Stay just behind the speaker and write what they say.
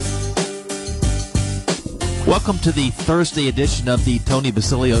Welcome to the Thursday edition of the Tony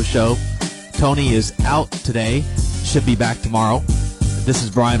Basilio Show. Tony is out today, should be back tomorrow. This is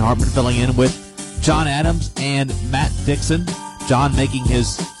Brian Hartman filling in with John Adams and Matt Dixon. John making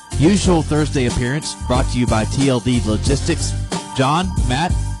his usual Thursday appearance, brought to you by TLD Logistics. John,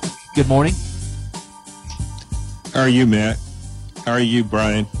 Matt, good morning. How are you, Matt? How are you,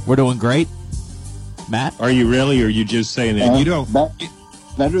 Brian? We're doing great. Matt? Are you really, or are you just saying that? You don't...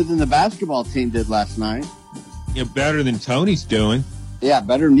 Better than the basketball team did last night. You're better than Tony's doing.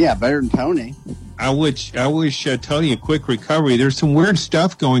 Better than Tony. I wish Tony a quick recovery. There's some weird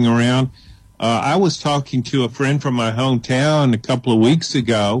stuff going around. I was talking to a friend from my hometown a couple of weeks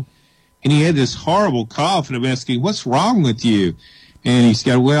ago, and he had this horrible cough, and I'm asking, what's wrong with you? And he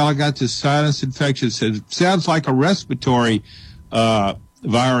said, well, I got this sinus infection. It sounds like a respiratory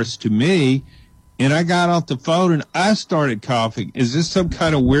virus to me. And I got off the phone, and I started coughing. Is this some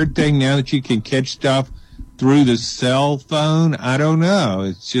kind of weird thing now that you can catch stuff through the cell phone? I don't know.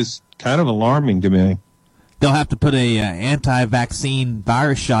 It's just kind of alarming to me. They'll have to put a anti-vaccine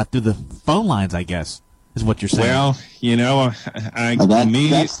virus shot through the phone lines, I guess, is what you're saying. Well,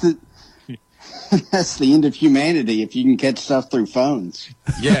 that's the end of humanity if you can catch stuff through phones.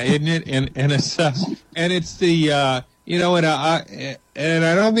 Yeah, isn't it? And it's the and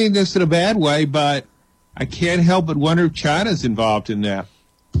I don't mean this in a bad way, but I can't help but wonder if China's involved in that.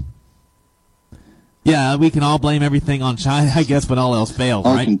 Yeah, we can all blame everything on China, I guess, when all else fails,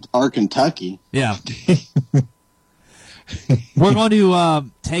 right? Or Kentucky. Yeah. We're going to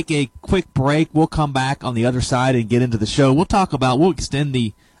take a quick break. We'll come back on the other side and get into the show. We'll extend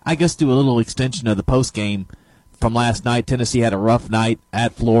do a little extension of the post game from last night. Tennessee had a rough night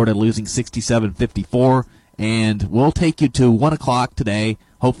at Florida, losing 67-54. And we'll take you to 1 o'clock today.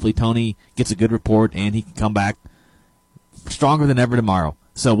 Hopefully Tony gets a good report and he can come back stronger than ever tomorrow.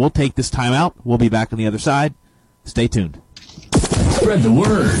 So we'll take this time out. We'll be back on the other side. Stay tuned. Spread the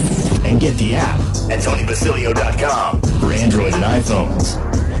word and get the app at TonyBasilio.com for Android and iPhones.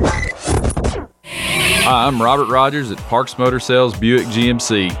 Hi, I'm Robert Rogers at Parks Motor Sales Buick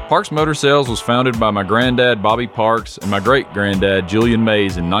GMC. Parks Motor Sales was founded by my granddad, Bobby Parks, and my great-granddad, Julian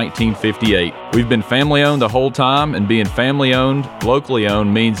Mays, in 1958. We've been family-owned the whole time, and being family-owned,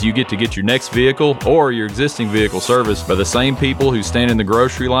 locally-owned, means you get to get your next vehicle or your existing vehicle serviced by the same people who stand in the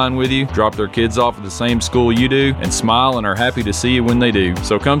grocery line with you, drop their kids off at the same school you do, and smile and are happy to see you when they do.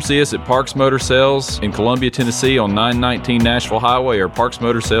 So come see us at Parks Motor Sales in Columbia, Tennessee on 919 Nashville Highway or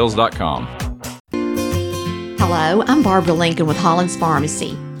parksmotorsales.com. Hello, I'm Barbara Lincoln with Holland's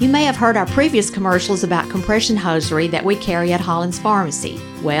Pharmacy. You may have heard our previous commercials about compression hosiery that we carry at Holland's Pharmacy.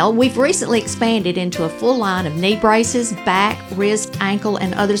 Well, we've recently expanded into a full line of knee braces, back, wrist, ankle,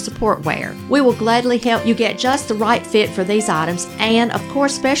 and other support wear. We will gladly help you get just the right fit for these items and, of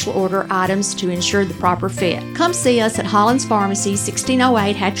course, special order items to ensure the proper fit. Come see us at Holland's Pharmacy,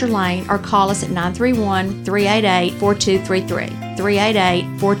 1608 Hatcher Lane, or call us at 931-388-4233.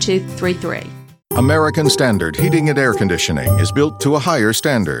 388-4233. American Standard Heating and Air Conditioning is built to a higher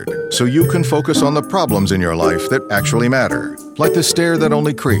standard, so you can focus on the problems in your life that actually matter, like the stair that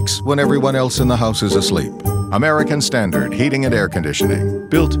only creaks when everyone else in the house is asleep. American Standard Heating and Air Conditioning,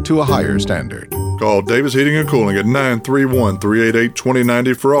 built to a higher standard. Call Davis Heating and Cooling at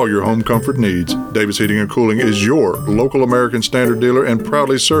 931-388-2090 for all your home comfort needs. Davis Heating and Cooling is your local American Standard dealer and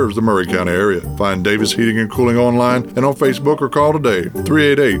proudly serves the Murray County area. Find Davis Heating and Cooling online and on Facebook or call today,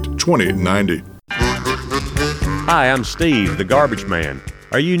 388-2090. Hi, I'm Steve, the Garbage Man.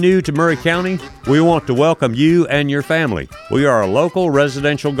 Are you new to Murray County? We want to welcome you and your family. We are a local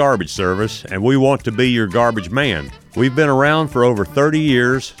residential garbage service, and we want to be your garbage man. We've been around for over 30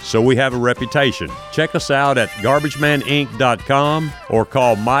 years, so we have a reputation. Check us out at garbagemaninc.com or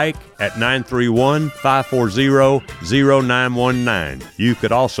call Mike at 931-540-0919. You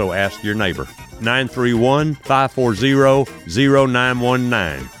could also ask your neighbor.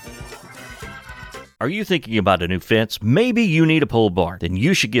 931-540-0919. Are you thinking about a new fence? Maybe you need a pole barn. Then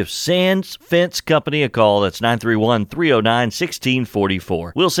you should give Sands Fence Company a call. That's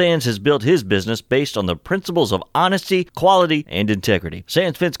 931-309-1644. Will Sands has built his business based on the principles of honesty, quality, and integrity.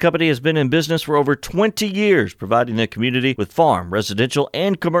 Sands Fence Company has been in business for over 20 years, providing the community with farm, residential,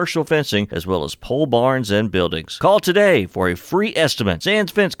 and commercial fencing, as well as pole barns and buildings. Call today for a free estimate.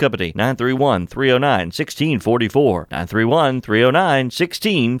 Sands Fence Company, 931-309-1644.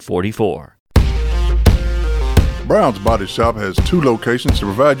 931-309-1644. Brown's Body Shop has 2 locations to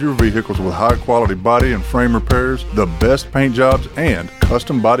provide your vehicles with high-quality body and frame repairs, the best paint jobs, and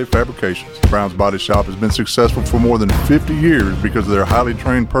custom body fabrications. Brown's Body Shop has been successful for more than 50 years because of their highly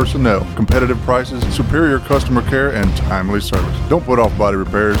trained personnel, competitive prices, superior customer care, and timely service. Don't put off body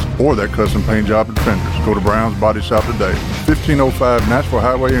repairs or that custom paint job at Fenders. Go to Brown's Body Shop today. 1505 Nashville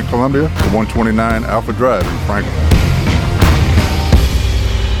Highway in Columbia to 129 Alpha Drive in Franklin.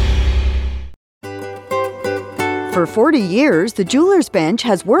 For 40 years, the Jeweler's Bench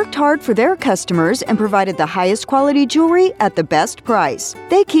has worked hard for their customers and provided the highest quality jewelry at the best price.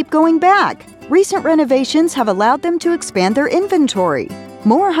 They keep going back. Recent renovations have allowed them to expand their inventory.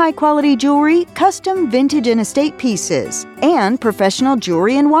 More high-quality jewelry, custom vintage and estate pieces, and professional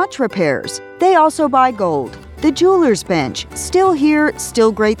jewelry and watch repairs. They also buy gold. The Jeweler's Bench, still here,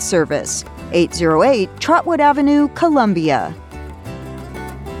 still great service. 808 Trotwood Avenue, Columbia.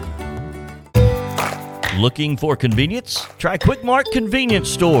 Looking for convenience? Try Quick Mart Convenience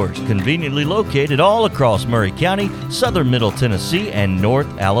Stores, conveniently located all across Murray County, southern Middle Tennessee, and North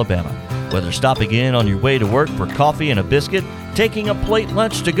Alabama. Whether stopping in on your way to work for coffee and a biscuit, taking a plate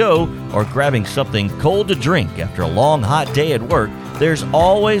lunch to go, or grabbing something cold to drink after a long hot day at work, there's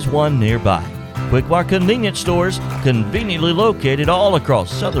always one nearby. Quick Mart Convenience Stores, conveniently located all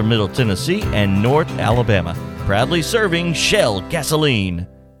across southern Middle Tennessee and North Alabama. Proudly serving Shell gasoline.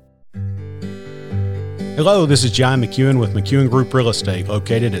 Hello, this is John McEwen with McEwen Group Real Estate,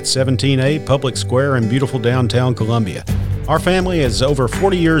 located at 17A Public Square in beautiful downtown Columbia. Our family has over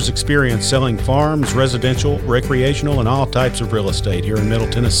 40 years experience selling farms, residential, recreational, and all types of real estate here in Middle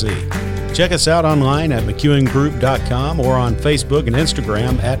Tennessee. Check us out online at McEwenGroup.com or on Facebook and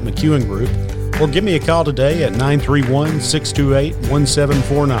Instagram at McEwen Group, or give me a call today at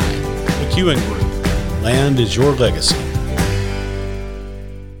 931-628-1749. McEwen Group. Land is your legacy.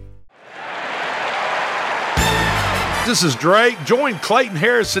 This is Drake. Join Clayton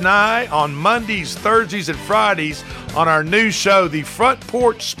Harris and I on Mondays, Thursdays, and Fridays on our new show, the Front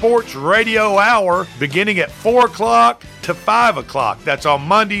Porch Sports Radio Hour, beginning at 4 o'clock to 5 o'clock. That's on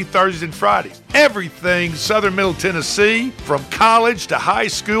Monday, Thursdays, and Fridays. Everything Southern Middle Tennessee, from college to high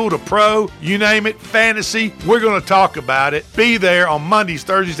school to pro, you name it, fantasy, we're going to talk about it. Be there on Mondays,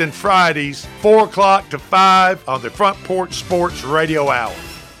 Thursdays, and Fridays, 4 o'clock to 5 on the Front Porch Sports Radio Hour.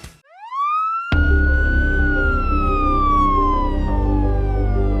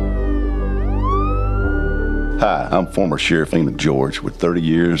 Hi, I'm former Sheriff Ena George with 30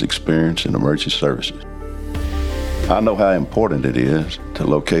 years experience in emergency services. I know how important it is to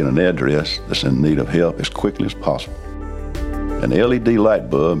locate an address that's in need of help as quickly as possible. An LED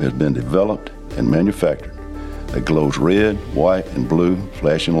light bulb has been developed and manufactured that glows red, white, and blue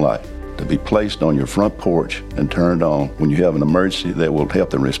flashing light to be placed on your front porch and turned on when you have an emergency that will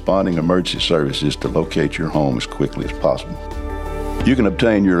help the responding emergency services to locate your home as quickly as possible. You can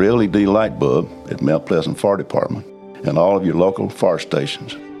obtain your LED light bulb at Mount Pleasant Fire Department and all of your local fire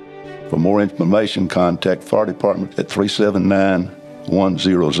stations. For more information, contact Fire Department at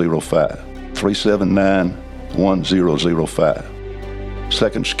 379-1005. 379-1005.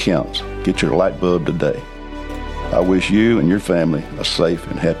 Seconds counts. Get your light bulb today. I wish you and your family a safe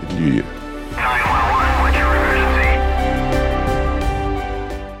and happy New Year.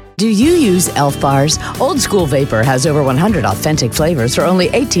 Do you use Elf Bars? Old School Vapor has over 100 authentic flavors for only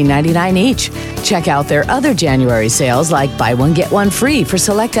 $18.99 each. Check out their other January sales like buy one, get one free for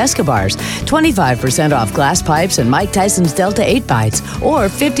select Escobars, 25% off glass pipes and Mike Tyson's Delta 8 Bites, or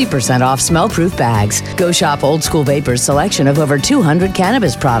 50% off smell-proof bags. Go shop Old School Vapor's selection of over 200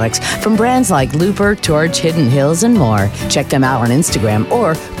 cannabis products from brands like Looper, Torch, Hidden Hills, and more. Check them out on Instagram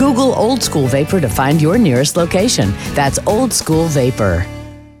or Google Old School Vapor to find your nearest location. That's Old School Vapor.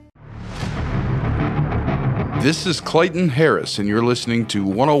 This is Clayton Harris, and you're listening to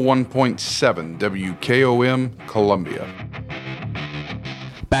 101.7 WKOM Columbia.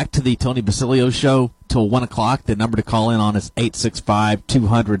 Back to the Tony Basilio Show till 1 o'clock. The number to call in on is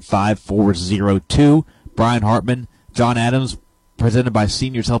 865-200-5402. Brian Hartman, John Adams, presented by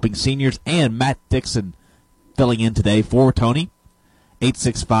Seniors Helping Seniors, and Matt Dixon filling in today for Tony.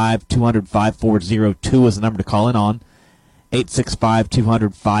 865-200-5402 is the number to call in on.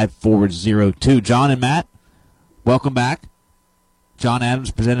 865-200-5402. John and Matt, welcome back. John Adams,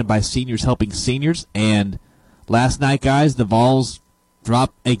 presented by Seniors Helping Seniors. And last night, guys, the Vols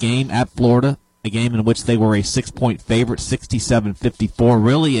dropped a game at Florida, a game in which they were a 6-point favorite, 67-54.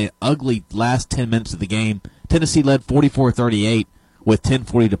 Really an ugly last 10 minutes of the game. Tennessee led 44-38 with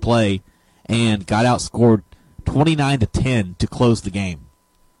 10:40 to play and got outscored 29-10 to close the game.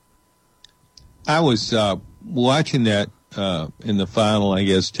 I was watching that in the final, I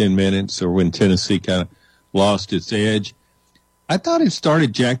guess, 10 minutes, or when Tennessee kind of lost its edge. I thought it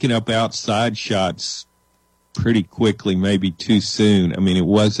started jacking up outside shots pretty quickly, maybe too soon. I mean, it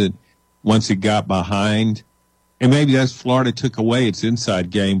wasn't once it got behind. And maybe that's Florida took away its inside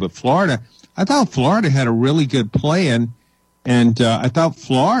game. But I thought Florida had a really good plan. And I thought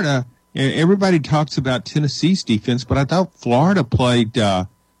Florida, everybody talks about Tennessee's defense, but I thought Florida played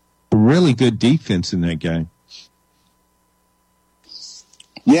really good defense in that game.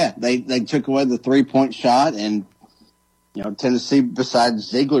 Yeah, they took away the 3-point shot, and Tennessee, besides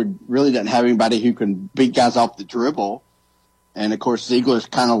Ziegler, really doesn't have anybody who can beat guys off the dribble. And of course, Ziegler's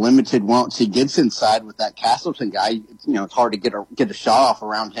kind of limited once he gets inside with that Castleton guy. It's hard to get a shot off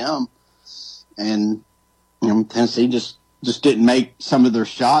around him. And Tennessee just didn't make some of their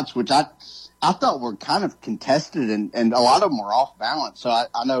shots, which I thought were kind of contested, and a lot of them were off balance. So I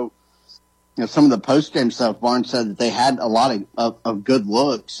know. Some of the post-game stuff, Barnes said that they had a lot of good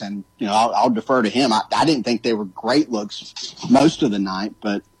looks, and, I'll defer to him. I didn't think they were great looks most of the night,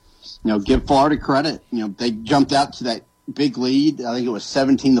 but, give Florida credit. They jumped out to that big lead. I think it was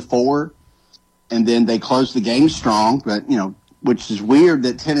 17-4, and then they closed the game strong, but, which is weird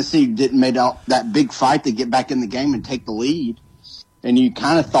that Tennessee didn't make out that big fight to get back in the game and take the lead. And you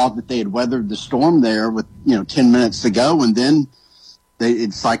kind of thought that they had weathered the storm there with, 10 minutes to go, and then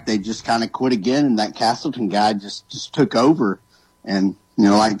it's like they just kind of quit again, and that Castleton guy just took over. And,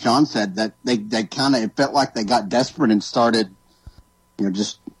 like John said, that they kind of, it felt like they got desperate and started,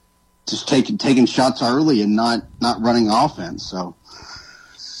 just taking shots early and not running offense. So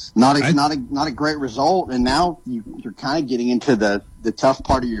not a great result. And now you're kind of getting into the tough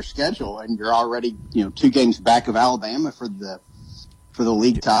part of your schedule, and you're already, 2 games back of Alabama for the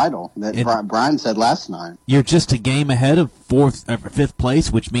league title that Brian said last night. You're just a game ahead of 5th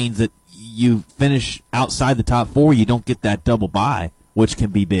place, which means that you finish outside the top 4. You don't get that double bye, which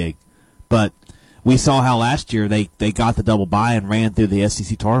can be big. But we saw how last year they got the double bye and ran through the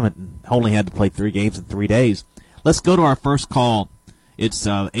SEC tournament and only had to play 3 games in 3 days. Let's go to our first call. It's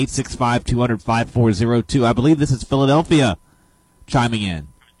 865-200-5402. I believe this is Philadelphia chiming in.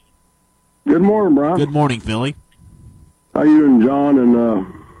 Good morning, Brian. Good morning, Philly. How you and John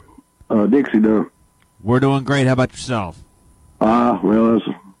and Dixie doing? We're doing great. How about yourself? Well, it was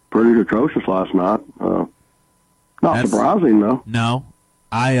pretty atrocious last night. Not surprising, though. No,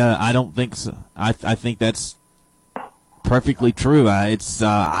 I don't think so. I think that's perfectly true. I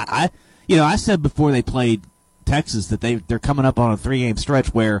said before they played Texas that they're coming up on a 3-game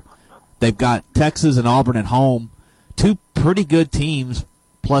stretch where they've got Texas and Auburn at home, 2 pretty good teams,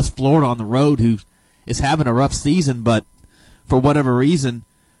 plus Florida on the road, who is having a rough season, but for whatever reason,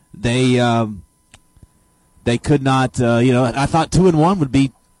 they could not. I thought 2-1 would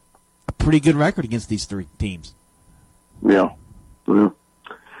be a pretty good record against these 3 teams. Yeah.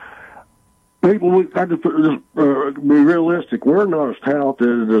 People, we got to be realistic. We're not as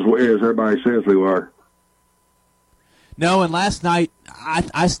talented as everybody says we are. No, and last night,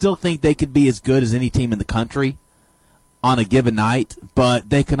 I still think they could be as good as any team in the country on a given night, but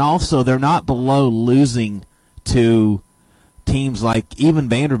they're not below losing to teams like even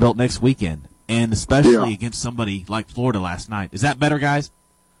Vanderbilt next weekend, and especially against somebody like Florida last night. Is that better, guys?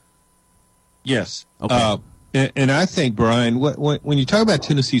 Yes. Okay. And I think, Brian, when you talk about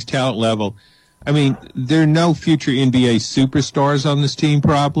Tennessee's talent level, I mean, there are no future NBA superstars on this team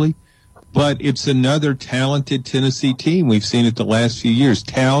probably, but it's another talented Tennessee team. We've seen it the last few years.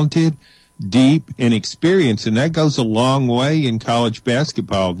 Talented, deep, and experienced, and that goes a long way in college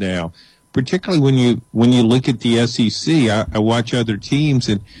basketball now. Particularly when you look at the SEC, I watch other teams,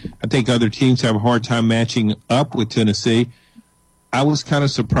 and I think other teams have a hard time matching up with Tennessee. I was kind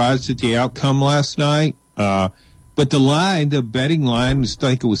of surprised at the outcome last night, but the betting line, I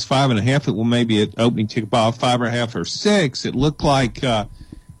think it was 5.5. It was maybe at opening tip-off 5.5 or 6. It looked like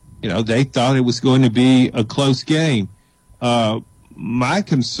they thought it was going to be a close game. My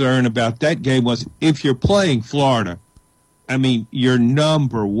concern about that game was if you're playing Florida, I mean, your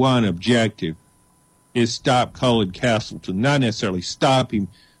number one objective is stop Colin Castleton. Not necessarily stop him,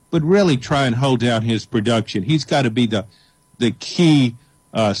 but really try and hold down his production. He's got to be the key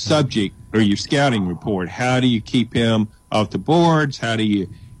subject or your scouting report. How do you keep him off the boards? How do you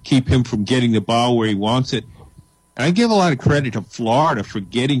keep him from getting the ball where he wants it? I give a lot of credit to Florida for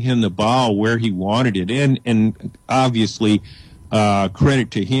getting him the ball where he wanted it, and obviously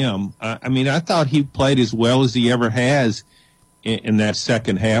credit to him. I mean, I thought he played as well as he ever has in that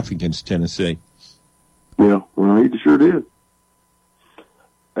second half against Tennessee. Yeah, well, he sure did.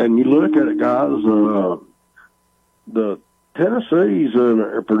 And you look at it, guys, the Tennessee's in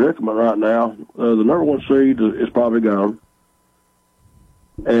a predicament right now. The number 1 seed is probably gone.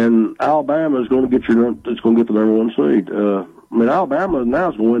 and Alabama is going to get the number one seed. Alabama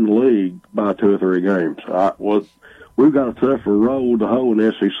now is going to win the league by 2 or 3 games. We've got a tougher road to hoe in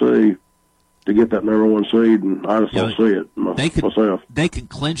the SEC to get that number one seed, and I just don't see it myself. They can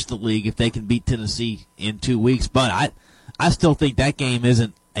clinch the league if they can beat Tennessee in 2 weeks, but I still think that game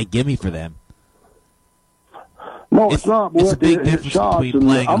isn't a gimme for them. No, it's not. It's a big difference between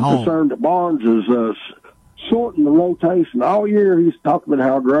playing at home. I'm concerned that Barnes is shortening the rotation. All year he's talking about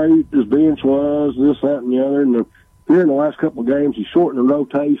how great his bench was, this, that, and the other. And here in the last couple of games, he's shortened the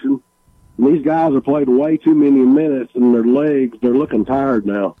rotation. And these guys have played way too many minutes, and their legs, they're looking tired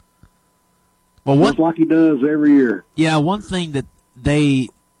now. Well, just like he does every year. Yeah, one thing that they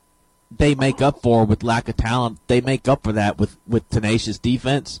make up for with lack of talent, they make up for that with tenacious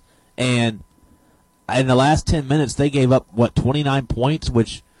defense. And in the last 10 minutes, they gave up, 29 points,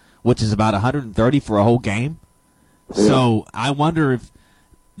 which is about 130 for a whole game. Yeah. So I wonder if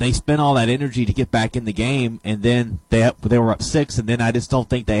they spent all that energy to get back in the game, and then they were up 6, and then I just don't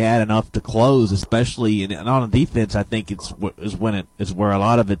think they had enough to close, especially and on defense. I think is where a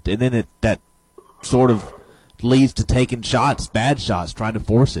lot of it, and then that sort of leads to taking bad shots, trying to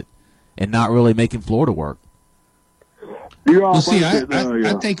force it, and not really making Florida work.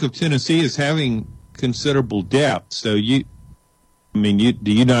 I think of Tennessee as having considerable depth. So do you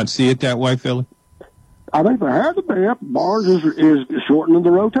not see it that way, Philly? I think they have the depth. Barnes is shortening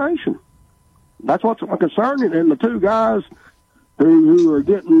the rotation. That's what's concerning. And the 2 guys who are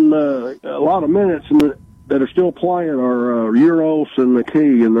getting a lot of minutes and that are still playing are Uros and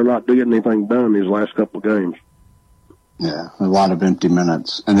McKee, and they're not getting anything done these last couple of games. Yeah, a lot of empty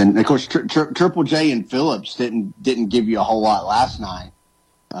minutes. And then, of course, Triple J and Phillips didn't give you a whole lot last night.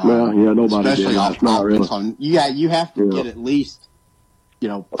 Nobody especially did. Off not really. You have to get at least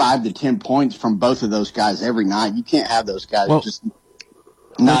 5 to 10 points from both of those guys every night. You can't have those guys just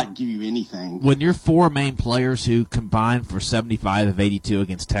not give you anything. When your 4 main players who combined for 75 of 82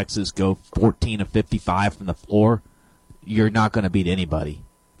 against Texas go 14 of 55 from the floor, you're not going to beat anybody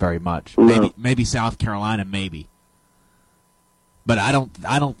very much. No. Maybe South Carolina, maybe. But I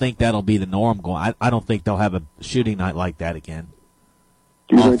don't think that'll be the norm. I don't think they'll have a shooting night like that again.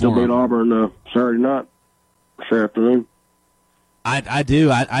 Do you think they'll beat Auburn Saturday night, this afternoon? I do.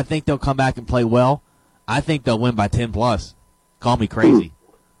 I think they'll come back and play well. I think they'll win by 10 plus. Call me crazy.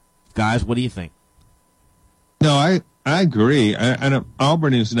 Guys, what do you think? No, I agree.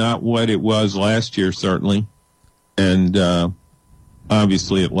 Auburn is not what it was last year, certainly. And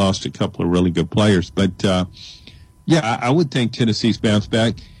obviously it lost a couple of really good players. But, I would think Tennessee's bounced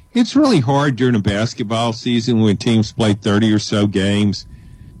back. It's really hard during a basketball season when teams play 30 or so games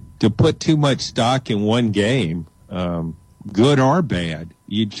to put too much stock in one game, good or bad.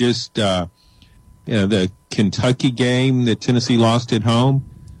 You just, the Kentucky game that Tennessee lost at home,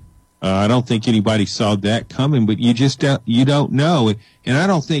 I don't think anybody saw that coming, but you don't know. And I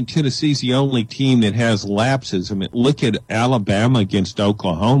don't think Tennessee's the only team that has lapses. I mean, look at Alabama against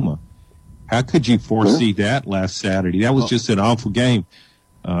Oklahoma. How could you foresee that last Saturday? That was just an awful game.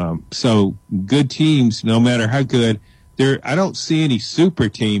 So good teams, no matter how good, I don't see any super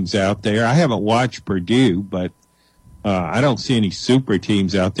teams out there. I haven't watched Purdue, but I don't see any super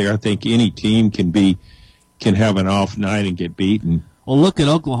teams out there. I think any team can have an off night and get beaten. Well, look at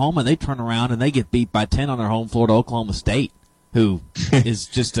Oklahoma. They turn around and they get beat by 10 on their home floor to Oklahoma State, who is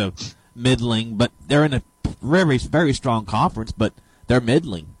just a middling, but they're in a very, very strong conference, but they're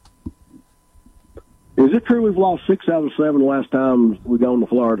middling. Is it true we've lost 6 out of 7 last time we've gone to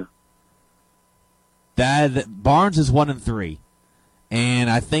Florida? Barnes is 1-3, and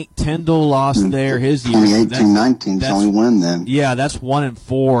I think Tyndall lost there his year. 2018-19 is the only win then. Yeah, that's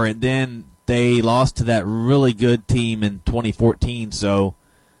 1-4, and then they lost to that really good team in 2014. So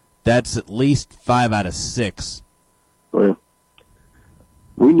that's at least 5 out of 6. Well,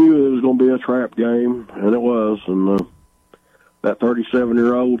 we knew it was going to be a trap game, and it was, and that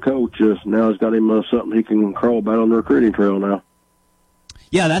 37-year-old coach now has got him something he can crawl about on the recruiting trail now.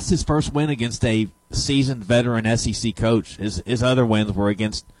 Yeah, that's his first win against a seasoned veteran SEC coach. His other wins were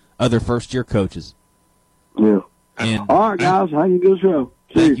against other first-year coaches. Yeah. And all right, guys, have a good show.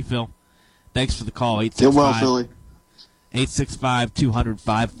 Thank you, Phil. Thanks for the call. Get well, Philly.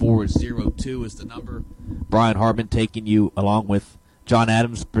 865-200-5402 is the number. Brian Harbin taking you along with John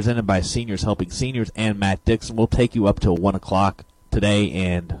Adams, presented by Seniors Helping Seniors, and Matt Dixon. We'll take you up till 1 o'clock today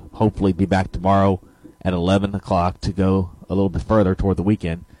and hopefully be back tomorrow at 11 o'clock to go a little bit further toward the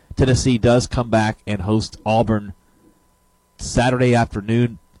weekend. Tennessee does come back and host Auburn Saturday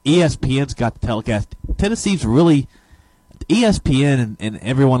afternoon. ESPN's got the telecast. Tennessee's really ESPN, and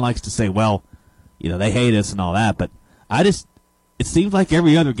everyone likes to say, well, they hate us and all that, but it seems like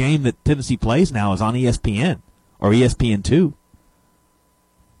every other game that Tennessee plays now is on ESPN or ESPN2.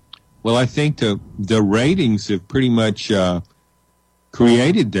 Well, I think the ratings have pretty much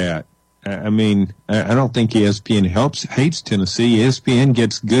created that. I mean, I don't think ESPN hates Tennessee. ESPN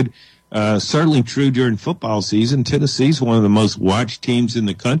gets good. Certainly true during football season. Tennessee's one of the most watched teams in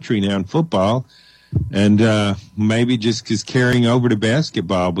the country now in football, and maybe just is carrying over to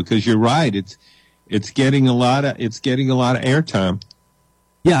basketball because you're right. It's getting a lot of airtime.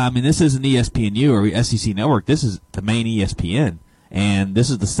 Yeah, I mean, this isn't ESPNU or SEC Network. This is the main ESPN, and this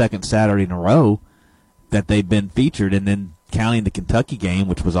is the second Saturday in a row that they've been featured, and then counting the Kentucky game,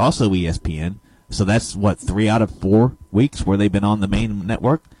 which was also ESPN. So that's, 3 out of 4 weeks where they've been on the main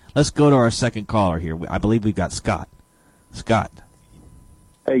network. Let's go to our second caller here. I believe we've got Scott. Scott.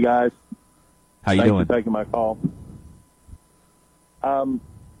 Hey, guys. How you doing? Thanks for taking my call.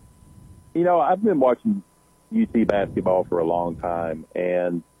 I've been watching UT basketball for a long time,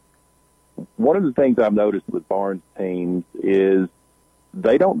 and one of the things I've noticed with Barnes' teams is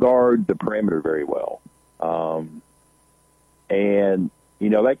they don't guard the perimeter very well. And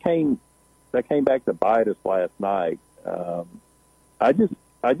that came back to bite us last night. I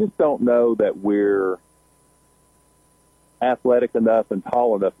just don't know that we're athletic enough and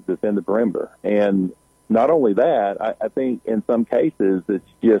tall enough to defend the perimeter. And not only that, I think in some cases it's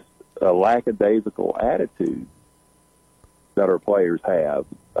just a lackadaisical attitude that our players have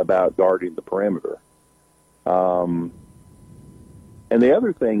about guarding the perimeter. And the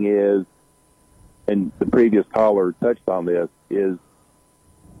other thing is, and the previous caller touched on this, is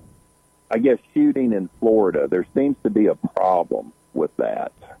I guess shooting in Florida. There seems to be a problem with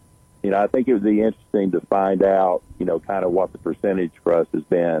that. I think it would be interesting to find out, kind of what the percentage for us has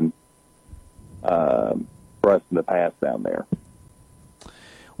been for us in the past down there.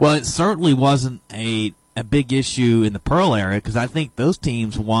 Well, it certainly wasn't a big issue in the Pearl area because I think those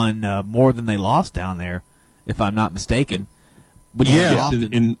teams won more than they lost down there, if I'm not mistaken. But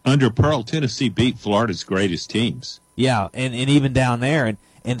under Pearl, Tennessee beat Florida's greatest teams. Yeah, and even down there,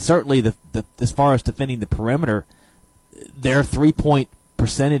 and certainly the as far as defending the perimeter, their 3-point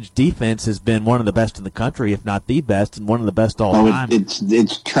percentage defense has been one of the best in the country, if not the best, and one of the best all time.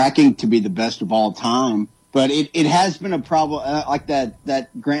 It's tracking to be the best of all time, but it has been a problem. Like that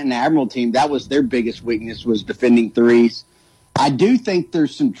Grant and Admiral team, that was their biggest weakness, was defending threes. I do think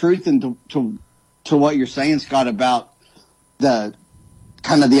there's some truth into what you're saying, Scott, about the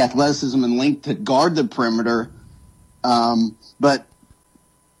kind of the athleticism and length to guard the perimeter. But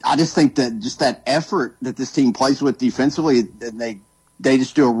I just think that just that effort that this team plays with defensively, they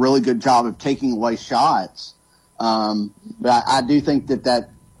just do a really good job of taking away shots. But I do think that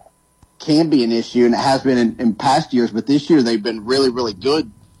can be an issue, and it has been in past years. But this year they've been really, really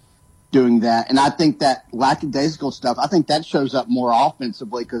good doing that. And I think that lackadaisical stuff, I think that shows up more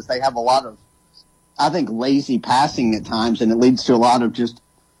offensively because they have a lot of, I think, lazy passing at times, and it leads to a lot of just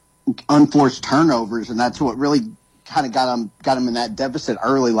unforced turnovers, and that's what really kind of got them in that deficit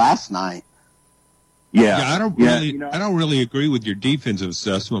early last night. Yeah, I don't really agree with your defensive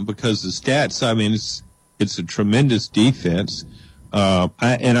assessment because the stats. I mean, it's a tremendous defense,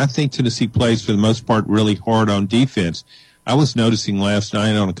 and I think Tennessee plays for the most part really hard on defense. I was noticing last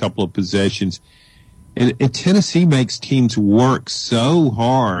night on a couple of possessions, and Tennessee makes teams work so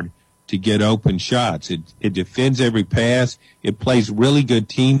hard to get open shots. It defends every pass. It plays really good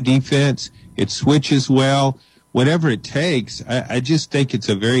team defense. It switches well. Whatever it takes, I just think it's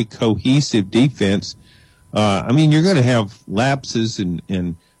a very cohesive defense. I mean, you're going to have lapses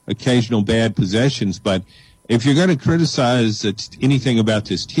and occasional bad possessions, but if you're going to criticize anything about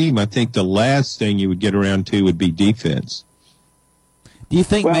this team, I think the last thing you would get around to would be defense. Do you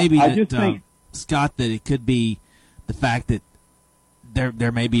think Scott, that it could be the fact that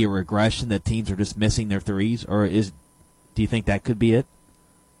there may be a regression that teams are just missing their threes, or do you think that could be it?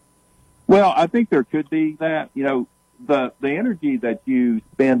 Well, I think there could be that. The energy that you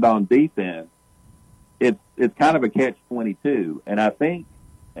spend on defense, it's kind of a catch-22. And I think,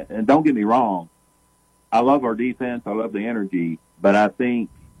 and don't get me wrong, I love our defense, I love the energy, but I think,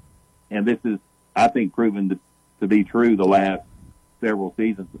 and this is, I think, proven to be true the last several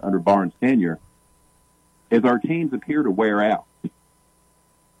seasons under Barnes' tenure, is our teams appear to wear out.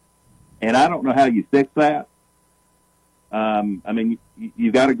 And I don't know how you fix that. I mean,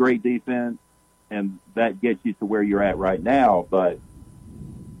 you've got a great defense, and that gets you to where you're at right now. But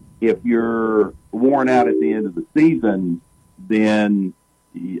if you're worn out at the end of the season, then,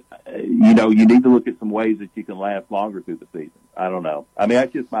 you need to look at some ways that you can last longer through the season. I don't know. I mean,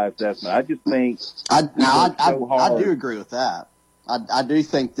 that's just my assessment. I just think I do agree with that. I do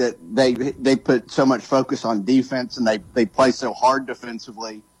think that they put so much focus on defense, and they play so hard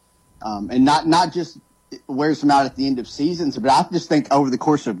defensively, and not just wears them out at the end of seasons, but I just think over the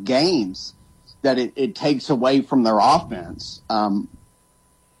course of games that it takes away from their offense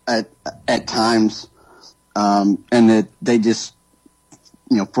at times, and that they just,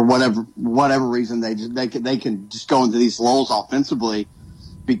 for whatever reason, they can just go into these lulls offensively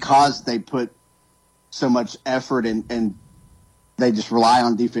because they put so much effort and they just rely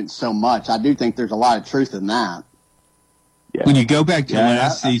on defense so much. I do think there's a lot of truth in that. Yeah. When you go back to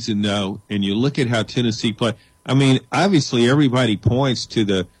last season, though, and you look at how Tennessee played, I mean, obviously everybody points to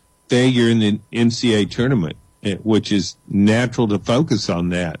the failure in the NCAA tournament, which is natural to focus on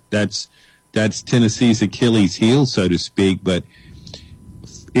that. That's Tennessee's Achilles heel, so to speak. But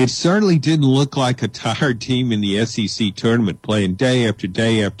it certainly didn't look like a tired team in the SEC tournament, playing day after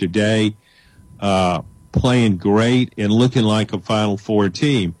day after day, playing great and looking like a Final Four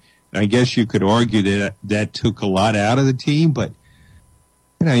team. I guess you could argue that took a lot out of the team, but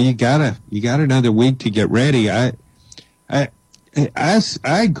you got another week to get ready. I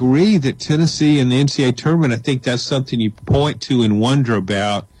agree that Tennessee in the NCAA tournament, I think that's something you point to and wonder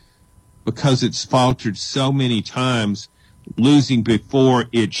about because it's faltered so many times, losing before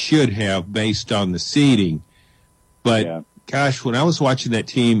it should have based on the seeding. But gosh, when I was watching that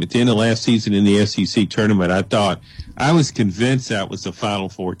team at the end of last season in the SEC tournament, I was convinced that was the Final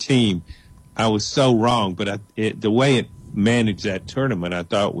Four team. I was so wrong, but the way it managed that tournament, I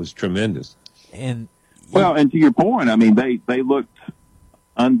thought was tremendous. And to your point, I mean, they looked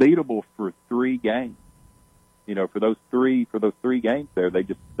unbeatable for 3 games. For those three games there, they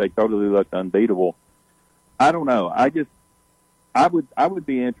totally looked unbeatable. I don't know. I would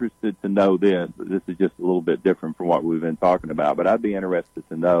be interested to know this. This is just a little bit different from what we've been talking about, but I'd be interested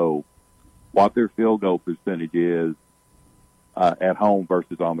to know what their field goal percentage is at home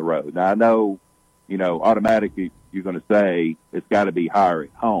versus on the road. Now, I know, automatically you're going to say it's got to be higher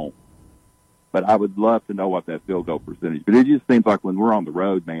at home, but I would love to know what that field goal percentage. But it just seems like when we're on the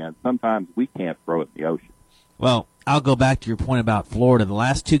road, man, sometimes we can't throw it in the ocean. Well, I'll go back to your point about Florida. The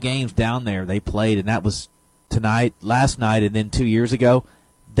last 2 games down there they played, and that was last night, and then 2 years ago,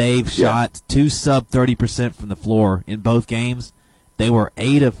 they've shot 2 sub 30% from the floor in both games. They were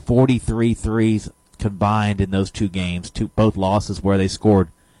 8 of 43 threes combined in those 2 games, both losses where they scored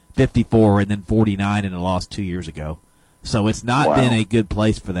 54 and then 49 in a loss 2 years ago. So it's not been a good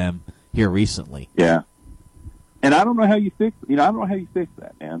place for them here recently. Yeah. And I don't know how you fix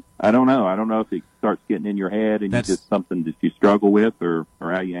that, man. I don't know. I don't know if it starts getting in your head and it's just something that you struggle with or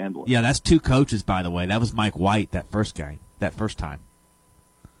how you handle it. Yeah, that's 2 coaches, by the way. That was Mike White that first time.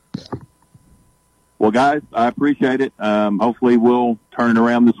 Well, guys, I appreciate it. Hopefully we'll turn it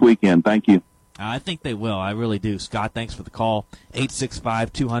around this weekend. Thank you. I think they will. I really do. Scott, thanks for the call.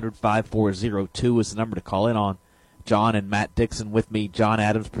 865-200-5402 is the number to call in on. John and Matt Dixon with me. John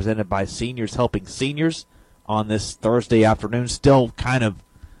Adams, presented by Seniors Helping Seniors on this Thursday afternoon. Still kind of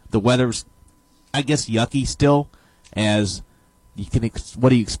the weather's, I guess, yucky still, as you can. What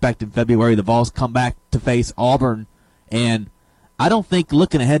do you expect in February? The Vols come back to face Auburn, and I don't think,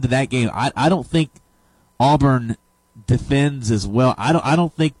 looking ahead to that game, I don't think Auburn defends as well. I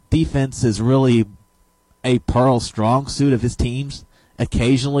don't think defense is really a Pearl's strong suit of his teams.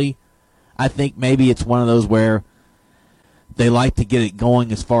 Occasionally, I think maybe it's one of those where they like to get it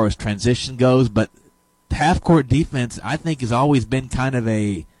going as far as transition goes, but half-court defense, I think, has always been kind of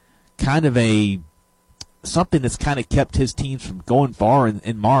a something that's kind of kept his teams from going far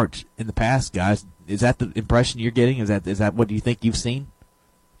in March in the past, guys. Is that the impression you're getting? Is that what you think you've seen?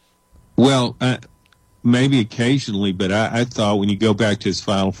 Well, maybe occasionally, but I thought when you go back to his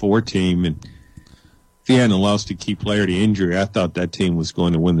Final Four team, and if he hadn't lost a key player to injury, I thought that team was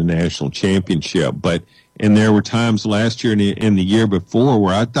going to win the national championship. And there were times last year and the year before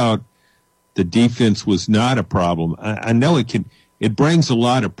where I thought the defense was not a problem. I know it brings a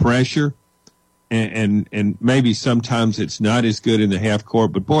lot of pressure, and maybe sometimes it's not as good in the half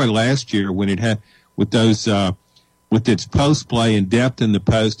court. But boy, last year when it had with those with its post play and depth in the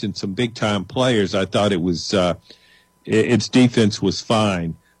post and some big time players, I thought it was its defense was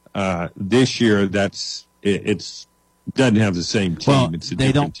fine. This year, it doesn't have the same team. Well, it's a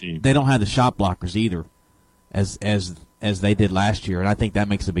different team. They don't have the shot blockers either, as they did last year, and I think that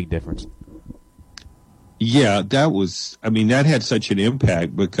makes a big difference. Yeah, that had such an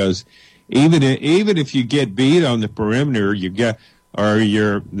impact because even if you get beat on the perimeter, the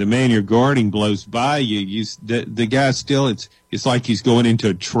man you're guarding blows by you, the guy still, it's like he's going into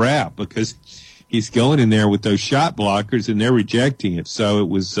a trap because he's going in there with those shot blockers and they're rejecting it. So it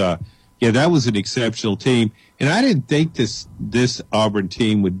was Yeah, that was an exceptional team. And I didn't think this Auburn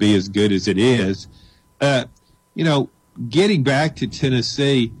team would be as good as it is. Getting back to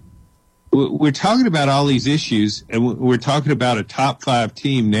Tennessee, we're talking about all these issues, and we're talking about a top 5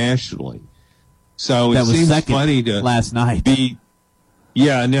 team nationally. So it seems funny to last night. I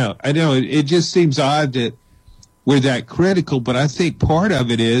know. It just seems odd that we're that critical, but I think part of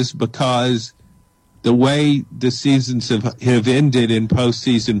it is because the way the seasons have ended in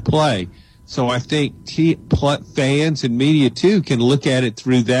postseason play. So I think fans and media, too, can look at it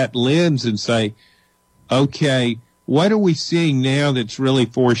through that lens and say, okay, what are we seeing now that's really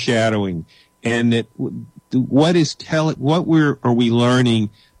foreshadowing? And that are we learning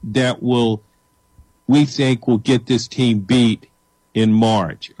that we think will get this team beat in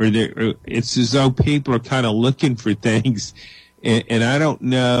March? It's as though people are kind of looking for things, and I don't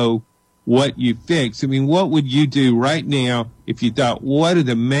know what you fix. I mean, what would you do right now if you thought, what are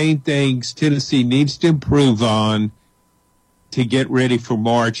the main things Tennessee needs to improve on to get ready for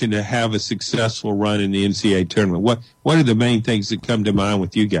March and to have a successful run in the NCAA tournament? What are the main things that come to mind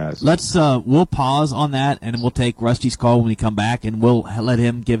with you guys? We'll pause on that, and we'll take Rusty's call when we come back, and we'll let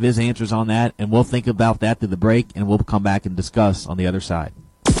him give his answers on that, and we'll think about that through the break, and we'll come back and discuss on the other side.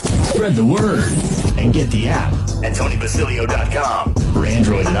 Spread the word and get the app at TonyBasilio.com for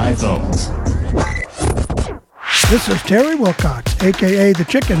Android and iPhones. This is Terry Wilcox, a.k.a. the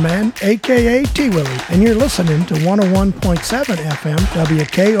Chicken Man, a.k.a. T-Willie, and you're listening to 101.7 FM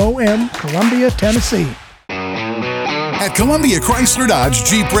WKOM, Columbia, Tennessee. At Columbia Chrysler Dodge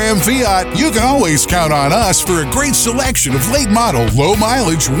Jeep Ram Fiat, you can always count on us for a great selection of late model, low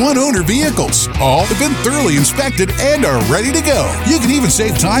mileage, one owner vehicles. All have been thoroughly inspected and are ready to go. You can even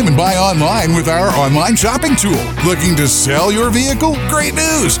save time and buy online with our online shopping tool. Looking to sell your vehicle? Great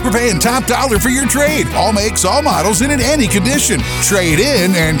news! We're paying top dollar for your trade. All makes, all models, and in any condition. Trade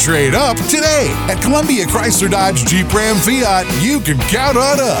in and trade up today. At Columbia Chrysler Dodge Jeep Ram Fiat, you can count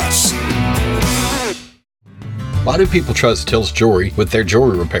on us. Why do people trust Tillis Jewelry with their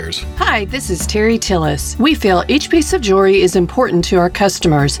jewelry repairs? Hi, this is Terry Tillis. We feel each piece of jewelry is important to our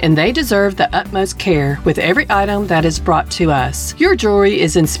customers, and they deserve the utmost care with every item that is brought to us. Your jewelry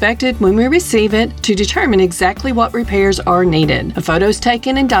is inspected when we receive it to determine exactly what repairs are needed. A photo is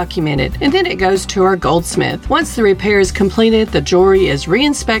taken and documented, and then it goes to our goldsmith. Once the repair is completed, the jewelry is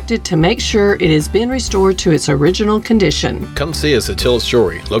re-inspected to make sure it has been restored to its original condition. Come see us at Tillis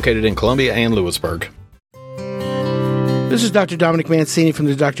Jewelry, located in Columbia and Lewisburg. This is Dr. Dominic Mancini from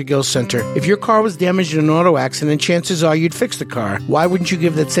the Dr. Gill Center. If your car was damaged in an auto accident, chances are you'd fix the car. Why wouldn't you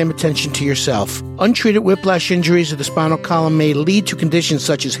give that same attention to yourself? Untreated whiplash injuries of the spinal column may lead to conditions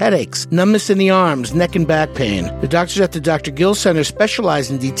such as headaches, numbness in the arms, neck and back pain. The doctors at the Dr. Gill Center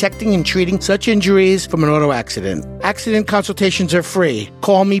specialize in detecting and treating such injuries from an auto accident. Accident consultations are free.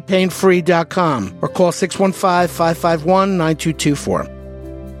 Call mepainfree.com or call 615-551-9224.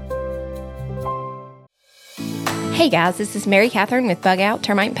 Hey guys, this is Mary Catherine with Bug Out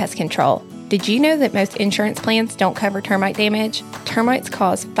Termite and Pest Control. Did you know that most insurance plans don't cover termite damage? Termites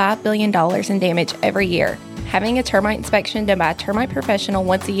cause $5 billion in damage every year. Having a termite inspection done by a termite professional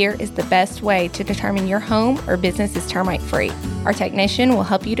once a year is the best way to determine your home or business is termite free. Our technician will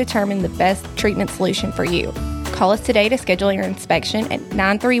help you determine the best treatment solution for you. Call us today to schedule your inspection at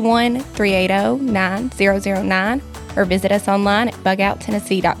 931-380-9009 or visit us online at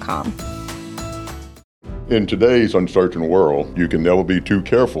bugouttennessee.com. In today's uncertain world, you can never be too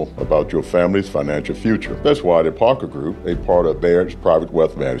careful about your family's financial future. That's why the Parker Group, a part of Baird's Private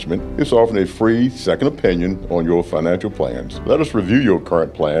Wealth Management, is offering a free second opinion on your financial plans. Let us review your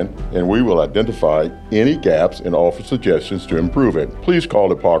current plan, and we will identify any gaps and offer suggestions to improve it. Please call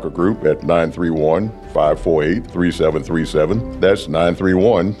the Parker Group at 931-548-3737. That's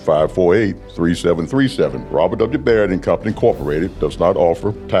 931-548-3737. Robert W. Baird & Company Incorporated does not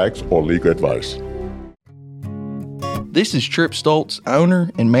offer tax or legal advice. This is Trip Stoltz,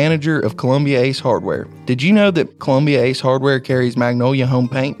 owner and manager of Columbia Ace Hardware. Did you know that Columbia Ace Hardware carries Magnolia Home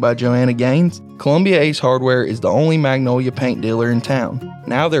Paint by Joanna Gaines? Columbia Ace Hardware is the only Magnolia paint dealer in town.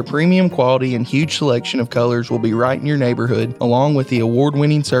 Now their premium quality and huge selection of colors will be right in your neighborhood, along with the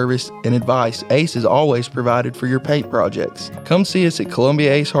award-winning service and advice Ace has always provided for your paint projects. Come see us at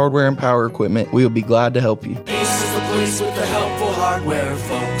Columbia Ace Hardware and Power Equipment. We will be glad to help you. Ace is the place with the helpful hardware,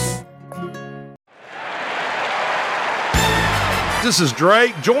 folks. This is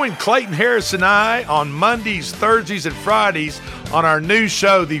Drake. Join Clayton Harris and I on Mondays, Thursdays, and Fridays on our new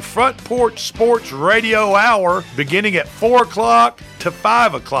show, the Front Porch Sports Radio Hour, beginning at 4 o'clock to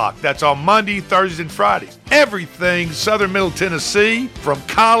 5 o'clock. That's on Monday, Thursdays, and Fridays. Everything Southern Middle Tennessee, from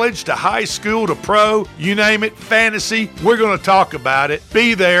college to high school to pro, you name it, fantasy, we're going to talk about it.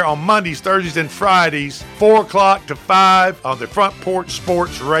 Be there on Mondays, Thursdays, and Fridays, 4 o'clock to 5 on the Front Porch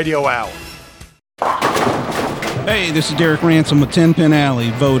Sports Radio Hour. Hey, this is Derek Ransom with 10 Pin Alley,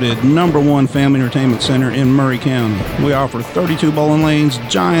 voted #1 family entertainment center in Murray County. We offer 32 bowling lanes,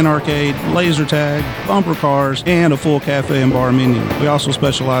 giant arcade, laser tag, bumper cars, and a full cafe and bar menu. We also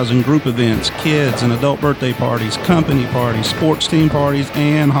specialize in group events, kids and adult birthday parties, company parties, sports team parties,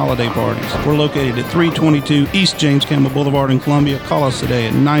 and holiday parties. We're located at 322 East James Campbell Boulevard in Columbia. Call us today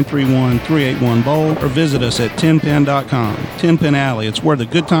at 931-381-BOWL or visit us at 10pin.com. 10 Pin Alley, it's where the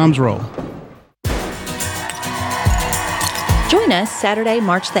good times roll. Join us Saturday,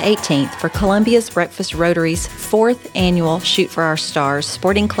 March the 18th for Columbia's Breakfast Rotary's 4th annual Shoot for Our Stars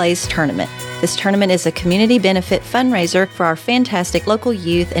Sporting Clays Tournament. This tournament is a community benefit fundraiser for our fantastic local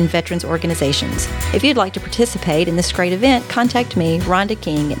youth and veterans organizations. If you'd like to participate in this great event, contact me, Rhonda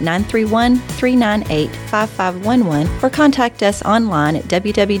King, at 931-398-5511 or contact us online at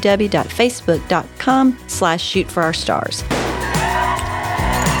www.facebook.com/shootforourstars.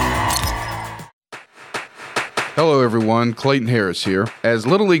 Hello everyone, Clayton Harris here. As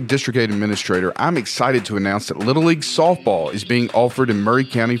Little League District 8 Administrator, I'm excited to announce that Little League Softball is being offered in Murray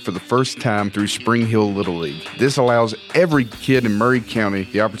County for the first time through Spring Hill Little League. This allows every kid in Murray County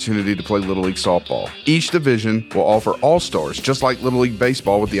the opportunity to play Little League Softball. Each division will offer all-stars, just like Little League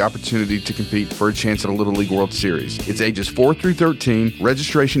Baseball, with the opportunity to compete for a chance at a Little League World Series. It's ages 4 through 13.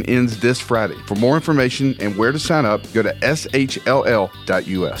 Registration ends this Friday. For more information and where to sign up, go to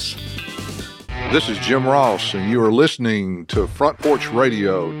shll.us. This is Jim Ross, and you are listening to Front Porch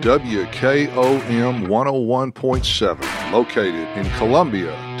Radio, WKOM 101.7, located in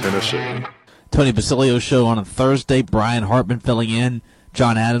Columbia, Tennessee. Tony Basilio show on a Thursday. Brian Hartman filling in.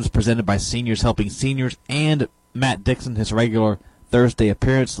 John Adams presented by Seniors Helping Seniors, and Matt Dixon, his regular Thursday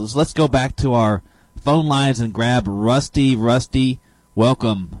appearance. Let's go back to our phone lines and grab Rusty. Rusty,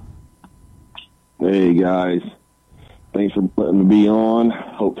 welcome. Hey, guys. Thanks for letting me be on.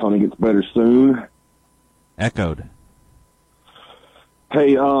 Hope Tony gets better soon. Echoed.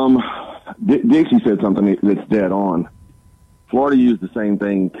 Hey, Dixie said something that's dead on. Florida used the same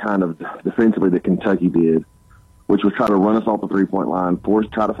thing kind of defensively that Kentucky did, which was try to run us off the three-point line,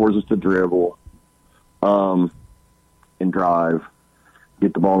 try to force us to dribble, and drive,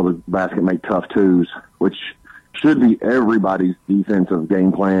 get the ball to the basket, make tough twos, which should be everybody's defensive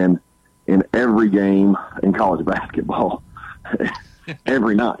game plan in every game in college basketball,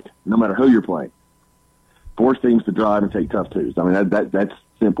 every night, no matter who you're playing. Force teams to drive and take tough twos. I mean, that's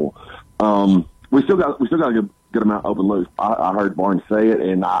simple. We still got a good amount of open looks. I heard Barnes say it,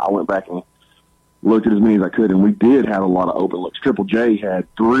 and I went back and looked at as many as I could, and we did have a lot of open looks. Triple J had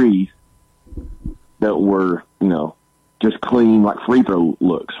 3 that were, just clean, like free throw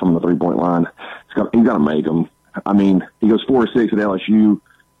looks from the three-point line. He's got to make them. I mean, he goes 4-6 at LSU,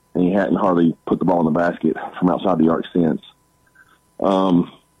 and he hadn't hardly put the ball in the basket from outside the arc since.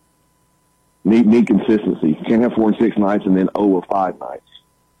 Need consistency. You can't have 4 and 6 nights and then 0 of 5 nights.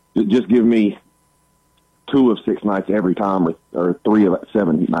 Just give me 2 of 6 nights every time, or 3 of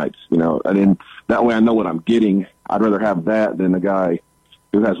 7 nights. And then that way I know what I'm getting. I'd rather have that than a guy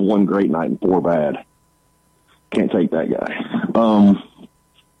who has 1 great night and 4 bad. Can't take that guy. Go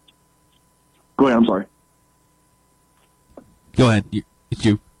ahead. I'm sorry. Go ahead. It's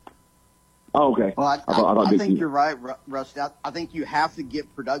you. Oh, okay. Well, I think you're right, Rusty. I think you have to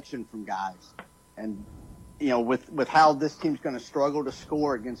get production from guys. And, with how this team's going to struggle to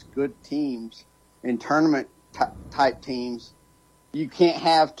score against good teams and tournament-type teams, you can't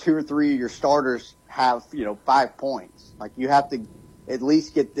have 2 or 3 of your starters have, 5 points. Like, you have to at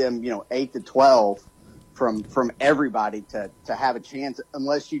least get them, 8 to 12 from everybody to have a chance,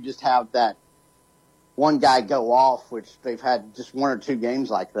 unless you just have that one guy go off, which they've had just 1 or 2 games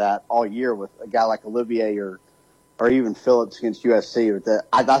like that all year with a guy like Olivier or even Phillips against USC. But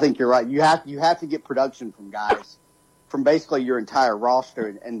I think you're right. You have to get production from guys, from basically your entire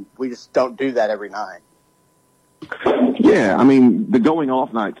roster, and we just don't do that every night. Yeah, I mean, the going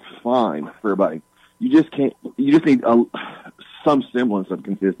off night's fine for everybody. You just can't. You just need some semblance of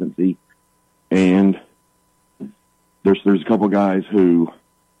consistency. And there's a couple of guys who,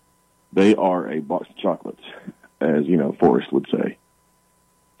 they are a box of chocolates, as Forrest would say.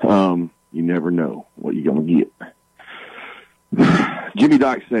 You never know what you're gonna get. Jimmy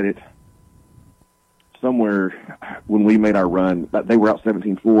Dykes said it somewhere when we made our run, they were out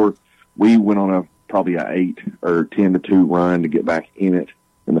 17-4. We went on probably a 8 or 10-2 run to get back in it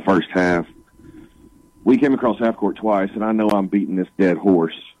in the first half. We came across half court twice, and I know I'm beating this dead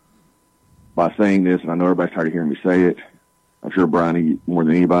horse by saying this, and I know everybody's tired of hearing me say it. I'm sure Brian, more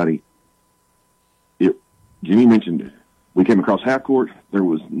than anybody. Jimmy mentioned we came across half court. There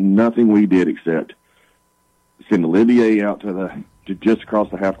was nothing we did except send Olivier out to just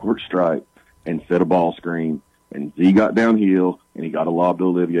across the half court stripe and set a ball screen. And Z got downhill, and he got a lob to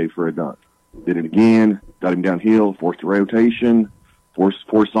Olivier for a dunk. Did it again, got him downhill, forced a rotation, forced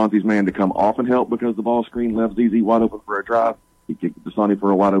Santi's man to come off and help because the ball screen left ZZ wide open for a drive. He kicked it to Santi for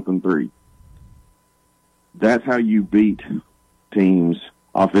a wide open 3. That's how you beat teams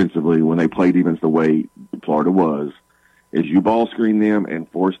offensively when they play defense the way Florida was, is you ball screen them and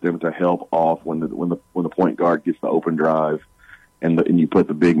force them to help off when the point guard gets the open drive, and you put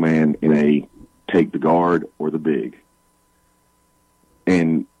the big man in a take the guard or the big.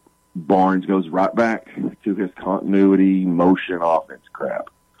 And Barnes goes right back to his continuity motion offense crap,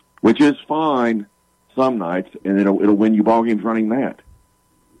 which is fine some nights, and it'll win you ball games running that.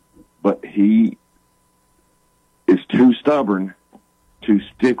 But he is too stubborn to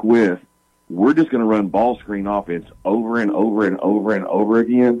stick with, we're just going to run ball screen offense over and over and over and over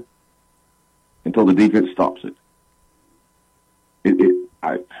again until the defense stops it.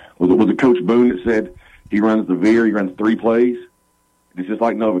 Was it Coach Boone that said he runs the veer, he runs 3 plays? It's just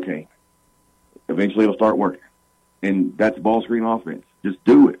like Novocaine. Eventually it'll start working. And that's ball screen offense. Just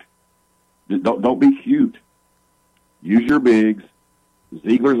do it. Just don't be cute. Use your bigs.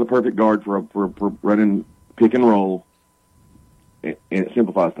 Ziegler's a perfect guard for running pick and roll. And it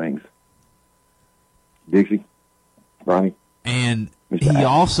simplifies things. Dixie, Ronnie. And he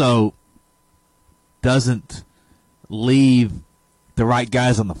also doesn't leave the right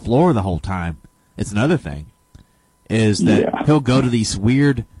guys on the floor the whole time. It's another thing, is that he'll go to these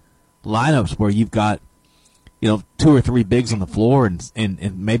weird lineups where you've got, 2 or 3 bigs on the floor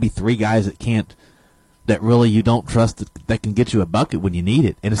and maybe 3 guys that really you don't trust that can get you a bucket when you need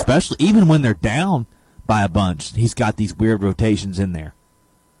it. And especially even when they're down by a bunch, he's got these weird rotations in there.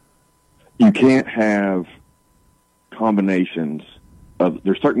 You can't have combinations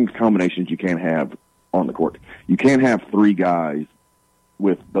there's certain combinations you can't have on the court. You can't have 3 guys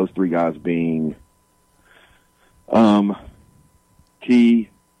with those 3 guys being Key,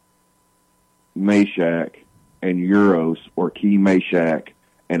 Meshack, and Euros, or Key, Meshack,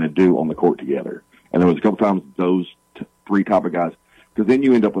 and Adu on the court together. And there was a couple times those 3 type of guys, because then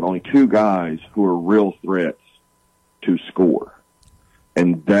you end up with only 2 guys who are real threats to score.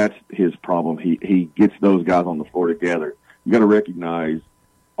 And that's his problem. He gets those guys on the floor together. You got to recognize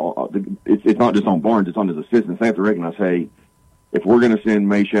it's not just on Barnes; it's on his assistants. They have to recognize, hey, if we're going to send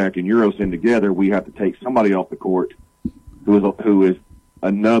Meshack and Euros in together, we have to take somebody off the court who is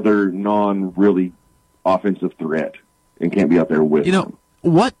another non-really offensive threat and can't be out there with them.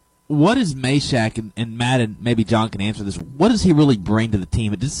 What is Meshack, and Matt and maybe John can answer this, what does he really bring to the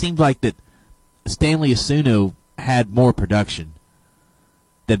team? It just seems like that Stanley Asuno had more production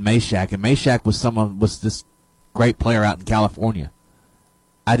than Meshack, and Meshack was this great player out in California.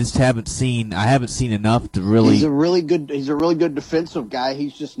 I just haven't seen enough to really. He's a really good defensive guy.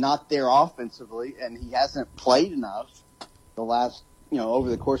 He's just not there offensively, and he hasn't played enough the last over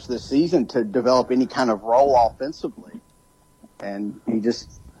the course of the season to develop any kind of role offensively. And he's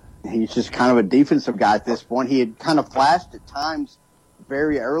just kind of a defensive guy at this point. He had kind of flashed at times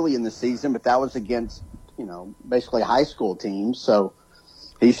very early in the season, but that was against basically high school teams. So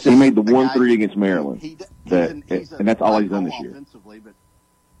he made the 1 3 against Maryland, and that's all he's done this year. But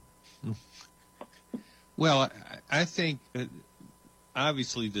well, I think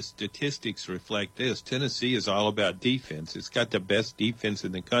obviously the statistics reflect this. Tennessee is all about defense. It's got the best defense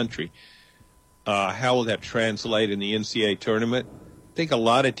in the country. How will that translate in the NCAA tournament? I think a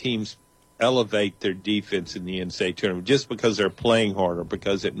lot of teams elevate their defense in the NCAA tournament just because they're playing harder,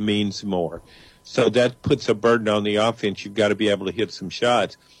 because it means more. So that puts a burden on the offense. You've got to be able to hit some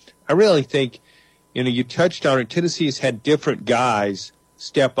shots. I really think, you touched on it. Tennessee has had different guys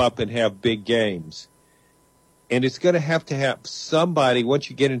step up and have big games. And it's going to have somebody, once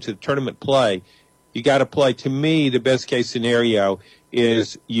you get into the tournament play, you got to play. To me, the best case scenario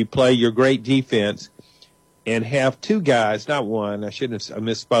is you play your great defense and have 2 guys, not one, I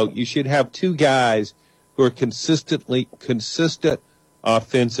misspoke. You should have 2 guys who are consistent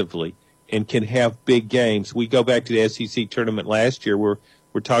offensively and can have big games. We go back to the SEC tournament last year. We're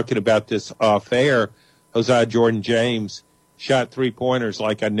talking about this off air. Hosea Jordan James shot 3-pointers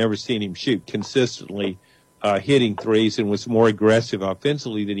like I'd never seen him shoot, consistently hitting threes, and was more aggressive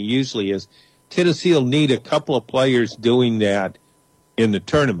offensively than he usually is. Tennessee will need a couple of players doing that in the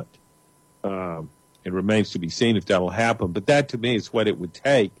tournament. It remains to be seen if that'll happen, but that to me is what it would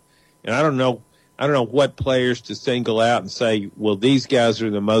take. And I don't know what players to single out and say, well, these guys are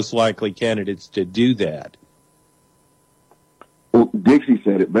the most likely candidates to do that. Well, Dixie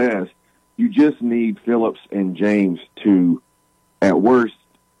said it best. You just need Phillips and James to, at worst,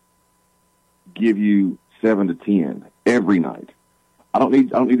 give you 7 to 10 every night. I don't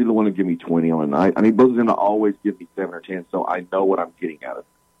need either one to give me 20 on a night. I need both of them to always give me 7 or 10, so I know what I'm getting out of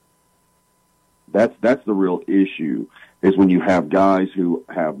it. That's the real issue, is when you have guys who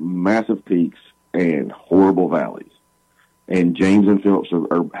have massive peaks and horrible valleys. And James and Phillips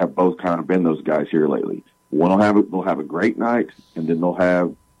have both kind of been those guys here lately. One they'll have a great night, and then they'll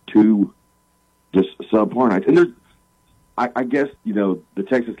have 2 just subpar nights. And I guess, the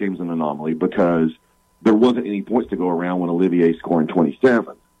Texas game's an anomaly because there wasn't any points to go around when Olivier's scoring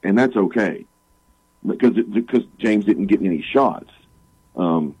 27, and that's okay because James didn't get any shots.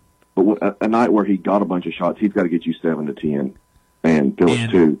 But a night where he got a bunch of shots, he's got to get you 7 to 10, and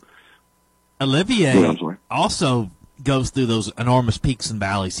Phillips too. Olivier also goes through those enormous peaks and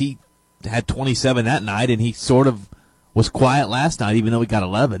valleys. He had 27 that night, and he sort of was quiet last night, even though he got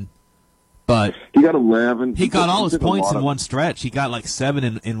 11. But he got 11. He got all his points in one stretch. He got like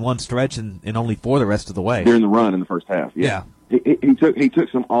 7 in one stretch and only 4 the rest of the way. During the run in the first half, yeah. He took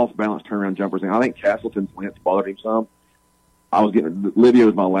some off-balance turnaround jumpers, and I think Castleton's length bothered him some. Livio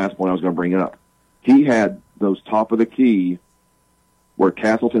was my last point I was going to bring up. He had those top of the key where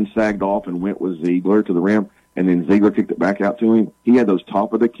Castleton sagged off and went with Ziegler to the rim, and then Ziegler kicked it back out to him. He had those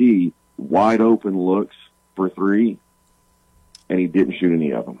top of the key wide open looks for 3, and he didn't shoot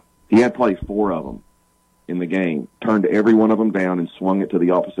any of them. He had probably 4 of them in the game, turned every one of them down and swung it to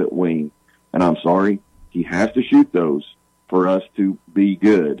the opposite wing. And I'm sorry, he has to shoot those for us to be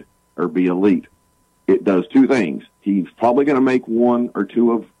good or be elite. It does 2 things. He's probably going to make 1 or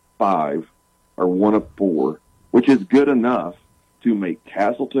 2 of 5 or 1 of 4, which is good enough to make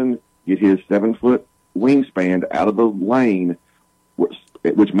Castleton get his 7-foot wingspan out of the lane,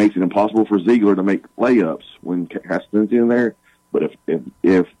 which makes it impossible for Ziegler to make layups when Castleton's in there. But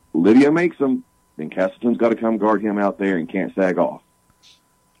if Lydia makes them, then Castleton's got to come guard him out there and can't sag off.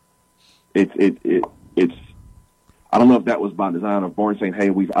 It's I don't know if that was by design of Barnes saying, hey,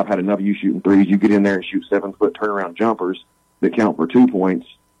 I've had enough of you shooting threes. You get in there and shoot 7-foot turnaround jumpers that count for 2 points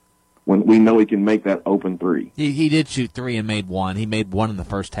when we know he can make that open 3. He did shoot 3 and made 1. He made 1 in the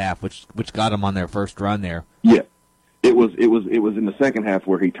first half, which got him on their first run there. Yeah. It was in the second half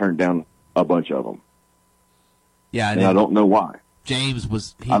where he turned down a bunch of them. Yeah, and I don't know why. James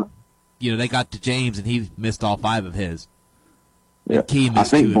they got to James and he missed all 5 of his. Yeah. I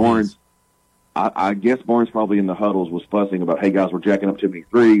think Barnes. I guess Barnes probably in the huddles was fussing about, hey guys, we're jacking up too many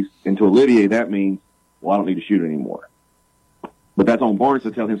threes. And to Olivier, that means, well, I don't need to shoot anymore. But that's on Barnes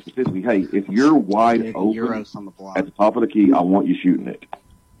to tell him specifically, hey, if you're wide open at the top of the key, I want you shooting it.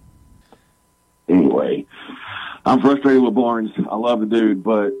 Anyway, I'm frustrated with Barnes. I love the dude,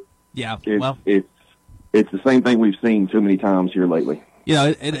 but it's the same thing we've seen too many times here lately.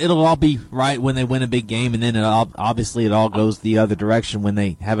 It'll all be right when they win a big game, and then it all goes the other direction when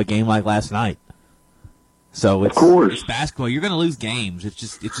they have a game like last night. So it's basketball. You're going to lose games. It's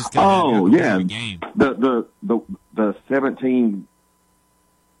just going to happen every game. The 17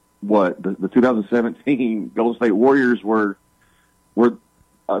 the 2017 Golden State Warriors were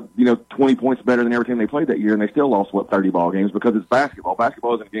 20 points better than every team they played that year, and they still lost 30 ball games because it's basketball.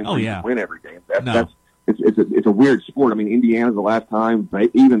 Basketball isn't a game where you can win every game. It's a weird sport. I mean, Indiana's the last time,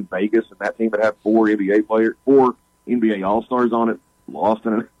 even Vegas and that team that had 4 NBA All-Stars on it, lost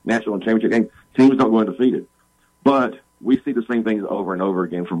in a national championship game. Teams don't go undefeated. But we see the same things over and over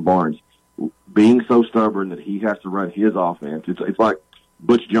again from Barnes, being so stubborn that he has to run his offense. It's like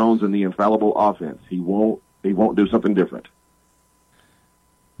Butch Jones and the infallible offense. He won't do something different.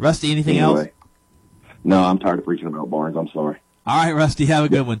 Rusty, anything else? No, I'm tired of preaching about Barnes. I'm sorry. All right, Rusty, have a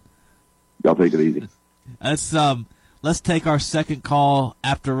good one. Y'all take it easy. Let's take our second call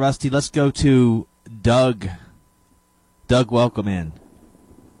after Rusty. Let's go to Doug. Doug, welcome in.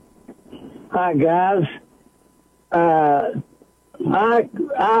 Hi, guys. I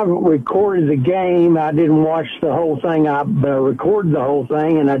recorded the game. I didn't watch the whole thing. I recorded the whole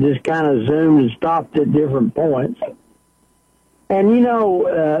thing, and I just kind of zoomed and stopped at different points. And,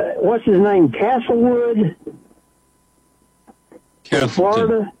 what's his name? Castlewood?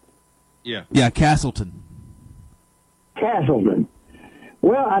 Florida? Yeah, Castleton.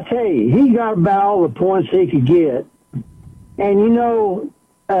 Well, I tell you, he got about all the points he could get. And,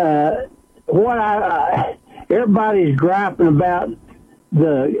 everybody's griping about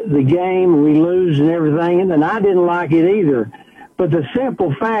the game, we lose and everything, and I didn't like it either. But the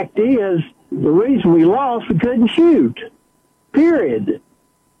simple fact is, the reason we lost, we couldn't shoot. Period.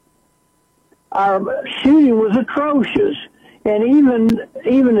 Our shooting was atrocious. And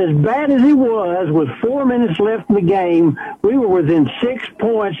even as bad as it was, with 4 minutes left in the game, we were within 6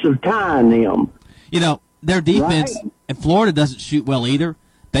 points of tying them. You know, their defense, Right. and Florida doesn't shoot well either.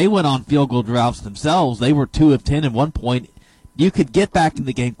 They went on field goal droughts themselves. They were 2 of 10 at one point. You could get back in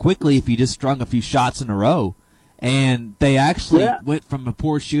the game quickly if you just strung a few shots in a row. And they actually went from a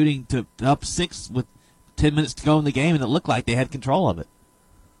poor shooting to up 6 with 10 minutes to go in the game, and it looked like they had control of it.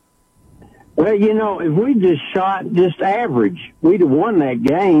 Well, you know, if we just shot just average, we'd have won that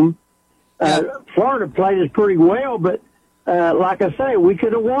game. Florida played us pretty well, but like I say, we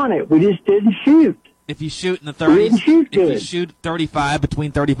could have won it. We just didn't shoot. If you shoot in the We 30s, didn't shoot if you good. shoot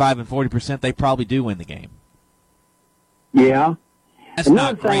between 35 and 40%, they probably do win the game. Yeah. That's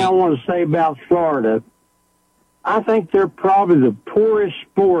Another not thing great. I want to say about Florida, I think they're probably the poorest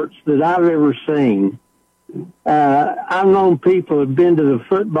sports that I've ever seen. I've known people who've been to the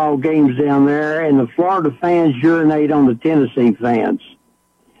football games down there, and the Florida fans urinate on the Tennessee fans.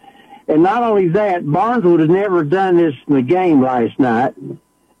 And not only that, Barnes would have never done this in the game last night.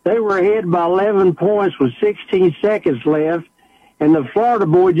 They were ahead by 11 points with 16 seconds left, and the Florida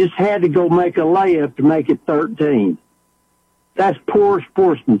boy just had to go make a layup to make it 13. That's poor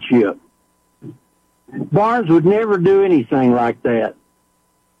sportsmanship. Barnes would never do anything like that.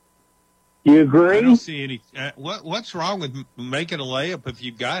 You agree? I don't see any. What's wrong with making a layup if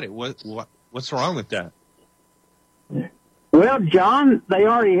you've got it? What's wrong with that? Well, John, they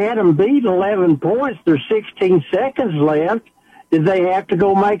already had them beat 11 points. There's 16 seconds left. Did they have to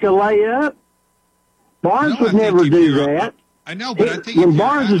go make a layup? Barnes would never do that. I know, but I think when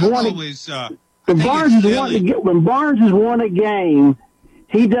Barnes has won when Barnes has won a game,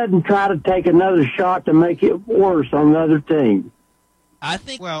 he doesn't try to take another shot to make it worse on the other team. I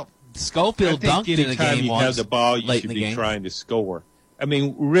think I Schofield think dunked in a anytime game you once have the ball, you late should in the be game. trying to score. I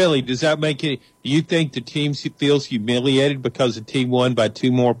mean, really, does that make it? Do you think the team feels humiliated because the team won by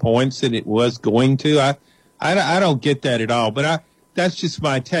 2 more points than it was going to? I don't get that at all. But that's just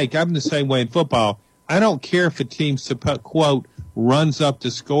my take. I'm the same way in football. I don't care if a team, quote, runs up the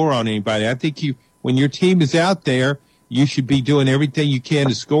score on anybody. I think when your team is out there, you should be doing everything you can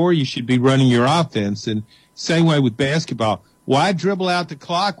to score. You should be running your offense. And same way with basketball. Why dribble out the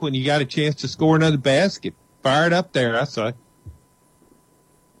clock when you got a chance to score another basket? Fire it up there, I say.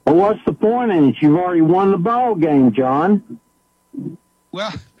 Well, what's the point in it? You've already won the ball game, John.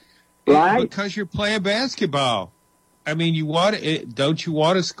 Well, right? Because you're playing basketball. I mean, don't you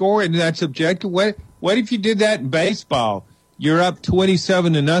want to score? And that's objective. What if you did that in baseball? You're up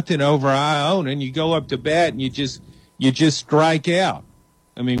 27-0 over Iona, and you go up to bat and you just strike out.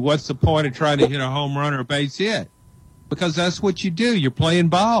 I mean, what's the point of trying to hit a home run or a base hit? Because that's what you do. You're playing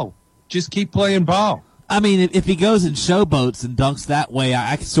ball. Just keep playing ball. I mean, if he goes and showboats and dunks that way,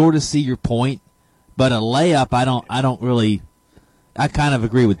 I sort of see your point. But a layup, I don't really. I kind of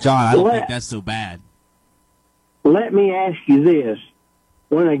agree with John. I don't think that's so bad. Let me ask you this.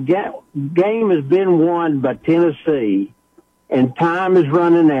 When a game has been won by Tennessee and time is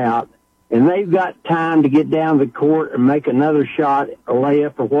running out and they've got time to get down the court and make another shot, a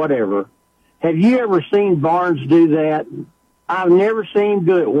layup or whatever, have you ever seen Barnes do that? I've never seen him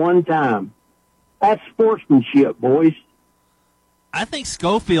do it one time. That's sportsmanship, boys. I think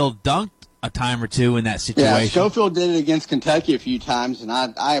Schofield dunked a time or two in that situation. Yeah, Schofield did it against Kentucky a few times, and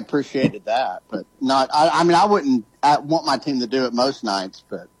I appreciated that. But not. I mean, I wouldn't want my team to do it most nights,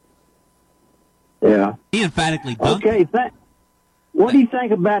 but yeah, he emphatically dunked. Okay, what do you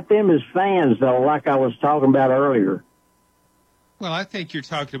think about them as fans, though? Like I was talking about earlier. Well, I think you're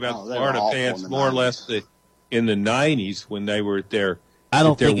talking about they were Florida awful fans in the more or 90s. less in the 90s when they were at their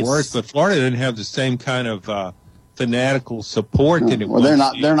think worst. But Florida didn't have the same kind of fanatical support that it well,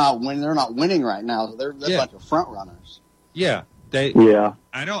 was. they're not winning right now. They're a bunch of front runners. Yeah, Yeah.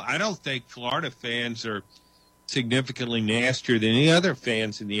 I don't think Florida fans are significantly nastier than any other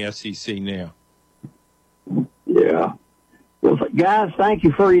fans in the SEC now. Yeah. Well, guys, thank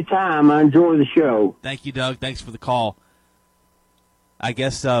you for your time. I enjoy the show. Thank you, Doug. Thanks for the call. I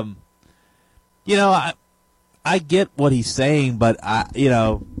guess, I get what he's saying, but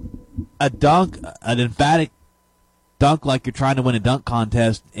a dunk, an emphatic dunk like you're trying to win a dunk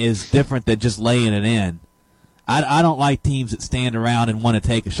contest is different than just laying it in. I don't like teams that stand around and want to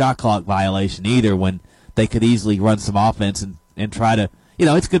take a shot clock violation either when they could easily run some offense and try to,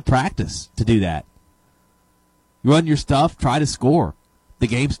 it's good practice to do that. Run your stuff, try to score. The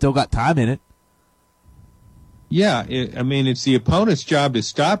game's still got time in it. Yeah, it's the opponent's job to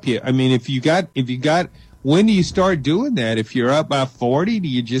stop you. I mean, if you got, when do you start doing that? If you're up by 40, do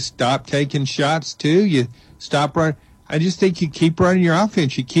you just stop taking shots too? You stop running. I just think you keep running your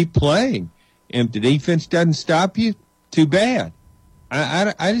offense. You keep playing. And if the defense doesn't stop you, too bad.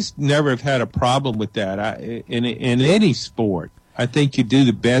 I just never have had a problem with that. In any sport, I think you do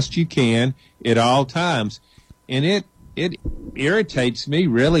the best you can at all times. And it irritates me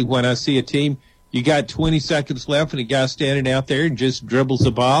really when I see a team, you got 20 seconds left and a guy standing out there and just dribbles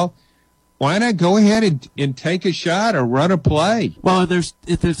the ball. Why not go ahead and take a shot or run a play? Well,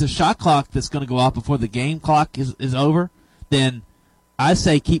 if there's a shot clock that's going to go off before the game clock is over, then I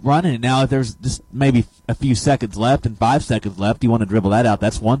say keep running. Now, if there's just maybe a few seconds left and 5 seconds left, you want to dribble that out,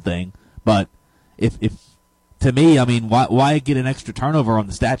 that's one thing. But if to me, I mean, why get an extra turnover on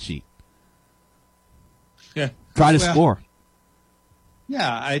the stat sheet? Yeah. Try to score.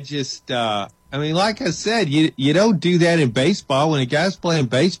 Yeah, I just, like I said, you don't do that in baseball. When a guy's playing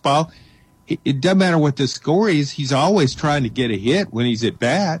baseball, it doesn't matter what the score is. He's always trying to get a hit when he's at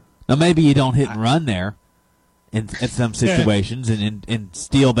bat. Now, maybe you don't hit and run there in some situations and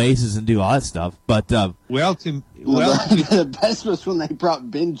steal bases and do all that stuff. But the best was when they brought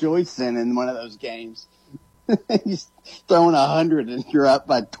Ben Joyce in one of those games. He's throwing 100 and you're up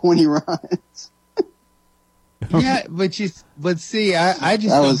by 20 runs. Yeah, but see, I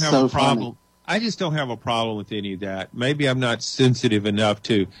just don't have a problem. I just don't have a problem with any of that. Maybe I'm not sensitive enough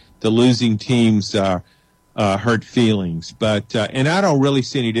to the losing team's hurt feelings, but and I don't really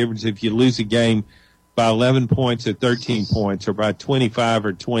see any difference if you lose a game by 11 points or 13 points or by 25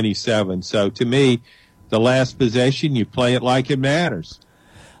 or 27. So to me, the last possession, you play it like it matters.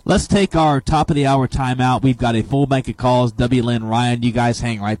 Let's take our top of the hour timeout. We've got a full bank of calls. W. Lynn, Ryan, you guys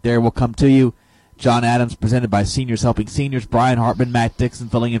hang right there. We'll come to you. John Adams, presented by Seniors Helping Seniors. Brian Hartman, Matt Dixon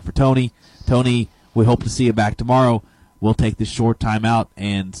filling in for Tony. Tony, we hope to see you back tomorrow. We'll take this short timeout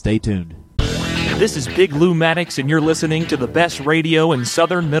and stay tuned. This is Big Lou Maddox, and you're listening to the best radio in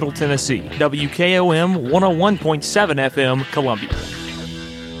southern Middle Tennessee. WKOM 101.7 FM, Columbia.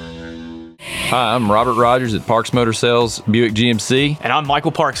 Hi, I'm Robert Rogers at Parks Motor Sales Buick GMC. And I'm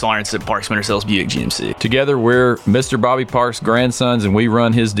Michael Parks Lawrence at Parks Motor Sales Buick GMC. Together, we're Mr. Bobby Parks' grandsons, and we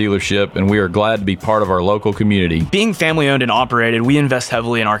run his dealership, and we are glad to be part of our local community. Being family-owned and operated, we invest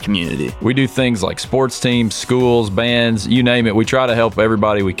heavily in our community. We do things like sports teams, schools, bands, you name it. We try to help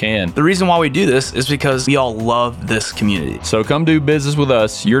everybody we can. The reason why we do this is because we all love this community. So come do business with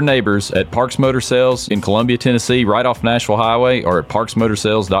us, your neighbors, at Parks Motor Sales in Columbia, Tennessee, right off Nashville Highway, or at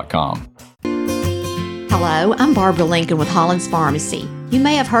parksmotorsales.com. Hello, I'm Barbara Lincoln with Hollins Pharmacy. You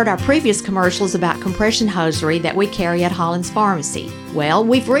may have heard our previous commercials about compression hosiery that we carry at Hollins Pharmacy. Well,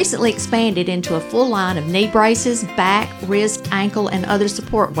 we've recently expanded into a full line of knee braces, back, wrist, ankle, and other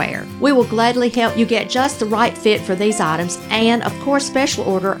support wear. We will gladly help you get just the right fit for these items and, of course, special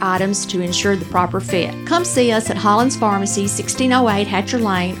order items to ensure the proper fit. Come see us at Hollins Pharmacy, 1608 Hatcher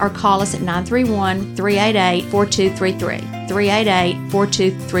Lane, or call us at 931-388-4233.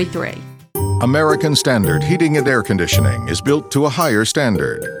 388-4233. American Standard Heating and Air Conditioning is built to a higher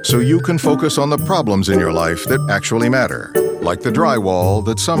standard, so you can focus on the problems in your life that actually matter, like the drywall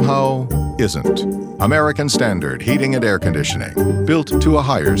that somehow isn't. American Standard Heating and Air Conditioning, built to a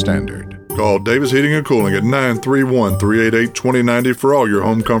higher standard. Call Davis Heating and Cooling at 931-388-2090 for all your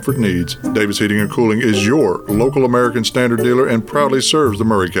home comfort needs. Davis Heating and Cooling is your local American Standard dealer and proudly serves the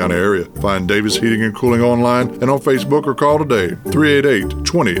Murray County area. Find Davis Heating and Cooling online and on Facebook or call today,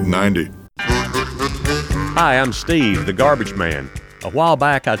 388-2090. Hi, I'm Steve, the garbage man. A while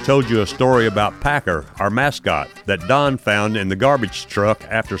back, I told you a story about Packer, our mascot, that Don found in the garbage truck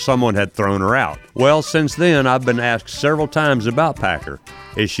after someone had thrown her out. Well, since then, I've been asked several times about Packer.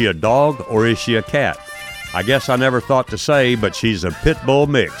 Is she a dog or is she a cat? I guess I never thought to say, but she's a pit bull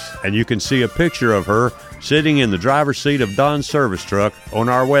mix, and you can see a picture of her sitting in the driver's seat of Don's service truck on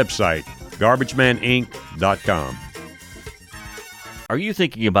our website, garbagemaninc.com. Are you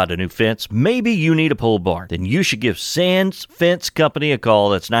thinking about a new fence? Maybe you need a pole barn. Then you should give Sands Fence Company a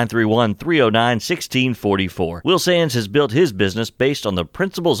call. That's 931-309-1644. Will Sands has built his business based on the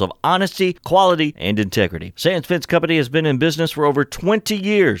principles of honesty, quality, and integrity. Sands Fence Company has been in business for over 20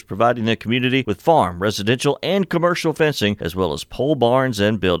 years, providing the community with farm, residential, and commercial fencing, as well as pole barns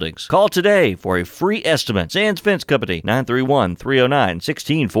and buildings. Call today for a free estimate. Sands Fence Company,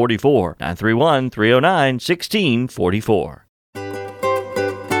 931-309-1644. 931-309-1644.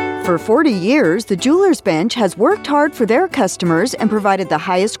 For 40 years, the Jewelers Bench has worked hard for their customers and provided the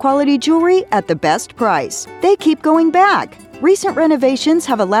highest quality jewelry at the best price. They keep going back. Recent renovations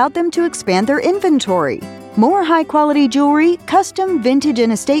have allowed them to expand their inventory. more high-quality jewelry, custom vintage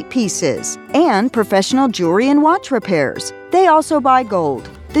and estate pieces, and professional jewelry and watch repairs. They also buy gold.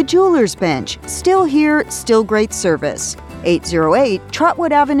 The Jeweler's Bench, still here, still great service. 808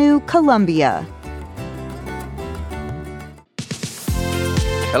 Trotwood Avenue, Columbia.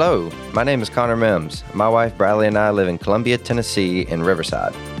 Hello, my name is Connor Mims. My wife Bradley and I live in Columbia, Tennessee in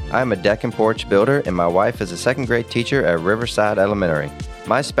Riverside. I am a deck and porch builder, and my wife is a second grade teacher at Riverside Elementary.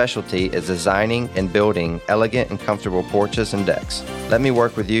 My specialty is designing and building elegant and comfortable porches and decks. Let me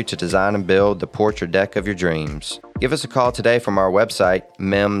work with you to design and build the porch or deck of your dreams. Give us a call today from our website,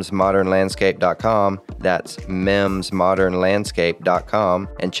 mimsmodernlandscape.com. That's mimsmodernlandscape.com,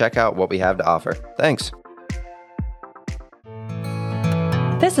 and check out what we have to offer. Thanks.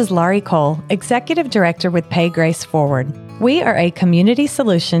 This is Laurie Cole, Executive Director with Pay Grace Forward. We are a community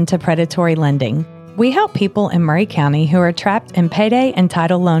solution to predatory lending. We help people in Murray County who are trapped in payday and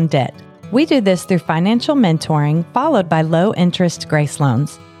title loan debt. We do this through financial mentoring followed by low-interest grace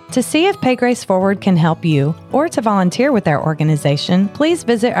loans. To see if Pay Grace Forward can help you or to volunteer with our organization, please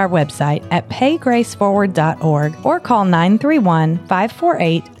visit our website at paygraceforward.org or call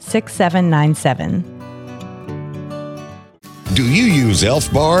 931-548-6797. Do you use Elf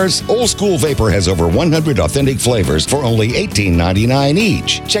bars? Old School Vapor has over 100 authentic flavors for only $18.99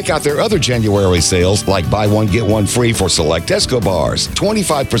 each. Check out their other January sales like buy one, get one free for select Tesco bars,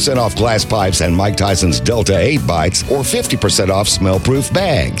 25% off glass pipes and Mike Tyson's Delta 8 bites, or 50% off smell-proof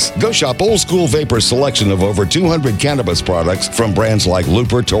bags. Go shop Old School Vapor's selection of over 200 cannabis products from brands like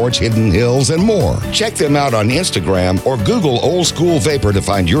Looper, Torch, Hidden Hills, and more. Check them out on Instagram or Google Old School Vapor to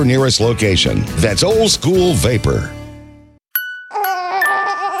find your nearest location. That's Old School Vapor.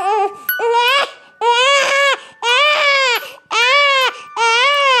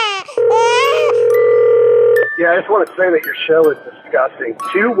 Yeah, I just want to say that your show is disgusting.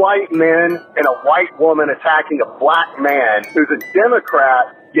 Two white men and a white woman attacking a black man who's a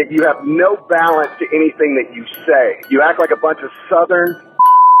Democrat, yet you have no balance to anything that you say. You act like a bunch of Southern.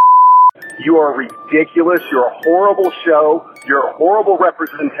 You are ridiculous. You're a horrible show. You're a horrible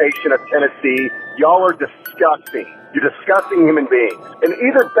representation of Tennessee. Y'all are disgusting. You're disgusting human beings. And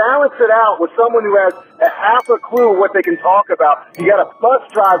either balance it out with someone who has a half a clue what they can talk about. You got a bus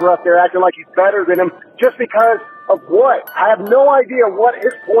driver up there acting like he's better than him just because of what? I have no idea what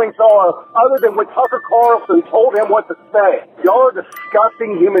his points are other than what Tucker Carlson told him what to say. Y'all are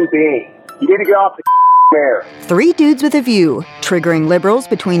disgusting human beings. You need to get off the air. Three Dudes with a View, triggering liberals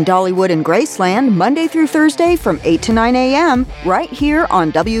between Dollywood and Graceland, Monday through Thursday from 8 to 9 a.m., right here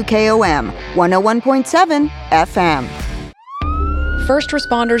on WKOM 101.7 FM. First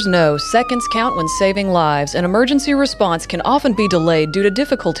responders know seconds count when saving lives, and emergency response can often be delayed due to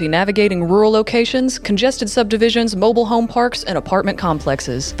difficulty navigating rural locations, congested subdivisions, mobile home parks, and apartment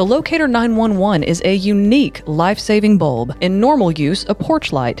complexes. The Locator 911 is a unique life-saving bulb. In normal use, a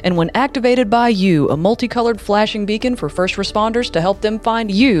porch light, and when activated by you, a multicolored flashing beacon for first responders to help them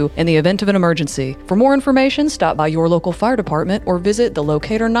find you in the event of an emergency. For more information, stop by your local fire department or visit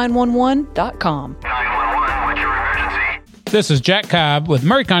thelocator911.com. This is Jack Cobb with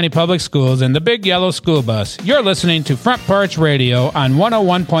Murray County Public Schools and the Big Yellow School Bus. You're listening to Front Porch Radio on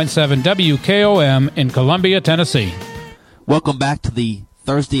 101.7 WKOM in Columbia, Tennessee. Welcome back to the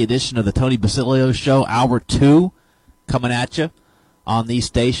Thursday edition of the Tony Basilio Show, Hour 2, coming at you on these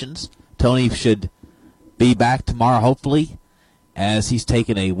stations. Tony should be back tomorrow, hopefully, as he's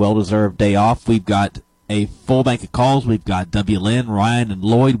taking a well-deserved day off. We've got a full bank of calls. We've got W. Lynn, Ryan, and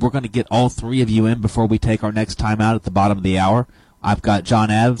Lloyd. We're going to get all three of you in before we take our next time out at the bottom of the hour. I've got John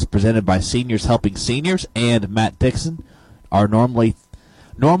Adams, presented by Seniors Helping Seniors, and Matt Dixon, our normal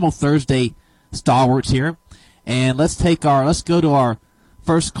Thursday stalwarts here. And let's go to our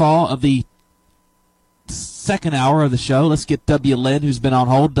first call of the second hour of the show. Let's get W. Lynn, who's been on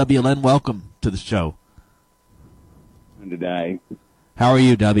hold. W. Lynn, welcome to the show. Today. How are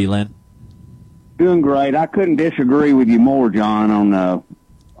you, W. Lynn? Doing great. I couldn't disagree with you more, John, on the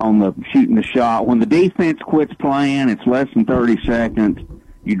shooting the shot. When the defense quits playing, it's less than 30 seconds,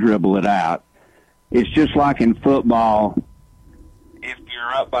 you dribble it out. It's just like in football. If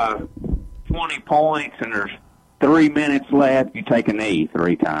you're up by 20 points and there's 3 minutes left, you take a knee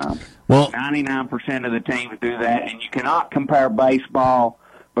 3 times. Well, 99% of the teams do that, and you cannot compare baseball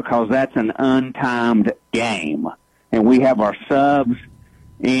because that's an untimed game. And we have our subs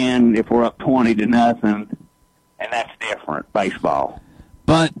in if we're up 20-0, and that's different, baseball.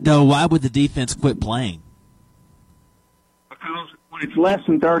 But, no, why would the defense quit playing? Because when it's less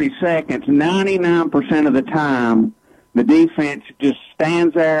than 30 seconds, 99% of the time, the defense just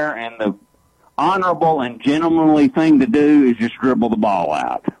stands there, and the honorable and gentlemanly thing to do is just dribble the ball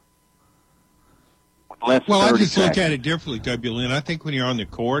out. less Well, than 30 I just seconds. look at it differently, W. Lynn. I think when you're on the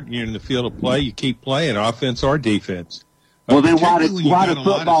court and you're in the field of play, you keep playing, offense or defense. Well, then why Particularly when do you've got a lot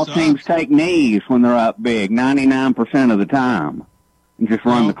of football subs. teams take knees when they're up big 99% of the time and just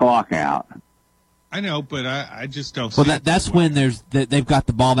run the clock out? I know, but I just don't Well, see it that's that way. when they've got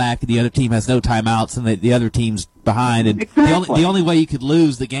the ball back and the other team has no timeouts and the other team's behind. And the only way you could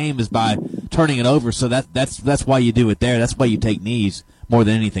lose the game is by turning it over. So that's why you do it there. That's why you take knees more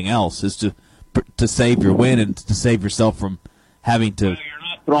than anything else, is to save your win and to save yourself from having to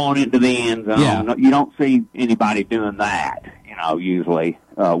Throwing into the end zone. Yeah. No, you don't see anybody doing that, usually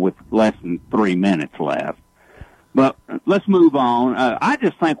with less than 3 minutes left. But let's move on. I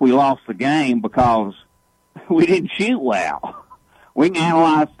just think we lost the game because we didn't shoot well. We can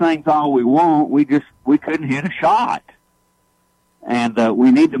analyze things all we want. We couldn't hit a shot. And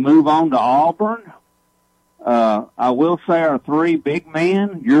we need to move on to Auburn. I will say our three big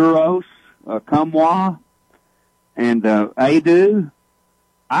men, Euros, Kumwa, and Adu,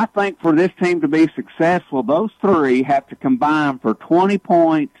 I think for this team to be successful, those three have to combine for 20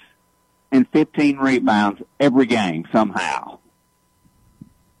 points and 15 rebounds every game somehow.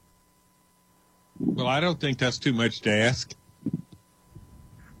 Well, I don't think that's too much to ask.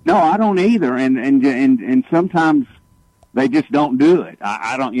 No, I don't either. And sometimes they just don't do it.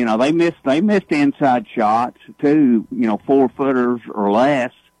 I don't. They missed inside shots too. 4-footers or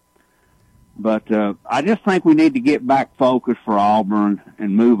less. But I just think we need to get back focused for Auburn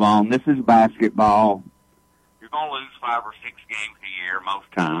and move on. This is basketball. You're going to lose 5 or 6 games a year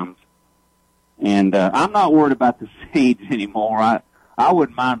most times. And I'm not worried about the seeds anymore. I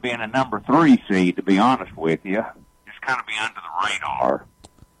wouldn't mind being a number 3 seed, to be honest with you. Just kind of be under the radar.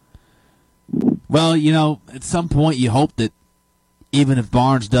 Well, at some point you hope that even if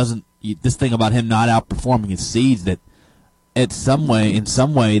Barnes doesn't, this thing about him not outperforming his seeds, that in some way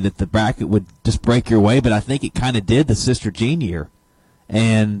that the bracket would just break your way, but I think it kind of did the Sister Jean year,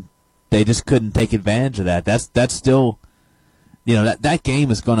 and they just couldn't take advantage of that. That's still, that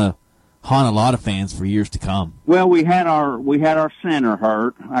game is going to haunt a lot of fans for years to come. Well, we had our center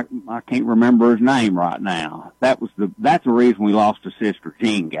hurt. I can't remember his name right now. That's the reason we lost the Sister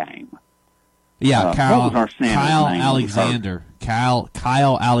Jean game. Yeah, what was our center's Kyle name? Alexander. Kyle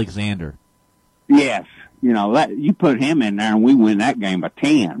Alexander. Yes. That you put him in there and we win that game by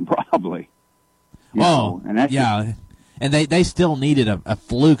 10, probably. And they still needed a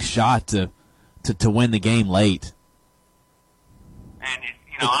fluke shot to win the game late. And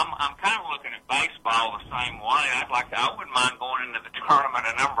I'm kind of looking at baseball the same way. I wouldn't mind going into the tournament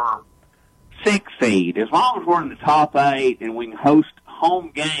a number 6 seed, as long as we're in the top 8 and we can host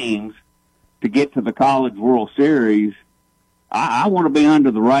home games to get to the College World Series. I want to be under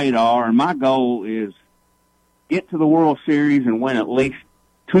the radar, and my goal is get to the World Series and win at least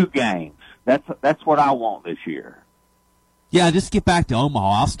 2 games. That's what I want this year. Yeah, just get back to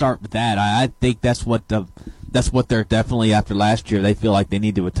Omaha. I'll start with that. I think that's what they're definitely, after last year, they feel like they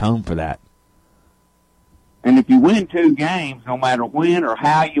need to atone for that. And if you win 2 games, no matter when or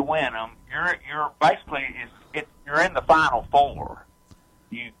how you win them, you're basically you're in the Final Four.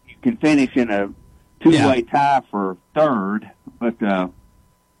 You can finish in a 2-way tie for 3rd, but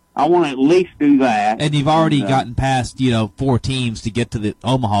I want to at least do that. And you've already gotten past 4 teams to get to the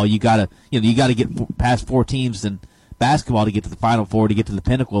Omaha. You gotta get past 4 teams in basketball to get to the Final Four, to get to the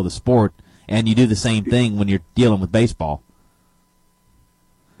pinnacle of the sport. And you do the same thing when you're dealing with baseball.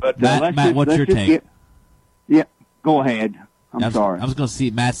 But Matt, what's your take? Go ahead. I'm sorry. I was going to see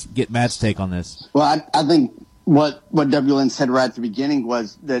Matt's take on this. Well, I think what W. Lynn said right at the beginning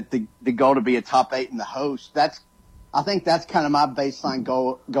was that the goal to be a top 8 in the host. I think that's kind of my baseline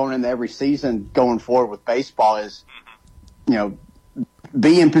goal going into every season going forward with baseball is,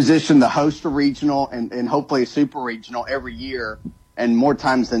 be in position to host a regional and hopefully a super regional every year. And more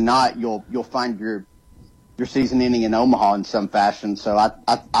times than not, you'll find your season ending in Omaha in some fashion. So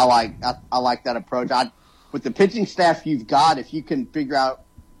I like that approach. With the pitching staff you've got, if you can figure out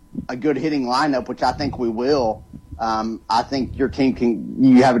a good hitting lineup, which I think we will, I think your team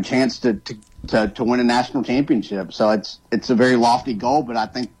you have a chance to win a national championship. So it's a very lofty goal, but I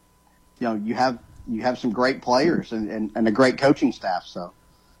think you have some great players and a great coaching staff. So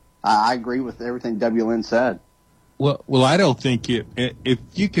I agree with everything W. Lynn said. Well, I don't think if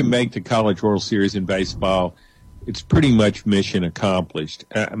you can make the College World Series in baseball, it's pretty much mission accomplished.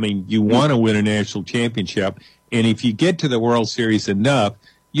 I mean, you want to win a national championship, and if you get to the World Series enough,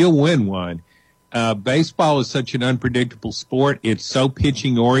 you'll win one. Baseball is such an unpredictable sport. It's so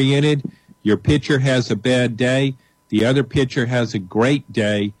pitching-oriented. Your pitcher has a bad day. The other pitcher has a great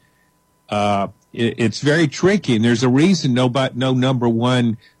day. it's very tricky, and there's a reason no number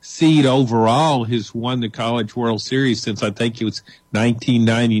one seed overall has won the College World Series since I think it was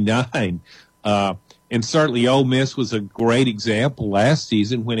 1999. And certainly Ole Miss was a great example last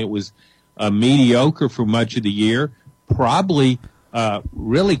season when it was mediocre for much of the year, probably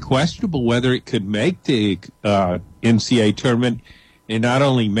really questionable whether it could make the NCAA tournament. It not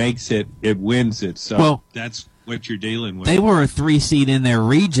only makes it, it wins it. So that's what you're dealing with. They were a 3 seed in their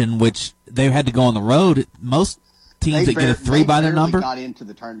region, which they had to go on the road. Most teams that get a 3 by their number got into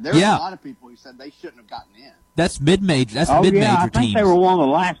the tournament. There were a lot of people who said they shouldn't have gotten in. That's mid-major. That's mid-major teams. I think they were one of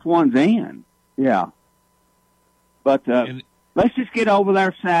the last ones in. Yeah. But let's just get over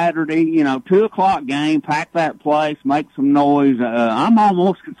there Saturday. 2:00 game. Pack that place. Make some noise. I'm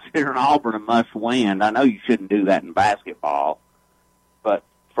almost considering Auburn a must-win. I know you shouldn't do that in basketball, but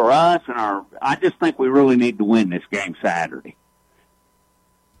for us I just think we really need to win this game Saturday.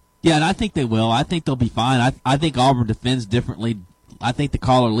 Yeah, and I think they will. I think they'll be fine. I think Auburn defends differently. I think the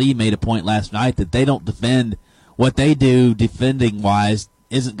caller Lee made a point last night that they don't defend. What they do defending-wise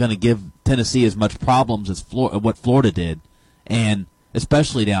isn't going to give Tennessee as much problems as what Florida did, and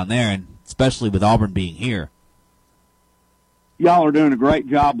especially down there, and especially with Auburn being here. Y'all are doing a great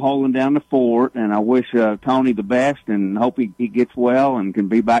job holding down the fort, and I wish Tony the best and hope he gets well and can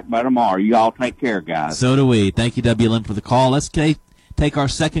be back by tomorrow. You all take care, guys. So do we. Thank you, WLN, for the call. Let's take our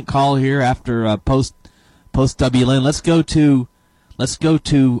second call here after post WLN. Let's go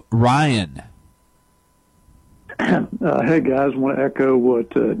to Ryan. Hey, guys, I want to echo what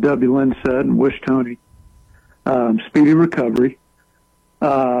WLN said and wish Tony speedy recovery.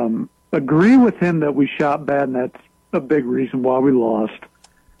 Agree with him that we shot bad, and that's a big reason why we lost.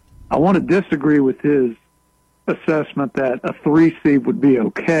 I want to disagree with his assessment that a 3 seed would be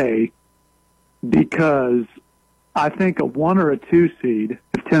okay, because I think a 1 or a 2 seed,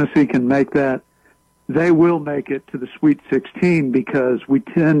 if Tennessee can make that, they will make it to the Sweet 16, because we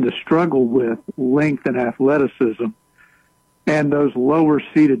tend to struggle with length and athleticism, and those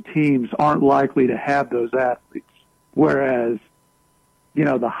lower-seeded teams aren't likely to have those athletes. Whereas,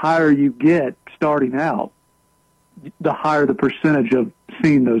 the higher you get starting out, the higher the percentage of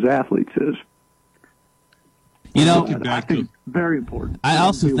seeing those athletes is. I think very important. I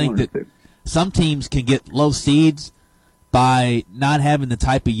also think that some teams can get low seeds by not having the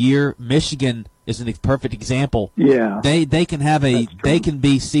type of year. Michigan is a perfect example. Yeah, they can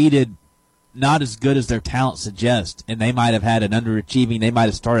be seeded not as good as their talent suggests, and they might have had an underachieving. They might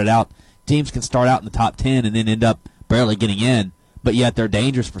have started out. Teams can start out in the top 10 and then end up barely getting in, but yet they're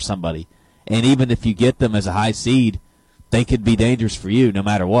dangerous for somebody. And even if you get them as a high seed, they could be dangerous for you no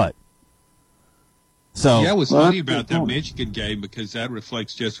matter what. So yeah, it was funny about that Michigan game, because that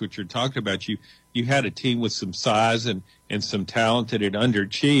reflects just what you're talking about. You had a team with some size and some talent that had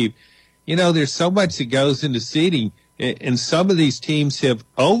underachieved. There's so much that goes into seeding, and some of these teams have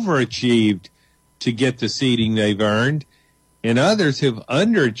overachieved to get the seeding they've earned, and others have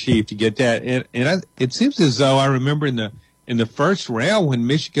underachieved to get that. And it seems as though I remember in the first round when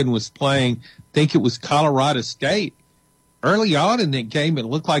Michigan was playing, I think it was Colorado State. Early on in that game, it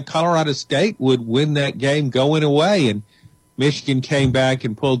looked like Colorado State would win that game going away, and Michigan came back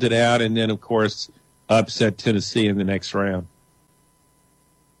and pulled it out, and then, of course, upset Tennessee in the next round.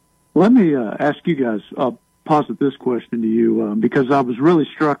 Let me ask you guys, I'll posit this question to you, because I was really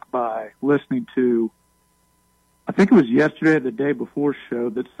struck by listening to, I think it was yesterday or the day before show,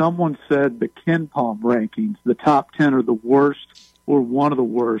 that someone said the KenPom rankings, the top 10 are the worst or one of the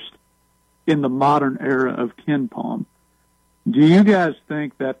worst in the modern era of KenPom. Do you guys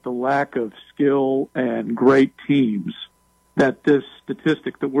think that the lack of skill and great teams, that this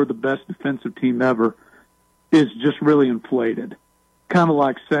statistic that we're the best defensive team ever is just really inflated? Kind of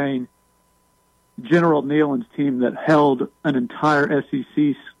like saying General Nealon's team that held an entire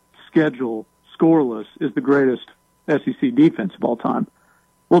SEC schedule scoreless is the greatest SEC defense of all time.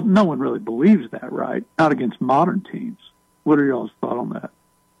 Well, no one really believes that, right? Not against modern teams. What are y'all's thoughts on that?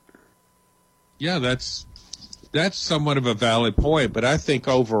 Yeah, that's somewhat of a valid point, but I think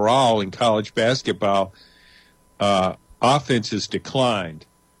overall in college basketball, offense has declined.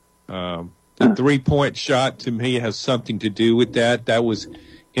 The three-point shot, to me, has something to do with that. That was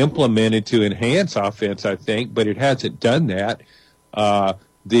implemented to enhance offense, I think, but it hasn't done that.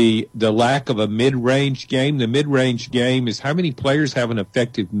 The lack of a mid-range game. The mid-range game is how many players have an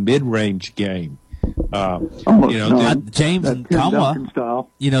effective mid-range game? James and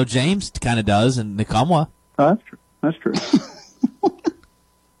Nkamwa. James kind of does, and Nkamwa. Oh, that's true.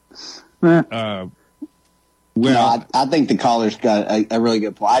 I think the caller's got a really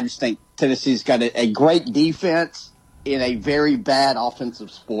good point. I just think Tennessee's got a great defense in a very bad offensive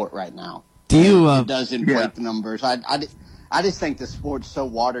sport right now. Do you? It does inflate the numbers. I just think the sport's so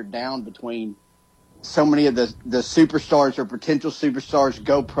watered down between so many of the superstars or potential superstars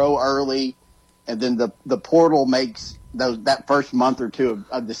go pro early, and then the portal makes that first month or two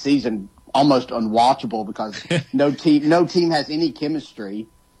of the season almost unwatchable because no team has any chemistry.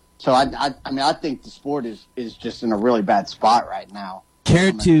 So I mean I think the sport is just in a really bad spot right now.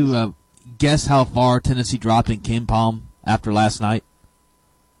 Care to guess how far Tennessee dropped in Ken Palm after last night?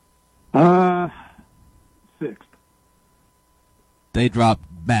 6th. They dropped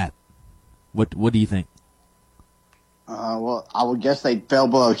Matt. What do you think? Well, I would guess they fell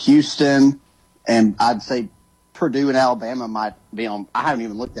below Houston, and I'd say Purdue and Alabama might be on. I haven't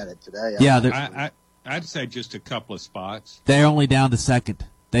even looked at it today. Yeah, I'd say just a couple of spots. They're only down to second.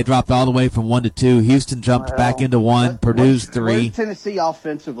 They dropped all the way from 1 to 2. Houston jumped back into 1. Purdue's 3. Where's Tennessee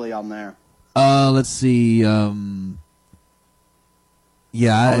offensively on there? Let's see.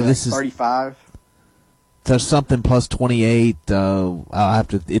 This is 35. There's something plus 28. I'll have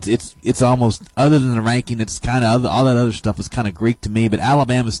to. It's almost, other than the ranking, it's kind of all that other stuff is kind of Greek to me. But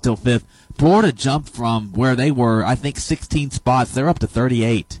Alabama's still 5th. Florida jumped from where they were, I think, 16 spots. They're up to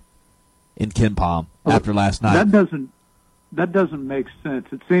 38 in Ken Palm after last night. That doesn't make sense.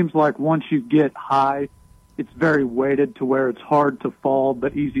 It seems like once you get high, it's very weighted to where it's hard to fall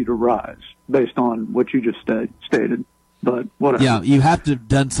but easy to rise, based on what you just stated. But whatever. Yeah, you have to have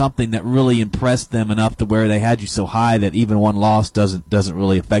done something that really impressed them enough to where they had you so high that even one loss doesn't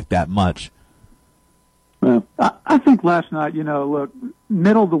really affect that much. Well, I think last night, look,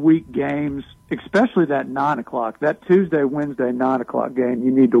 middle of the week games, especially that 9 o'clock, that Tuesday, Wednesday 9 o'clock game,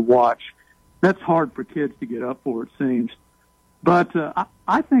 you need to watch. That's hard for kids to get up for, it seems. But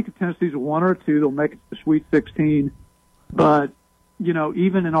I think if Tennessee's a 1 or 2, they'll make it to the Sweet 16. But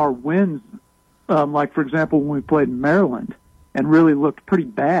even in our wins. Like, for example, when we played Maryland and really looked pretty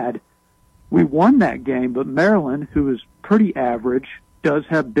bad, we won that game, but Maryland, who is pretty average, does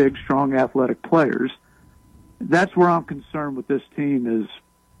have big, strong, athletic players. That's where I'm concerned with this team, is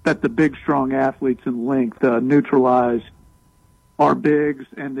that the big, strong athletes in length neutralize our bigs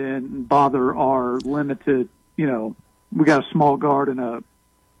and then bother our limited, we got a small guard and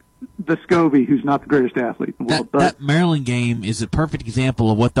Vescovi, who's not the greatest athlete in the world. That Maryland game is a perfect example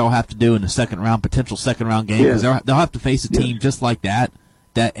of what they'll have to do in the potential second round game, because they'll have to face a team just like that,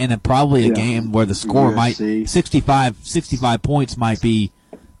 and probably a game where the score might 65 points might be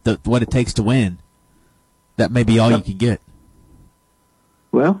what it takes to win. That may be all you can get.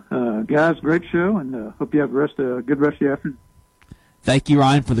 Well, guys, great show, and hope you have a good rest of the afternoon. Thank you,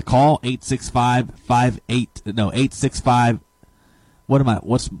 Ryan, for the call. 865. What am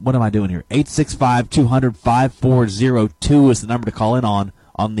I doing here? 865-200-5402 is the number to call in on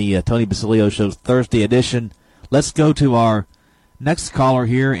the Tony Basilio Show's Thursday edition. Let's go to our next caller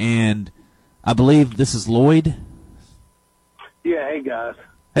here, and I believe this is Lloyd. Yeah, hey guys.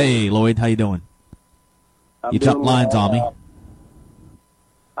 Hey Lloyd, how you doing? You jumped lines on me.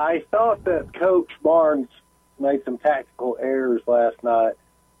 I thought that Coach Barnes made some tactical errors last night.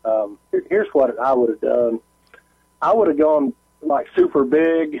 Here's what I would have done. I would have gone like super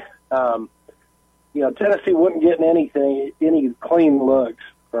big. Tennessee wasn't getting any clean looks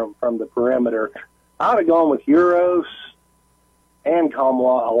from the perimeter. I would have gone with Euros and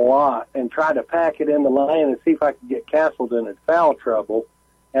Kamwa a lot and tried to pack it in the lane and see if I could get Castleton in foul trouble.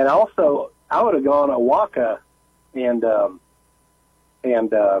 And also, I would have gone Awaka and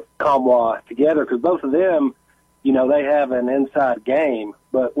Kamwa together, because both of them, they have an inside game.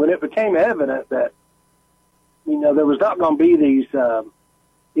 But when it became evident that there was not going to be these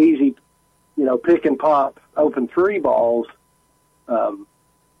easy, pick and pop open three balls. I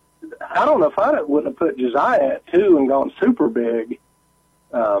don't know if I would have put Josiah at 2 and gone super big,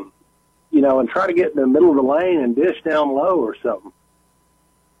 and try to get in the middle of the lane and dish down low or something.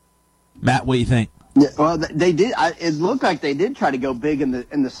 Matt, what do you think? Yeah, well, they did. It looked like they did try to go big in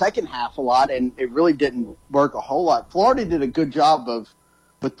the second half a lot, and it really didn't work a whole lot. Florida did a good job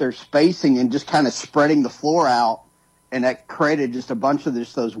with their spacing and just kind of spreading the floor out, and that created just a bunch of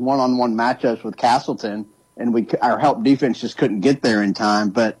those one-on-one matchups with Castleton, and our help defense just couldn't get there in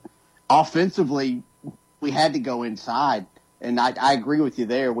time. But offensively, we had to go inside, and I agree with you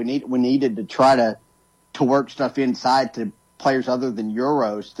there. We needed to try to work stuff inside to players other than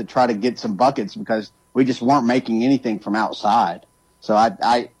Euros to try to get some buckets, because we just weren't making anything from outside. So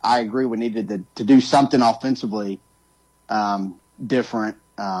I agree we needed to do something offensively different.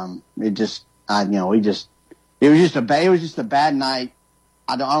 It was just a bad night.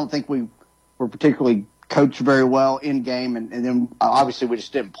 I don't think we were particularly coached very well in game, and then obviously we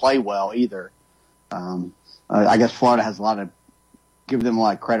just didn't play well either. I guess Florida has a lot of give them a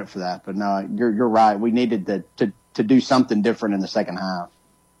lot of credit for that. But no, you're right. We needed to do something different in the second half.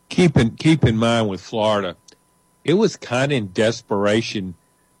 Keep in mind with Florida, it was kind of in desperation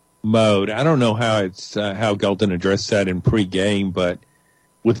mode. I don't know how how Golden addressed that in pregame, but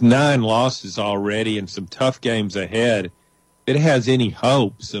with 9 losses already and some tough games ahead, if it has any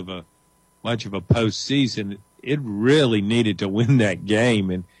hopes of much of a postseason, it really needed to win that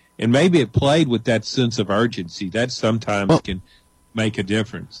game, and maybe it played with that sense of urgency. That sometimes can make a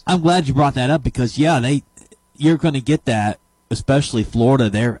difference. I'm glad you brought that up because, you're going to get that, especially Florida.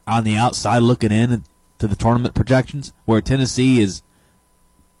 They're on the outside looking in to the tournament projections, where Tennessee is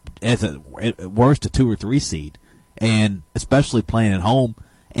at worst a 2 or 3 seed, and especially playing at home.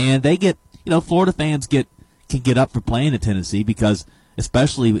 And they get, Florida fans can get up for playing at Tennessee because,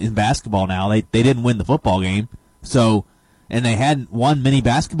 especially in basketball now, they didn't win the football game, and they hadn't won many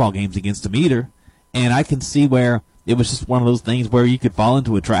basketball games against them either. And I can see where it was just one of those things where you could fall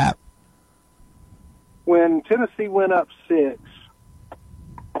into a trap. When Tennessee went up 6,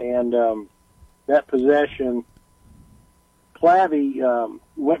 and that possession, Clavy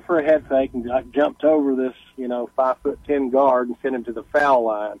went for a head fake and jumped over this, 5'10" guard and sent him to the foul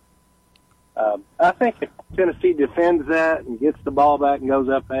line. I think if Tennessee defends that and gets the ball back and goes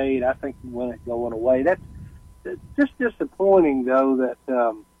up 8, I think you win it going away. That's just disappointing, though, that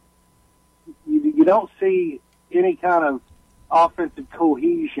you don't see any kind of offensive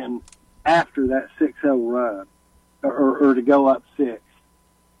cohesion after that 6-0 run, or to go up 6.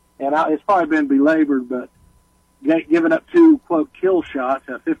 And it's probably been belabored, but giving up 2, quote, kill shots,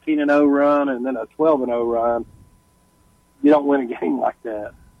 a 15-0 run and then a 12-0 run, you don't win a game like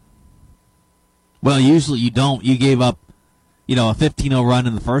that. Well, usually you don't. You gave up, a 15-0 run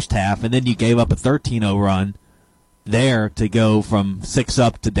in the first half, and then you gave up a 13-0 run there to go from 6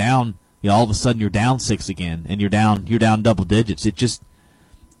 up to down. All of a sudden you're down 6 again, and you're down double digits. It just,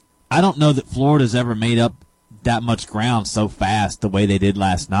 I don't know that Florida's ever made up that much ground so fast the way they did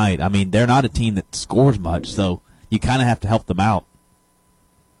last night. I mean, they're not a team that scores much, so you kind of have to help them out.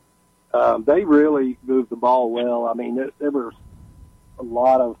 They really moved the ball well. I mean, there was a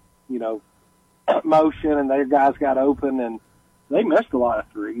lot of, motion, and their guys got open, and they missed a lot of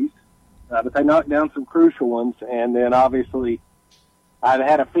threes, but they knocked down some crucial ones. And then, obviously, I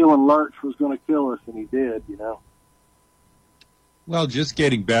had a feeling Lurch was going to kill us, and he did, Well, just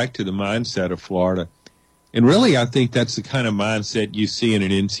getting back to the mindset of Florida, and really I think that's the kind of mindset you see in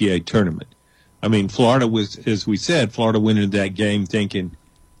an NCAA tournament. I mean, Florida was, as we said, Florida went into that game thinking,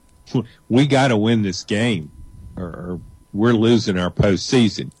 we got to win this game or we're losing our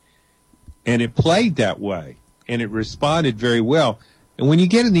postseason. And it played that way, and it responded very well. And when you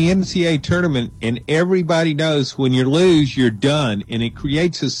get in the NCAA tournament and everybody knows when you lose, you're done, and it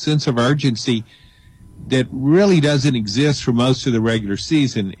creates a sense of urgency that really doesn't exist for most of the regular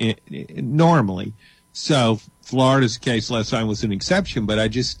season normally. So Florida's case last time was an exception, but I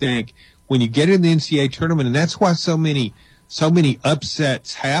just think when you get in the NCAA tournament, and that's why so many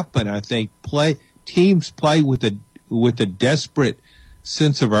upsets happen, I think teams play with a desperate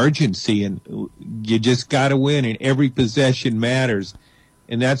sense of urgency, and you just got to win, and every possession matters.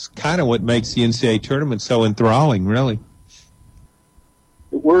 And that's kind of what makes the NCAA tournament so enthralling, really.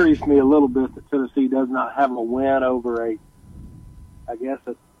 It worries me a little bit that Tennessee does not have a win over a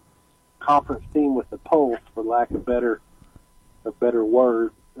conference team with the pulse, for lack of a better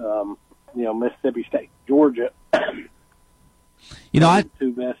word. Mississippi State, Georgia. I'd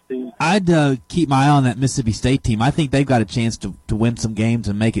two best teams. I'd keep my eye on that Mississippi State team. I think they've got a chance to win some games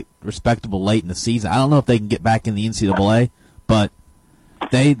and make it respectable late in the season. I don't know if they can get back in the NCAA, but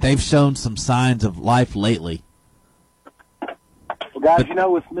they've shown some signs of life lately. Well, guys,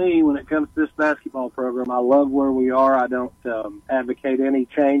 with me, when it comes to this basketball program, I love where we are. I don't advocate any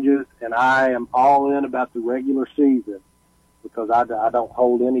changes, and I am all in about the regular season because I don't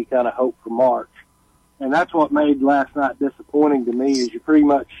hold any kind of hope for March. And that's what made last night disappointing to me, is you're pretty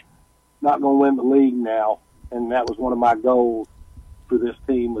much not going to win the league now. And that was one of my goals for this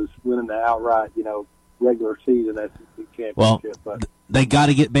team, was winning the outright, regular season SEC championship. Well, they got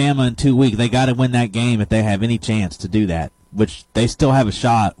to get Bama in 2 weeks. They got to win that game if they have any chance to do that, which they still have a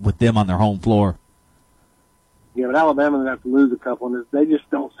shot with them on their home floor. Yeah, but Alabama's going to have to lose a couple, and they just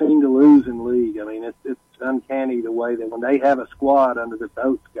don't seem to lose in league. I mean, it's uncanny the way that when they have a squad under this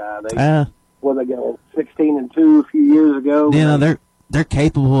Oates guy, they go 16-2 a few years ago. They're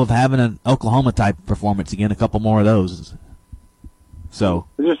capable of having an Oklahoma type performance again. A couple more of those. So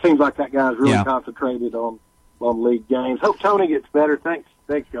it just seems like that guy's really concentrated on league games. Hope Tony gets better. Thanks,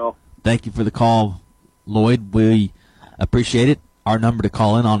 y'all. Thank you for the call, Lloyd. We appreciate it. Our number to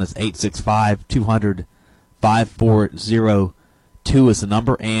call in on is 865-200-5402. 2 is the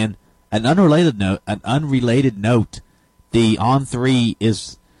number. And an unrelated note, the On3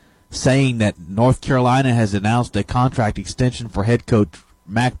 is saying that North Carolina has announced a contract extension for head coach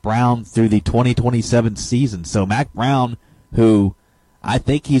Mack Brown through the 2027 season. So Mack Brown, who I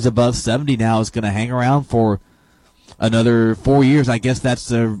think he's above 70 now, is going to hang around for another 4 years. I guess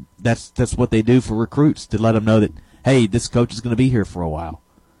that's what they do for recruits, to let them know that, hey, this coach is going to be here for a while.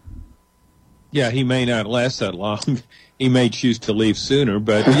 Yeah, he may not last that long. He may choose to leave sooner,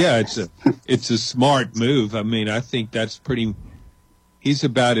 but yeah, it's a smart move. I mean, I think that's he's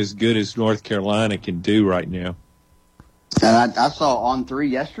about as good as North Carolina can do right now. And I saw On3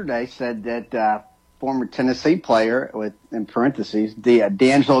 yesterday said that former Tennessee player, with in parentheses,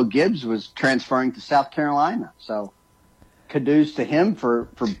 D'Angelo Gibbs was transferring to South Carolina. So kudos to him for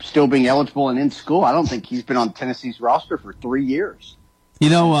still being eligible and in school. I don't think he's been on Tennessee's roster for 3 years. You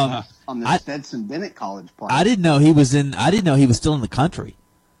know, on the Stetson Bennett College plan. I didn't know he was still in the country.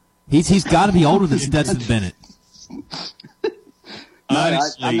 He's got to be older than Stetson Bennett.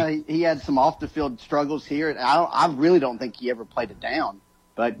 Honestly, I know he had some off the field struggles here, and I really don't think he ever played it down.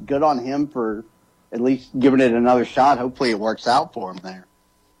 But good on him for at least giving it another shot. Hopefully, it works out for him there.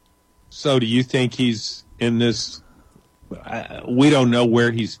 So, do you think he's in this? We don't know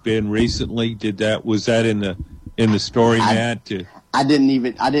where he's been recently. Was that in the story, Matt? I didn't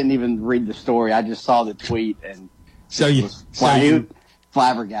even read the story. I just saw the tweet, and he was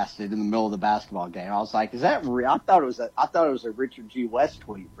flabbergasted in the middle of the basketball game. I was like, "Is that real?" I thought it was a Richard G. West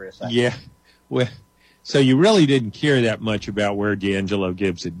tweet for a second. Yeah, well, so you really didn't care that much about where D'Angelo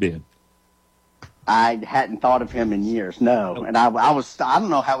Gibbs had been. I hadn't thought of him in years, no, and I don't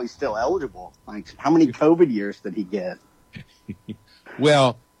know how he's still eligible. Like, how many COVID years did he get?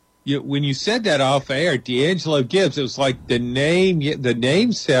 Well, when you said that off air, D'Angelo Gibbs, it was like the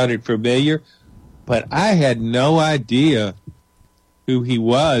name sounded familiar, but I had no idea who he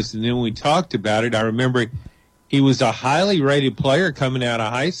was. And then when we talked about it, I remember he was a highly rated player coming out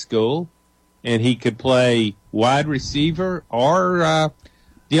of high school, and he could play wide receiver or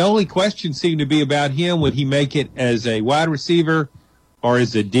the only question seemed to be about him, would he make it as a wide receiver or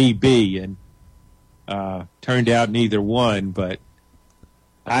as a DB? And turned out neither one, but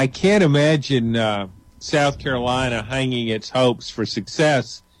I can't imagine South Carolina hanging its hopes for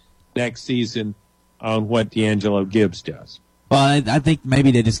success next season on what D'Angelo Gibbs does. Well, I think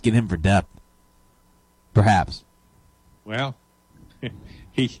maybe they just get him for depth, perhaps. Well,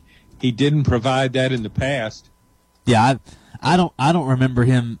 he didn't provide that in the past. Yeah, I don't remember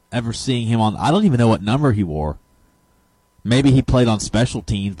him ever seeing him on. I don't even know what number he wore. Maybe he played on special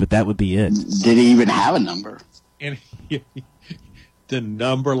teams, but that would be it. Did he even have a number? And the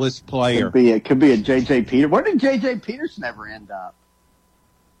numberless player. It could be a J.J. Peterson. Where did J.J. Peterson ever end up?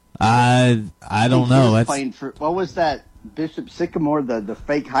 I don't know. That's playing for, what was that? Bishop Sycamore, the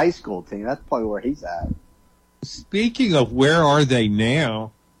fake high school team. That's probably where he's at. Speaking of where are they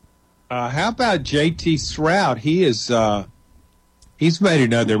now, how about J.T. Stroud? He's made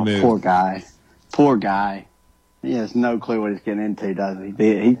another move. Poor guy. He has no clue what he's getting into, does he?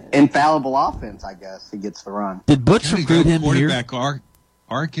 He infallible offense, I guess. He gets the run. Did Butch recruit him here? Quarterback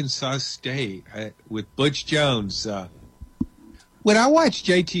Arkansas State with Butch Jones. When I watched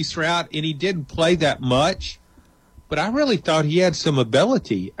J.T. Stroud, and he didn't play that much, but I really thought he had some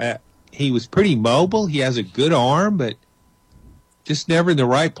ability. He was pretty mobile. He has a good arm, but just never in the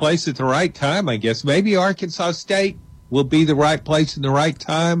right place at the right time, I guess. Maybe Arkansas State will be the right place in the right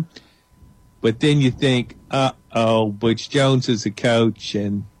time. But then you think, Butch Jones is a coach,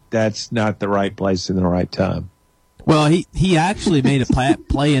 and that's not the right place in the right time. Well, he actually made a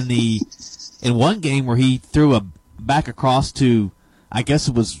play in one game where he threw a back across to, I guess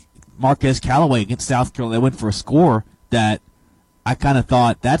it was Marquez Callaway against South Carolina. They went for a score that I kind of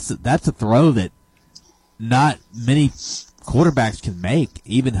thought that's a throw that not many quarterbacks can make,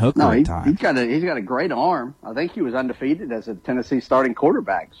 even Hooker at times. He's got a great arm. I think he was undefeated as a Tennessee starting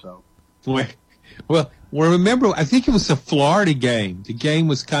quarterback. So, well, remember, I think it was the Florida game. The game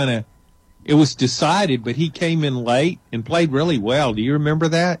was it was decided, but he came in late and played really well. Do you remember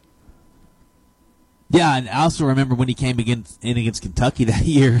that? Yeah, and I also remember when he came against Kentucky that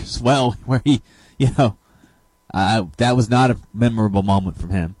year as well, where he, that was not a memorable moment from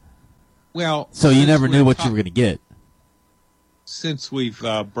him. Well, so you never knew what you were going to get. Since we've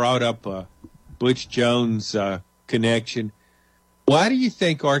brought up a Butch Jones connection, why do you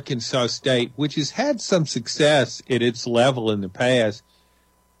think Arkansas State, which has had some success at its level in the past,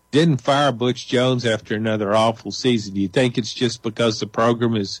 didn't fire Butch Jones after another awful season? Do you think it's just because the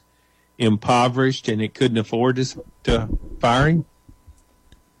program is impoverished and it couldn't afford to fire him?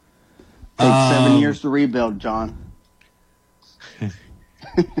 Takes 7 years to rebuild, John.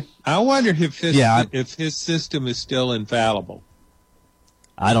 I wonder if his system is still infallible.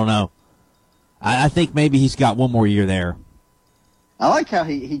 I don't know. I think maybe he's got one more year there. I like how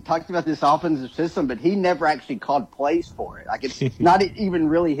he talked about this offensive system, but he never actually called plays for it. Like, it's not even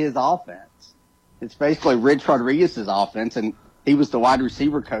really his offense. It's basically Rich Rodriguez's offense, and he was the wide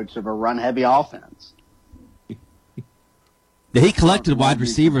receiver coach of a run-heavy offense. He collected wide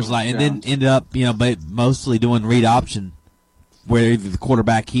receivers, and then ended up, mostly doing read option, where either the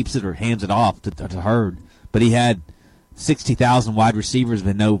quarterback keeps it or hands it off to Hurd. But he had 60,000 wide receivers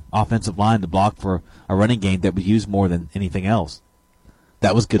with no offensive line to block for a running game that was used more than anything else.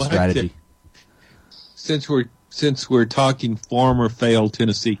 That was good strategy. Since we're talking former failed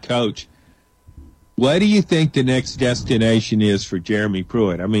Tennessee coach, what do you think the next destination is for Jeremy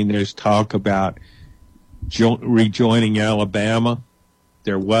Pruitt? I mean, there's talk about rejoining Alabama.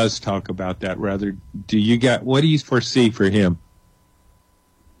 There was talk about that, rather. What do you foresee for him?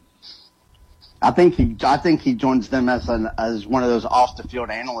 I think he joins them as one of those off the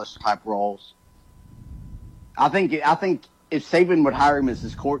field analyst type roles. I think if Saban would hire him as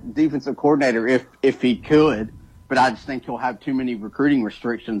his defensive coordinator, if he could, but I just think he'll have too many recruiting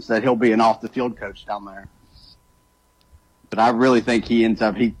restrictions that he'll be an off the field coach down there. But I really think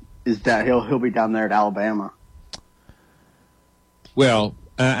he'll be down there at Alabama. Well,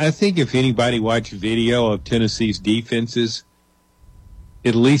 I think if anybody watched video of Tennessee's defenses,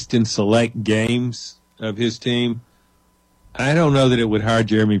 at least in select games of his team, I don't know that it would hire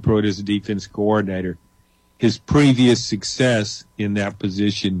Jeremy Pruitt as a defense coordinator. His previous success in that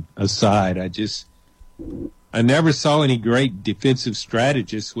position aside, I never saw any great defensive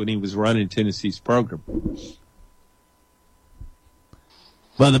strategists when he was running Tennessee's program.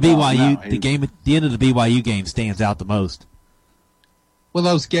 Well, the end of the BYU game stands out the most. Well,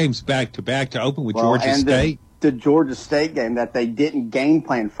 those games back-to-back to open with Georgia State. The Georgia State game that they didn't game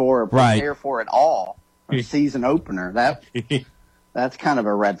plan for or prepare for at all, or season opener. That's kind of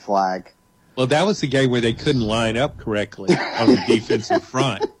a red flag. Well, that was the game where they couldn't line up correctly on the defensive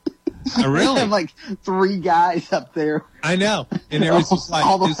front. Really? They have like three guys up there. I know. And there was just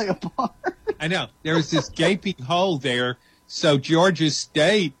all the way apart. I know. There was this gaping hole there. So Georgia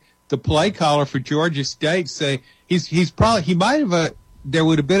State, the play caller for Georgia State, say there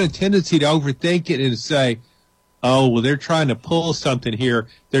would have been a tendency to overthink it and say, oh, well, they're trying to pull something here.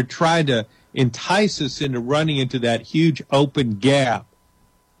 They're trying to entice us into running into that huge open gap.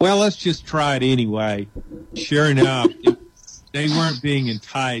 Well, let's just try it anyway. Sure enough, they weren't being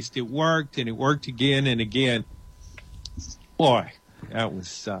enticed. It worked, and it worked again and again. Boy, that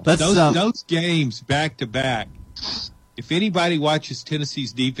was those games back to back. If anybody watches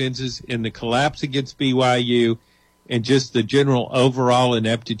Tennessee's defenses in the collapse against BYU and just the general overall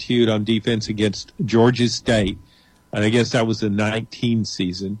ineptitude on defense against Georgia State, and I guess that was the 19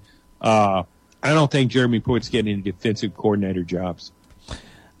 season, I don't think Jeremy Pruitt's getting any defensive coordinator jobs.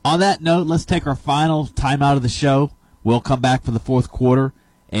 On that note, let's take our final time out of the show. We'll come back for the fourth quarter,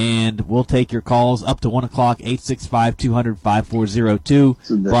 and we'll take your calls up to 1 o'clock, 865-200-5402.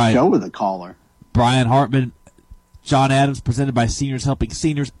 So the show with a caller. Brian Hartman, John Adams, presented by Seniors Helping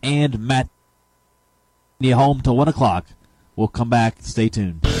Seniors, and Matt home till 1 o'clock. We'll come back. Stay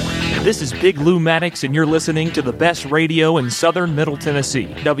tuned. This is Big Lou Maddox, and you're listening to the best radio in southern Middle Tennessee,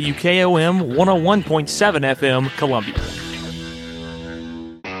 WKOM 101.7 FM, Columbia.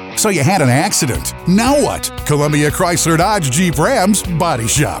 So you had an accident. Now what? Columbia Chrysler Dodge Jeep Ram's Body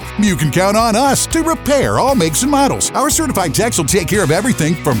Shop. You can count on us to repair all makes and models. Our certified techs will take care of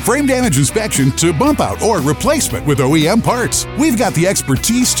everything from frame damage inspection to bump out or replacement with OEM parts. We've got the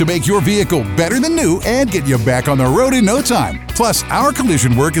expertise to make your vehicle better than new and get you back on the road in no time. Plus, our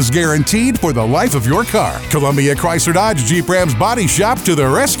collision work is guaranteed for the life of your car. Columbia Chrysler Dodge Jeep Ram's Body Shop to the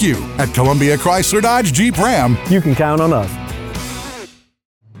rescue. At Columbia Chrysler Dodge Jeep Ram, you can count on us.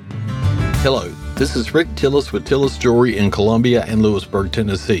 Hello, this is Rick Tillis with Tillis Jewelry in Columbia and Lewisburg,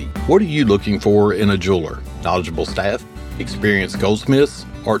 Tennessee. What are you looking for in a jeweler? Knowledgeable staff, experienced goldsmiths,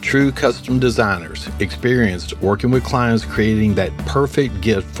 or true custom designers, experienced working with clients creating that perfect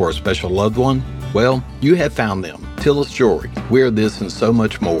gift for a special loved one? Well, you have found them. Tillis Jewelry. We are this and so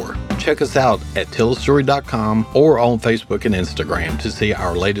much more. Check us out at tillisjewelry.com or on Facebook and Instagram to see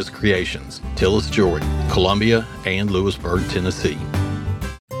our latest creations. Tillis Jewelry, Columbia and Lewisburg, Tennessee.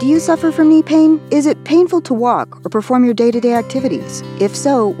 Do you suffer from knee pain? Is it painful to walk or perform your day-to-day activities? If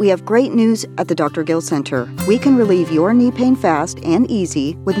so, we have great news at the Dr. Gill Center. We can relieve your knee pain fast and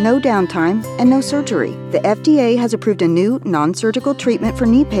easy with no downtime and no surgery. The FDA has approved a new non-surgical treatment for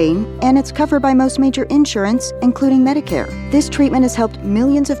knee pain, and it's covered by most major insurance, including Medicare. This treatment has helped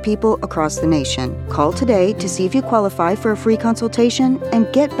millions of people across the nation. Call today to see if you qualify for a free consultation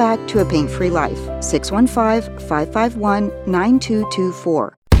and get back to a pain-free life.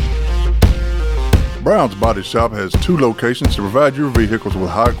 615-551-9224. Brown's Body Shop has 2 locations to provide your vehicles with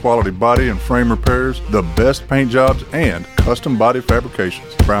high-quality body and frame repairs, the best paint jobs, and custom body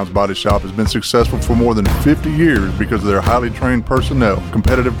fabrications. Brown's Body Shop has been successful for more than 50 years because of their highly trained personnel,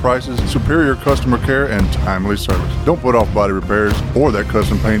 competitive prices, superior customer care, and timely service. Don't put off body repairs or that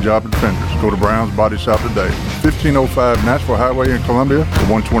custom paint job at Fenders. Go to Brown's Body Shop today. 1505 Nashville Highway in Columbia to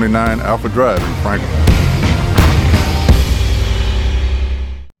 129 Alpha Drive in Franklin.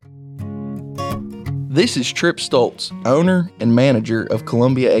 This is Trip Stoltz, owner and manager of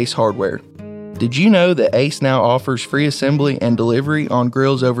Columbia Ace Hardware. Did you know that Ace now offers free assembly and delivery on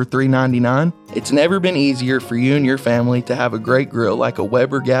grills over $3.99? It's never been easier for you and your family to have a great grill like a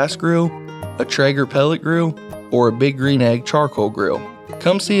Weber gas grill, a Traeger pellet grill, or a Big Green Egg charcoal grill.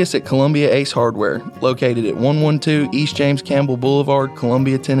 Come see us at Columbia Ace Hardware, located at 112 East James Campbell Boulevard,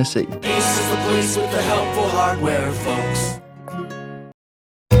 Columbia, Tennessee. Ace is the place with the helpful hardware, folks.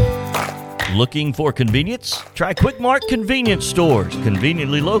 Looking for convenience? Try Quick Mart Convenience Stores,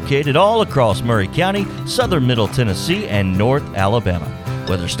 conveniently located all across Murray County, southern Middle Tennessee, and North Alabama.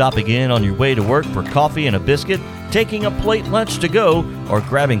 Whether stopping in on your way to work for coffee and a biscuit, taking a plate lunch to go, or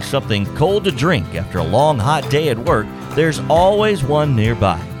grabbing something cold to drink after a long, hot day at work, there's always one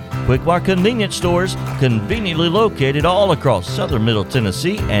nearby. Quick Mart Convenience Stores, conveniently located all across southern Middle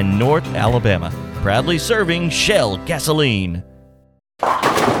Tennessee and North Alabama. Proudly serving Shell gasoline.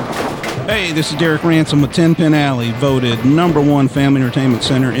 Hey, this is Derek Ransom with 10 Pin Alley, voted #1 family entertainment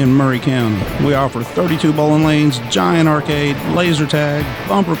center in Murray County. We offer 32 bowling lanes, giant arcade, laser tag,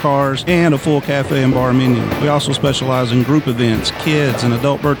 bumper cars, and a full cafe and bar menu. We also specialize in group events, kids and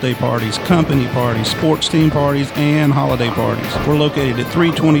adult birthday parties, company parties, sports team parties, and holiday parties. We're located at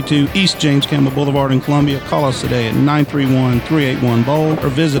 322 East James Campbell Boulevard in Columbia. Call us today at 931-381-BOWL or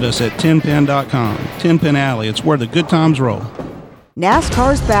visit us at 10pin.com. 10 Pin Alley, it's where the good times roll.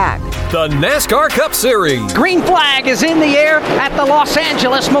 NASCAR's back. The NASCAR Cup Series. Green flag is in the air at the Los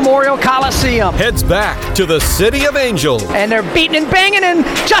Angeles Memorial Coliseum. Heads back to the City of Angels. And they're beating and banging, and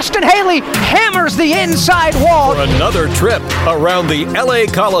Justin Haley hammers the inside wall. For another trip around the LA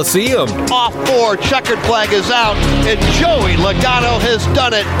Coliseum. Off 4, checkered flag is out, and Joey Logano has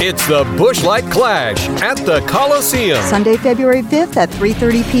done it. It's the Busch Light Clash at the Coliseum. Sunday, February 5th at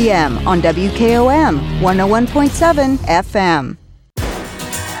 3:30 p.m. on WKOM 101.7 FM.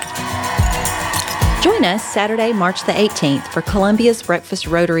 Join us Saturday, March the 18th for Columbia's Breakfast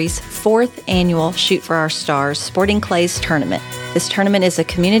Rotary's 4th annual Shoot for Our Stars Sporting Clays Tournament. This tournament is a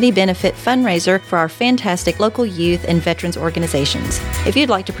community benefit fundraiser for our fantastic local youth and veterans organizations. If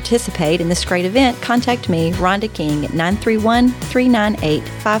you'd like to participate in this great event, contact me, Rhonda King, at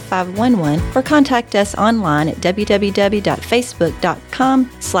 931-398-5511 or contact us online at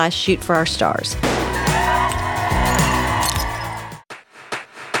www.facebook.com/shootforourstars.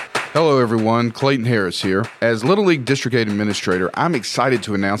 Hello everyone, Clayton Harris here. As Little League District 8 Administrator, I'm excited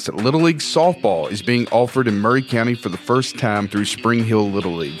to announce that Little League Softball is being offered in Murray County for the first time through Spring Hill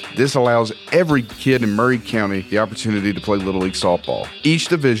Little League. This allows every kid in Murray County the opportunity to play Little League Softball. Each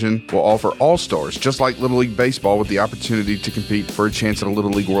division will offer all-stars, just like Little League Baseball, with the opportunity to compete for a chance at a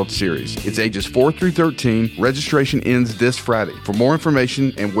Little League World Series. It's ages 4 through 13. Registration ends this Friday. For more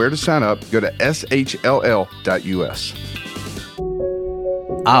information and where to sign up, go to shll.us.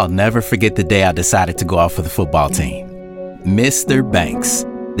 I'll never forget the day I decided to go out for the football team. Mr. Banks,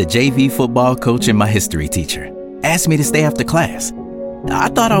 the JV football coach and my history teacher, asked me to stay after class. I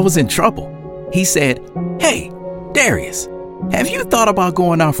thought I was in trouble. He said, "Hey, Darius, have you thought about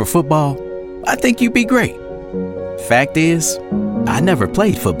going out for football? I think you'd be great." Fact is, I never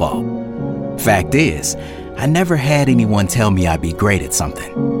played football. Fact is, I never had anyone tell me I'd be great at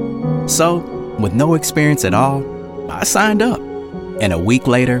something. So, with no experience at all, I signed up. And a week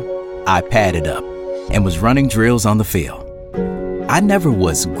later, I padded up and was running drills on the field. I never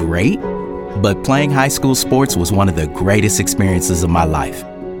was great, but playing high school sports was one of the greatest experiences of my life.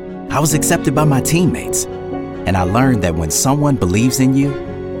 I was accepted by my teammates, and I learned that when someone believes in you,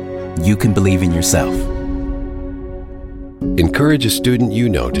 you can believe in yourself. Encourage a student you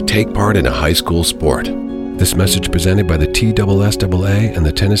know to take part in a high school sport. This message presented by the TSSAA and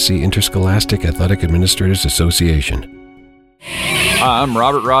the Tennessee Interscholastic Athletic Administrators Association. Hi, I'm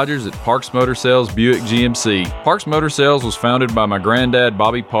Robert Rogers at Parks Motor Sales Buick GMC. Parks Motor Sales was founded by my granddad,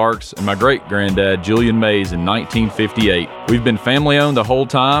 Bobby Parks, and my great-granddad, Julian Mays, in 1958. We've been family-owned the whole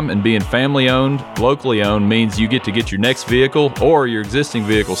time, and being family-owned, locally owned, means you get to get your next vehicle or your existing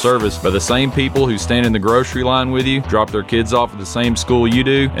vehicle serviced by the same people who stand in the grocery line with you, drop their kids off at the same school you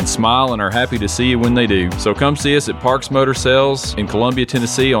do, and smile and are happy to see you when they do. So come see us at Parks Motor Sales in Columbia,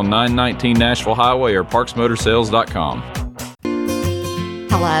 Tennessee on 919 Nashville Highway or parksmotorsales.com.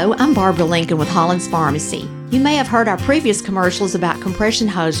 Hello, I'm Barbara Lincoln with Holland's Pharmacy. You may have heard our previous commercials about compression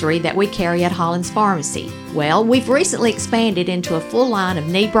hosiery that we carry at Holland's Pharmacy. Well, we've recently expanded into a full line of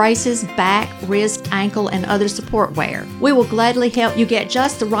knee braces, back, wrist, ankle, and other support wear. We will gladly help you get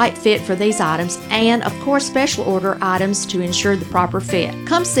just the right fit for these items and, of course, special order items to ensure the proper fit.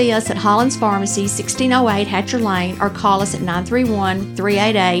 Come see us at Holland's Pharmacy, 1608 Hatcher Lane, or call us at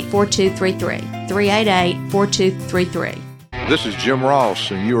 931-388-4233. 388-4233. This is Jim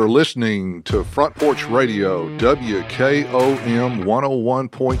Ross, and you are listening to Front Porch Radio, WKOM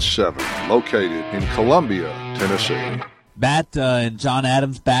 101.7, located in Columbia, Tennessee. Matt and John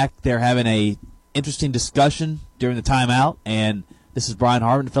Adams back there having a interesting discussion during the timeout, and this is Brian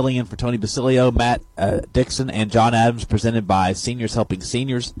Harmon filling in for Tony Basilio, Matt Dixon, and John Adams, presented by Seniors Helping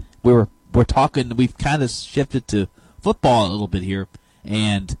Seniors. We're talking. We've kind of shifted to football a little bit here,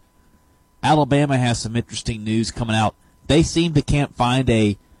 and Alabama has some interesting news coming out. They seem to can't find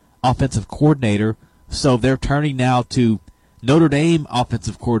a offensive coordinator, so they're turning now to Notre Dame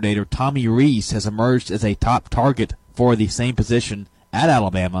offensive coordinator Tommy Rees has emerged as a top target for the same position at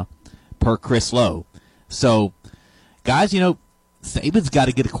Alabama, per Chris Lowe. So, guys, Saban's got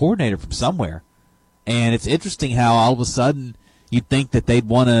to get a coordinator from somewhere, and it's interesting how all of a sudden you'd think that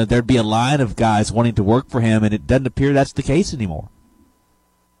there'd be a line of guys wanting to work for him, and it doesn't appear that's the case anymore.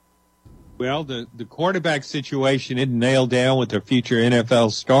 Well, the quarterback situation isn't nailed down with their future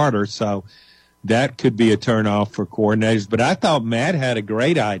NFL starter, so that could be a turnoff for coordinators. But I thought Matt had a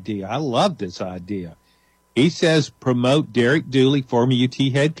great idea. I love this idea. He says promote Derek Dooley, former UT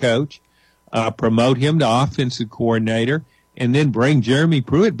head coach, promote him to offensive coordinator, and then bring Jeremy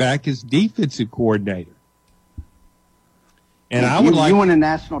Pruitt back as defensive coordinator. And if you win a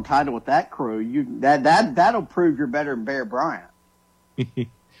national title with that crew, that'll prove you're better than Bear Bryant.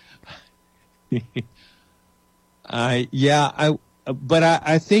 But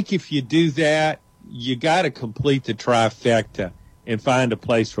I think if you do that, you got to complete the trifecta and find a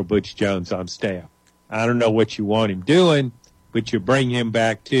place for Butch Jones on staff. I don't know what you want him doing, but you bring him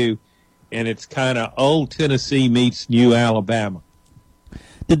back too, and it's kind of old Tennessee meets new Alabama.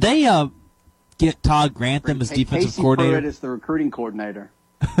 Did they get Todd Grantham as defensive Casey coordinator? Pruitt is the recruiting coordinator.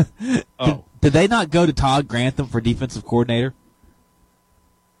 Did they not go to Todd Grantham for defensive coordinator?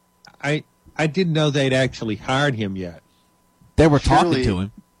 I didn't know they'd actually hired him yet. They were talking to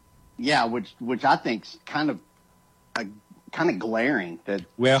him. Yeah, which I think's kind of glaring. That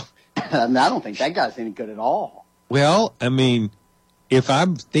well, I don't think that guy's any good at all. Well, I mean, if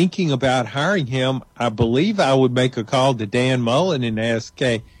I'm thinking about hiring him, I believe I would make a call to Dan Mullen and ask,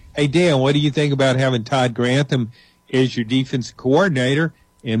 hey Dan, what do you think about having Todd Grantham as your defensive coordinator?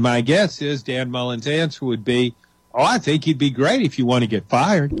 And my guess is Dan Mullen's answer would be, I think he'd be great if you want to get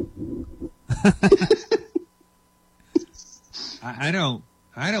fired. I don't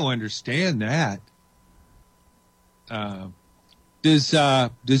understand that. Does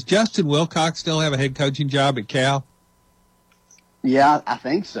Justin Wilcox still have a head coaching job at Cal? Yeah, I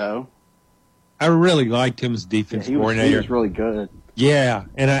think so. I really liked him as defense coordinator. He was really good. Yeah,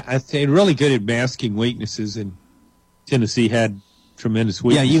 and I think really good at masking weaknesses, and Tennessee had tremendous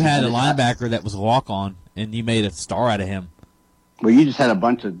weaknesses. Yeah, you had a linebacker that was a walk-on, and you made a star out of him. Well, you just had a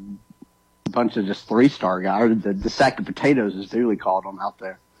bunch of just 3-star guys. The sack of potatoes, as Dooley called them out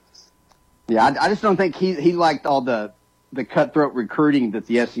there. Yeah, I just don't think he liked all the cutthroat recruiting that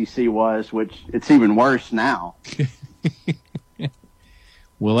the SEC was, which it's even worse now.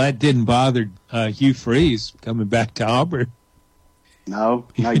 Well, that didn't bother Hugh Freeze coming back to Auburn. No,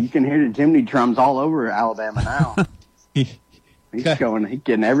 you can hear the Jimmy drums all over Alabama now. He's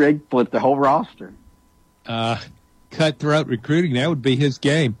getting every flip the whole roster. Cutthroat recruiting, that would be his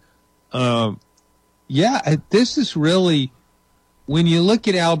game. This is really, when you look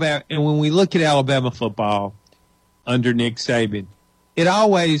at Alabama, and when we look at Alabama football under Nick Saban,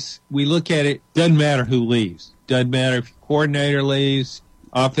 we look at it, doesn't matter who leaves. Doesn't matter if your coordinator leaves,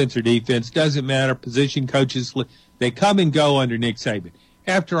 offense or defense, doesn't matter, position coaches, they come and go under Nick Saban.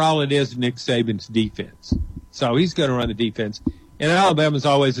 After all, it is Nick Saban's defense. So he's going to run the defense. And Alabama's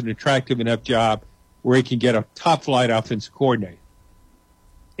always an attractive enough job where he can get a top-flight offensive coordinator.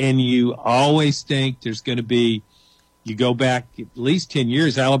 And you always think there's going to be You go back at least 10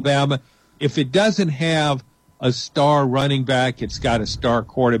 years, Alabama, if it doesn't have a star running back, it's got a star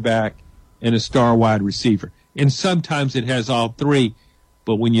quarterback and a star wide receiver. And sometimes it has all three.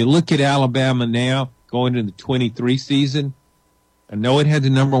 But when you look at Alabama now, going into the 23 season, I know it had the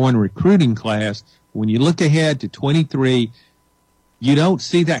number one recruiting class. When you look ahead to 23, you don't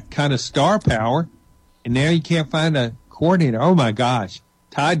see that kind of star power. And now you can't find a coordinator. Oh, my gosh.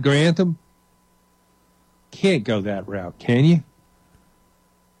 Todd Grantham can't go that route, can you?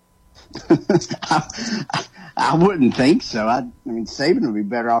 I wouldn't think so. I mean, Saban would be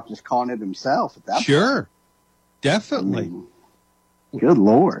better off just calling it himself at that point. Sure. Definitely. I mean, good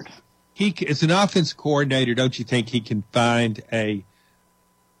Lord. He, as an offensive coordinator, don't you think he can find a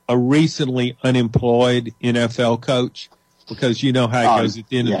recently unemployed NFL coach? Because you know how it goes at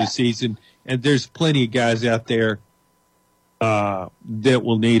the end of the season. And there's plenty of guys out there that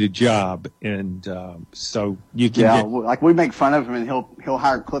will need a job. And so you can like we make fun of him, and he'll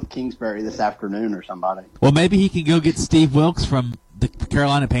hire Cliff Kingsbury this afternoon or somebody. Well, maybe he can go get Steve Wilkes from the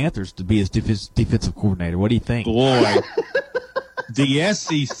Carolina Panthers to be his defensive coordinator. What do you think? Boy, the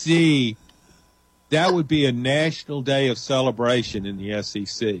SEC, that would be a national day of celebration in the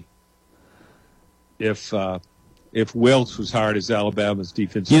SEC if Wilkes was hired as Alabama's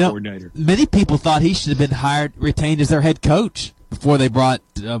defensive coordinator. Many people thought he should have been retained as their head coach before they brought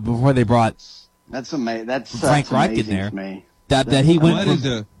That's amazing. That's Frank Reich in there. That he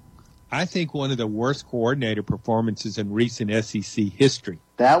went. I think one of the worst coordinator performances in recent SEC history.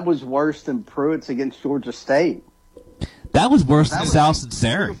 That was worse than Pruitt's against Georgia State. That was worse than Sal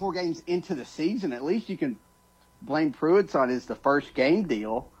Sinceri. 3 or 4 games into the season, at least you can blame Pruitt's on the first game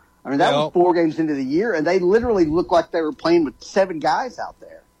deal. I mean, that was 4 games into the year, and they literally looked like they were playing with 7 guys out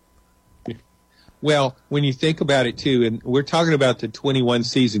there. Well, when you think about it, too, and we're talking about the 21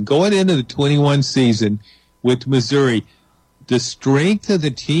 season, going into the 21 season with Missouri, the strength of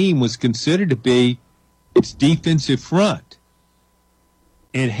the team was considered to be its defensive front.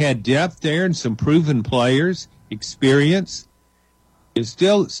 It had depth there and some proven players, experience. And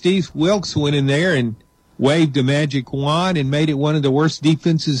still, Steve Wilkes went in there and waved a magic wand and made it one of the worst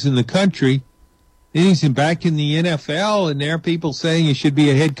defenses in the country. Then he's back in the NFL, and there are people saying he should be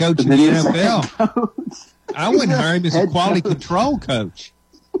a head coach in the NFL. I wouldn't hire him as a quality control coach.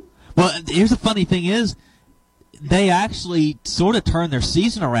 Well, here's the funny thing is, they actually sort of turned their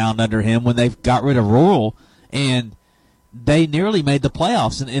season around under him when they got rid of Rural, and they nearly made the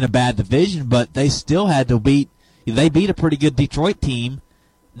playoffs in a bad division, but they still had to beat a pretty good Detroit team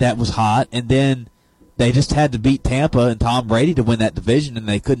that was hot, and then they just had to beat Tampa and Tom Brady to win that division, and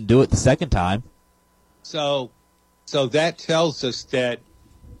they couldn't do it the second time. So that tells us that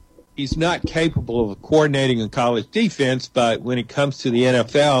he's not capable of coordinating a college defense, but when it comes to the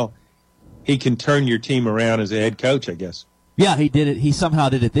NFL, he can turn your team around as a head coach, I guess. Yeah, he did it. He somehow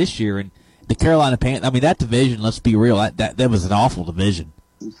did it this year. And the Carolina Panthers, I mean, that division, let's be real, that was an awful division.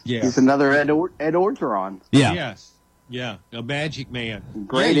 Yeah. He's another Ed Orgeron. Yeah. Yes. Yeah, a magic man.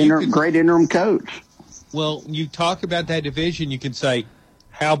 Great interim coach. Well, you talk about that division, you can say,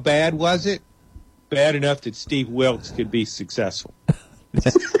 how bad was it? Bad enough that Steve Wilkes could be successful.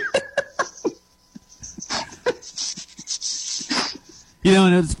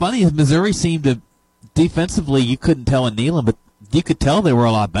 And it's funny, Missouri seemed to, defensively, you couldn't tell in Neyland, but you could tell they were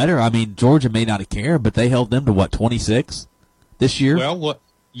a lot better. I mean, Georgia may not have cared, but they held them to, 26 this year? Well,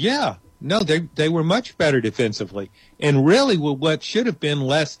 yeah. No, they were much better defensively. And really, what should have been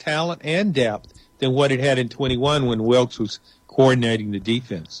less talent and depth than what it had in 21 when Wilkes was coordinating the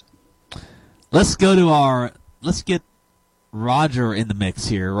defense. Let's get Roger in the mix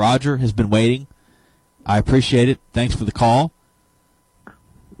here. Roger has been waiting. I appreciate it. Thanks for the call.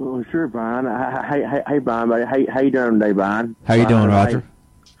 Well, sure, Brian. Hey, Brian. How you doing today, Brian? How you doing, Roger?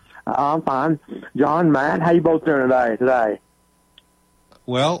 I'm fine. John, Matt, how you both doing today?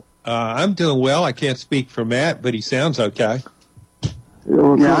 Well, I'm doing well. I can't speak for Matt, but he sounds okay.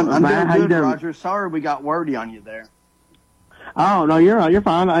 Yeah, I'm doing good, Roger. Sorry we got wordy on you there. Oh no, you're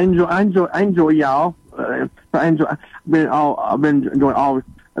fine. I enjoy y'all. I've been enjoying all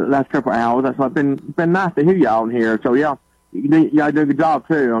the last couple of hours. That's why it's been nice to hear y'all on here. So yeah, y'all doing a good job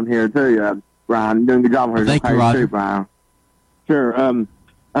too on here too, Brian. You're doing a good job on here. Thank you, Roger. Too, Brian. Sure.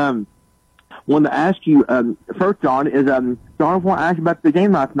 Wanted to ask you first, John. John, I want to ask you about the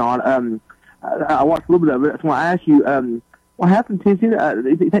game last night. I watched a little bit of it. I want to ask you what happened to Tennessee.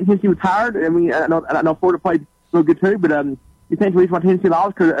 You think Tennessee was tired? I mean, I know Florida played real good too, but you think the reason why Tennessee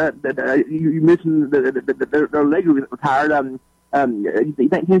lost because you mentioned their leg was tired. You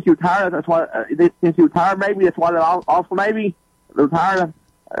think Tennessee was tired? That's why Tennessee was tired. Maybe that's why they also maybe they were tired.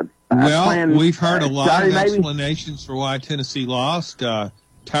 Well, we've heard a lot of explanations for why Tennessee lost.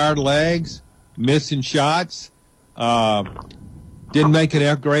 Tired legs, missing shots, didn't make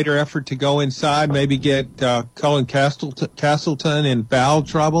a greater effort to go inside, maybe get Cullen Castleton in foul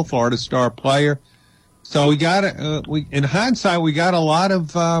trouble, Florida star player. So we got in hindsight, we got a lot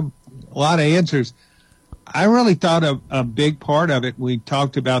of answers. I really thought a big part of it, we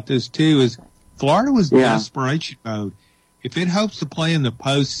talked about this too, is Florida was in desperation mode. If it hopes to play in the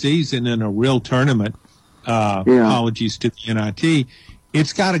postseason in a real tournament, apologies to the NIT,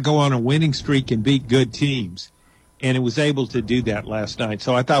 it's got to go on a winning streak and beat good teams. And it was able to do that last night.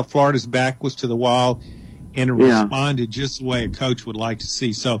 So I thought Florida's back was to the wall and it responded just the way a coach would like to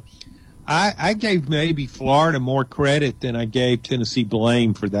see. So I gave maybe Florida more credit than I gave Tennessee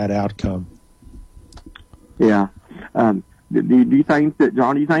blame for that outcome. Yeah. Do you think that,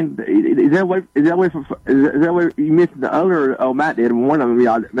 John? Do you think is that way you missed the other? Oh, Matt did. One of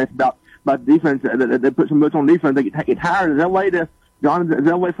them, that's about defense. They put some boots on defense. They get tired. Is that way to John? Is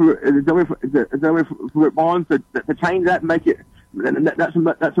that way for Rick Barnes to change that and make it?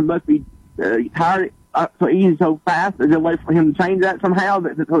 That must be tired so easy, so fast. Is there a way for him to change that somehow? So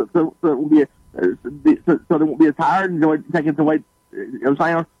it won't be they won't be as tired and take it away. You know what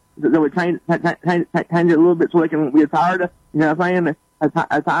I'm saying? They would change it a little bit so they can be as tired. You know what I'm saying?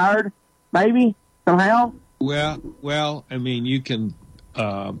 As tired, maybe somehow. Well. I mean, you can.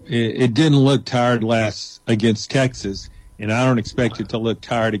 It didn't look tired last against Texas, and I don't expect it to look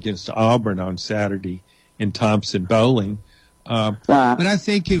tired against Auburn on Saturday in Thompson Bowling. But I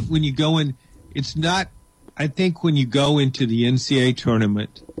think when you go in, it's not. I think when you go into the NCAA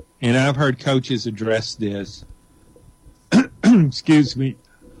tournament, and I've heard coaches address this. Excuse me.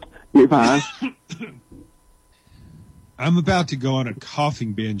 You're fine. I'm about to go on a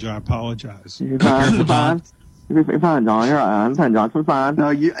coughing binge. I apologize. You're fine. You're fine. You're fine, John. You're right. I'm fine, John. You're fine.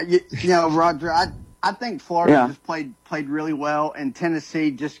 No, you know, Roger. I think Florida just played really well, and Tennessee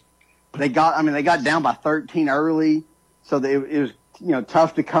they got down by 13 early, so it was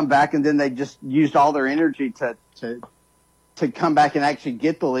tough to come back, and then they just used all their energy to come back and actually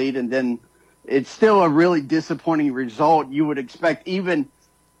get the lead, and then it's still a really disappointing result. You would expect even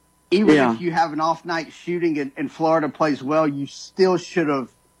if you have an off night shooting and Florida plays well, you still should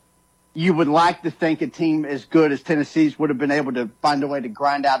have. You would like to think a team as good as Tennessee's would have been able to find a way to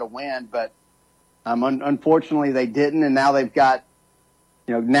grind out a win, but unfortunately they didn't, and now they've got,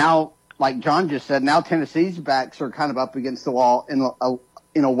 now like John just said, now Tennessee's backs are kind of up against the wall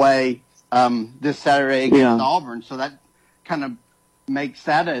in a way this Saturday against Auburn, so that kind of makes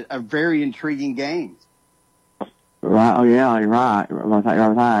that a very intriguing game. Right. Oh yeah, you're right. You're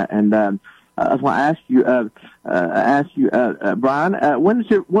right. And that's why I asked you, Brian. When does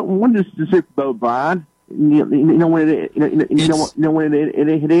the Super Bowl, Brian? You know when it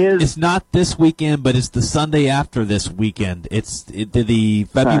is. It's not this weekend, but it's the Sunday after this weekend. It's the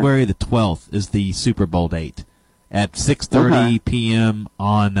February the 12th is the Super Bowl date at 6:30 p.m.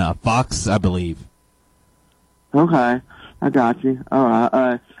 on Fox, I believe. Okay. I got you. All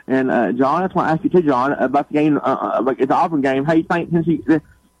right. And John, that's why I asked you too, John, about the game. It's the Auburn game. How you think Tennessee?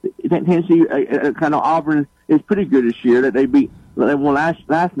 Kind of Auburn is pretty good this year. That they won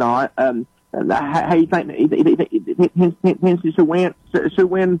last night. How you think Tennessee should win?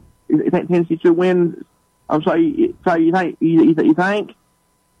 You think Tennessee should win? I'm sorry. You think?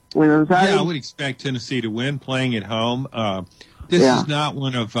 Yeah, I would expect Tennessee to win playing at home. This is not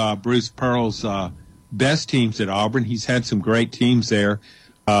one of Bruce Pearl's best teams at Auburn. He's had some great teams there.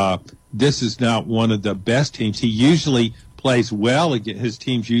 This is not one of the best teams. He usually plays well. His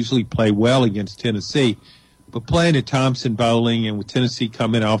teams usually play well against Tennessee. But playing at Thompson Bowling and with Tennessee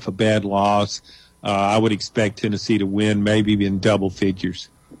coming off a bad loss, I would expect Tennessee to win, maybe in double figures.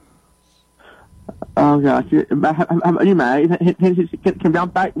 Oh, gotcha. How about you, Matt? Tennessee can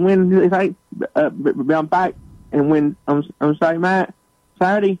bounce back and win, you think? Bounce back and win on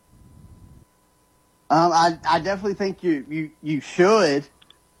Saturday? I definitely think you should.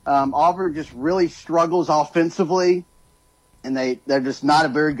 Auburn just really struggles offensively, and they're just not a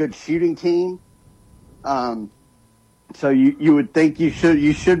very good shooting team. So you would think you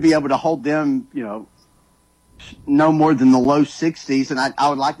should be able to hold them, no more than the low 60s, and I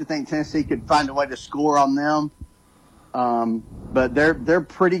would like to think Tennessee could find a way to score on them. But they're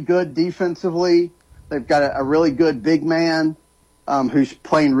pretty good defensively. They've got a really good big man who's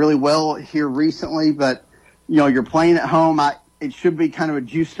playing really well here recently. But you're playing at home. It should be kind of a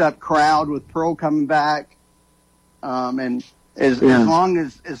juiced up crowd with Pearl coming back. And as long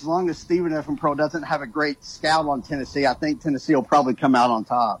as Stephen F. and Pearl doesn't have a great scout on Tennessee, I think Tennessee will probably come out on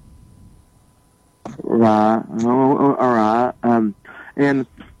top. Right. All right. And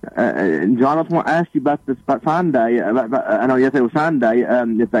John, I just want to ask you about Sunday. I know yesterday was Sunday.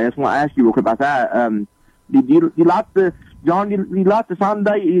 Yesterday, I just want to ask you real quick about that. Did you like the John? You like the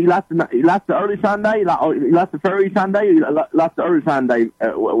Sunday? You like the early Sunday? You like the furry Sunday? You like the early Sunday?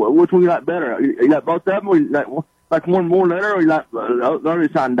 Which one you like better? You like both of them, or you like one more later, or you like the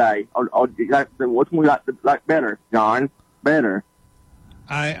early Sunday? Or you like which one you like better, John? Better.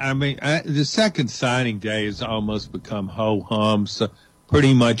 I mean, the second signing day has almost become ho-hum, so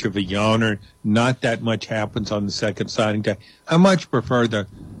pretty much of a yawner. Not that much happens on the second signing day. I much prefer the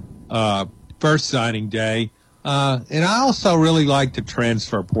first signing day. And I also really like the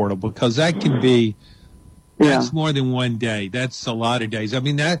transfer portal because that can be, that's more than one day. That's a lot of days. I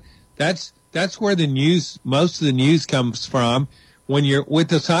mean, that's where the news, most of the news comes from. When you're with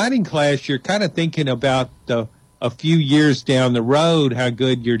the signing class, you're kind of thinking about a few years down the road, how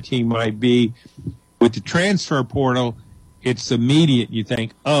good your team might be. With the transfer portal, it's immediate. You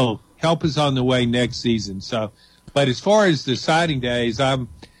think, oh, help is on the way next season. So, but as far as the signing days, I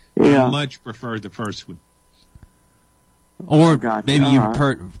much prefer the first one. Or maybe you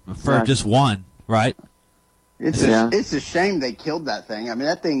prefer just one, right? It's a shame they killed that thing. I mean,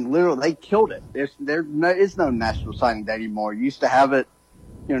 that thing literally, they killed it. There is no National Signing Day anymore. You used to have it,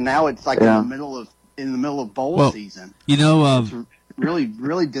 now it's like in the middle of bowl season. It's really,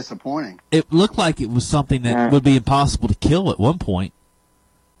 really disappointing. It looked like it was something that would be impossible to kill at one point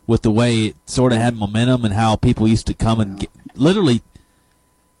with the way it sort of had momentum and how people used to come and literally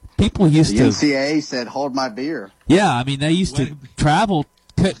people used the NCAA said, hold my beer. Yeah, I mean, they used to travel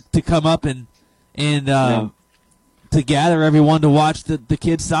to come up and to gather everyone to watch the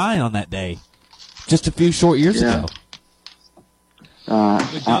kids sign on that day just a few short years ago.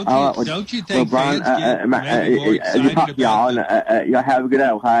 Don't you think Brian, fans get maybe more excited y'all, y'all have a good day,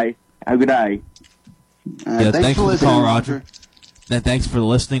 okay? Have a good day. Thanks for the call, Roger. Thanks for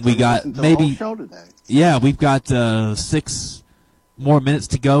listening. We got we've got 6 more minutes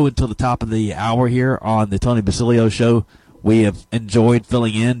to go until the top of the hour here on the Tony Basilio Show. We have enjoyed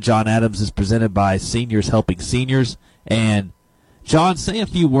filling in. John Adams is presented by Seniors Helping Seniors. And, John, say a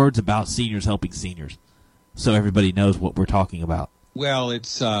few words about Seniors Helping Seniors so everybody knows what we're talking about. Well,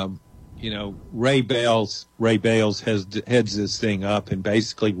 it's, Ray Bales heads this thing up, and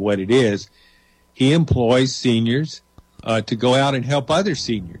basically what it is, he employs seniors to go out and help other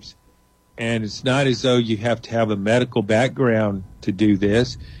seniors. And it's not as though you have to have a medical background to do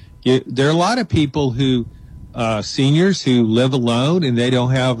this. There are a lot of people seniors who live alone and they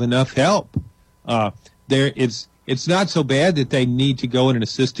don't have enough help. It's not so bad that they need to go in an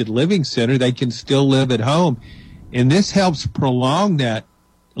assisted living center. They can still live at home. And this helps prolong that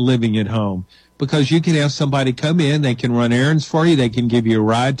living at home because you can have somebody come in, they can run errands for you, they can give you a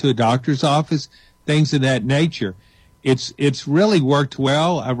ride to a doctor's office, things of that nature. It's really worked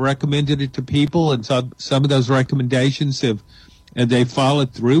well. I've recommended it to people, and some of those recommendations they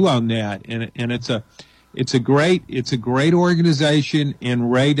followed through on that. And it's a great organization,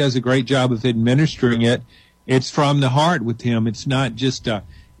 and Ray does a great job of administering it. It's from the heart with him. It's not just a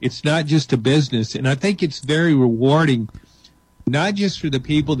business, and I think it's very rewarding, not just for the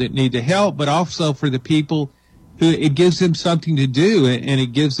people that need the help, but also for the people who it gives them something to do, and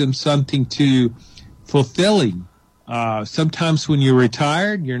it gives them something to fulfilling. Sometimes when you're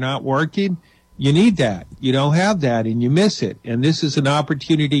retired, you're not working, you need that. You don't have that, and you miss it. And this is an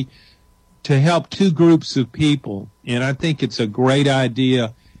opportunity to help two groups of people, and I think it's a great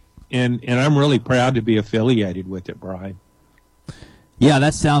idea, and I'm really proud to be affiliated with it, Brian. Yeah,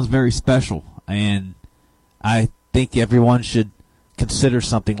 that sounds very special, and I think everyone should consider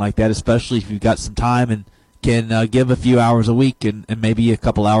something like that, especially if you've got some time and can give a few hours a week and maybe a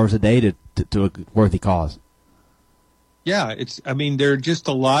couple hours a day to a worthy cause. Yeah, there are just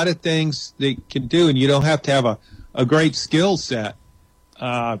a lot of things they can do, and you don't have to have a great skill set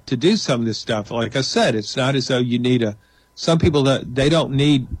to do some of this stuff. Like I said, it's not as though you need some people they don't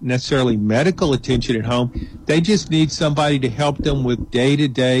need necessarily medical attention at home. They just need somebody to help them with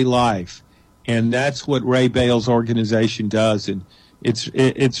day-to-day life. And that's what Ray Bales' organization does. And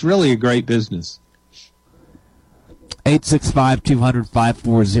it's really a great business.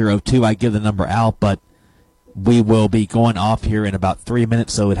 865-200-5402. I give the number out, but we will be going off here in about 3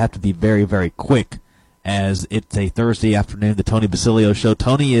 minutes, so it'd have to be very, very quick as it's a Thursday afternoon, the Tony Basilio Show.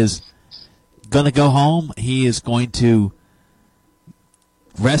 Tony is going to go home. He is going to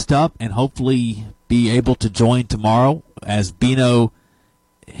rest up and hopefully be able to join tomorrow as Bino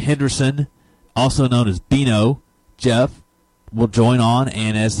Henderson, also known as Bino, Jeff, will join on,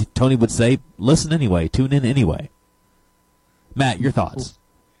 and as Tony would say, listen anyway, tune in anyway. Matt, your thoughts?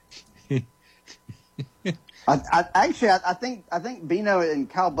 I think Bino and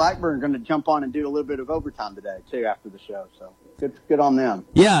Kyle Blackburn are going to jump on and do a little bit of overtime today too after the show. So good on them.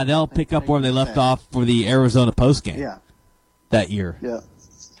 Yeah, they'll pick up where they left off for the Arizona postgame. Yeah, that year. Yeah,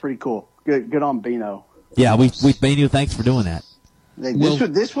 pretty cool. Good on Bino. Yeah, we Bino, thanks for doing that.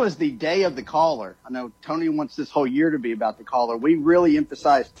 This was the day of the caller. I know Tony wants this whole year to be about the caller. We really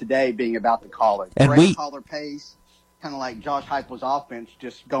emphasized today being about the caller. And great caller pace, kind of like Josh Heupel's offense,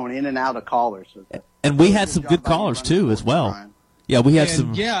 just going in and out of callers. So and we had some good callers too, as well. Brian. Yeah, we had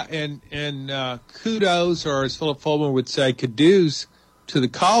some. Yeah, and kudos, or as Philip Fulmer would say, kudos to the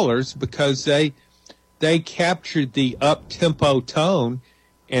callers, because they captured the up-tempo tone,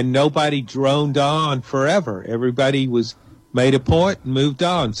 and nobody droned on forever. Everybody made a point and moved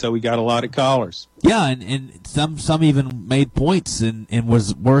on, so we got a lot of callers. Yeah, and some even made points and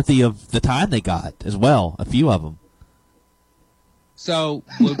was worthy of the time they got as well, a few of them. So,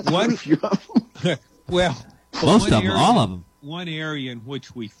 one well, most of them, all of them. One area in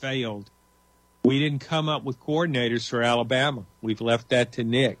which we failed, we didn't come up with coordinators for Alabama. We've left that to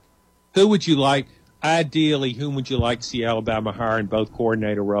Nick. Who would you like to see Alabama hire in both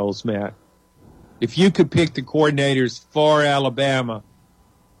coordinator roles, Matt? If you could pick the coordinators for Alabama,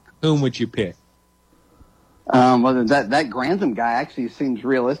 whom would you pick? Well, that Grantham guy actually seems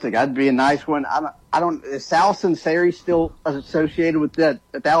realistic. That'd be a nice one. I don't. Is Sal Sinceri still associated with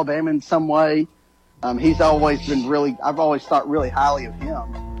Alabama in some way? He's always been I've always thought really highly of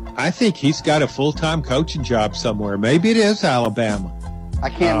him. I think he's got a full-time coaching job somewhere. Maybe it is Alabama. I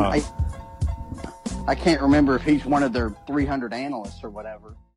can't remember if he's one of their 300 analysts or whatever.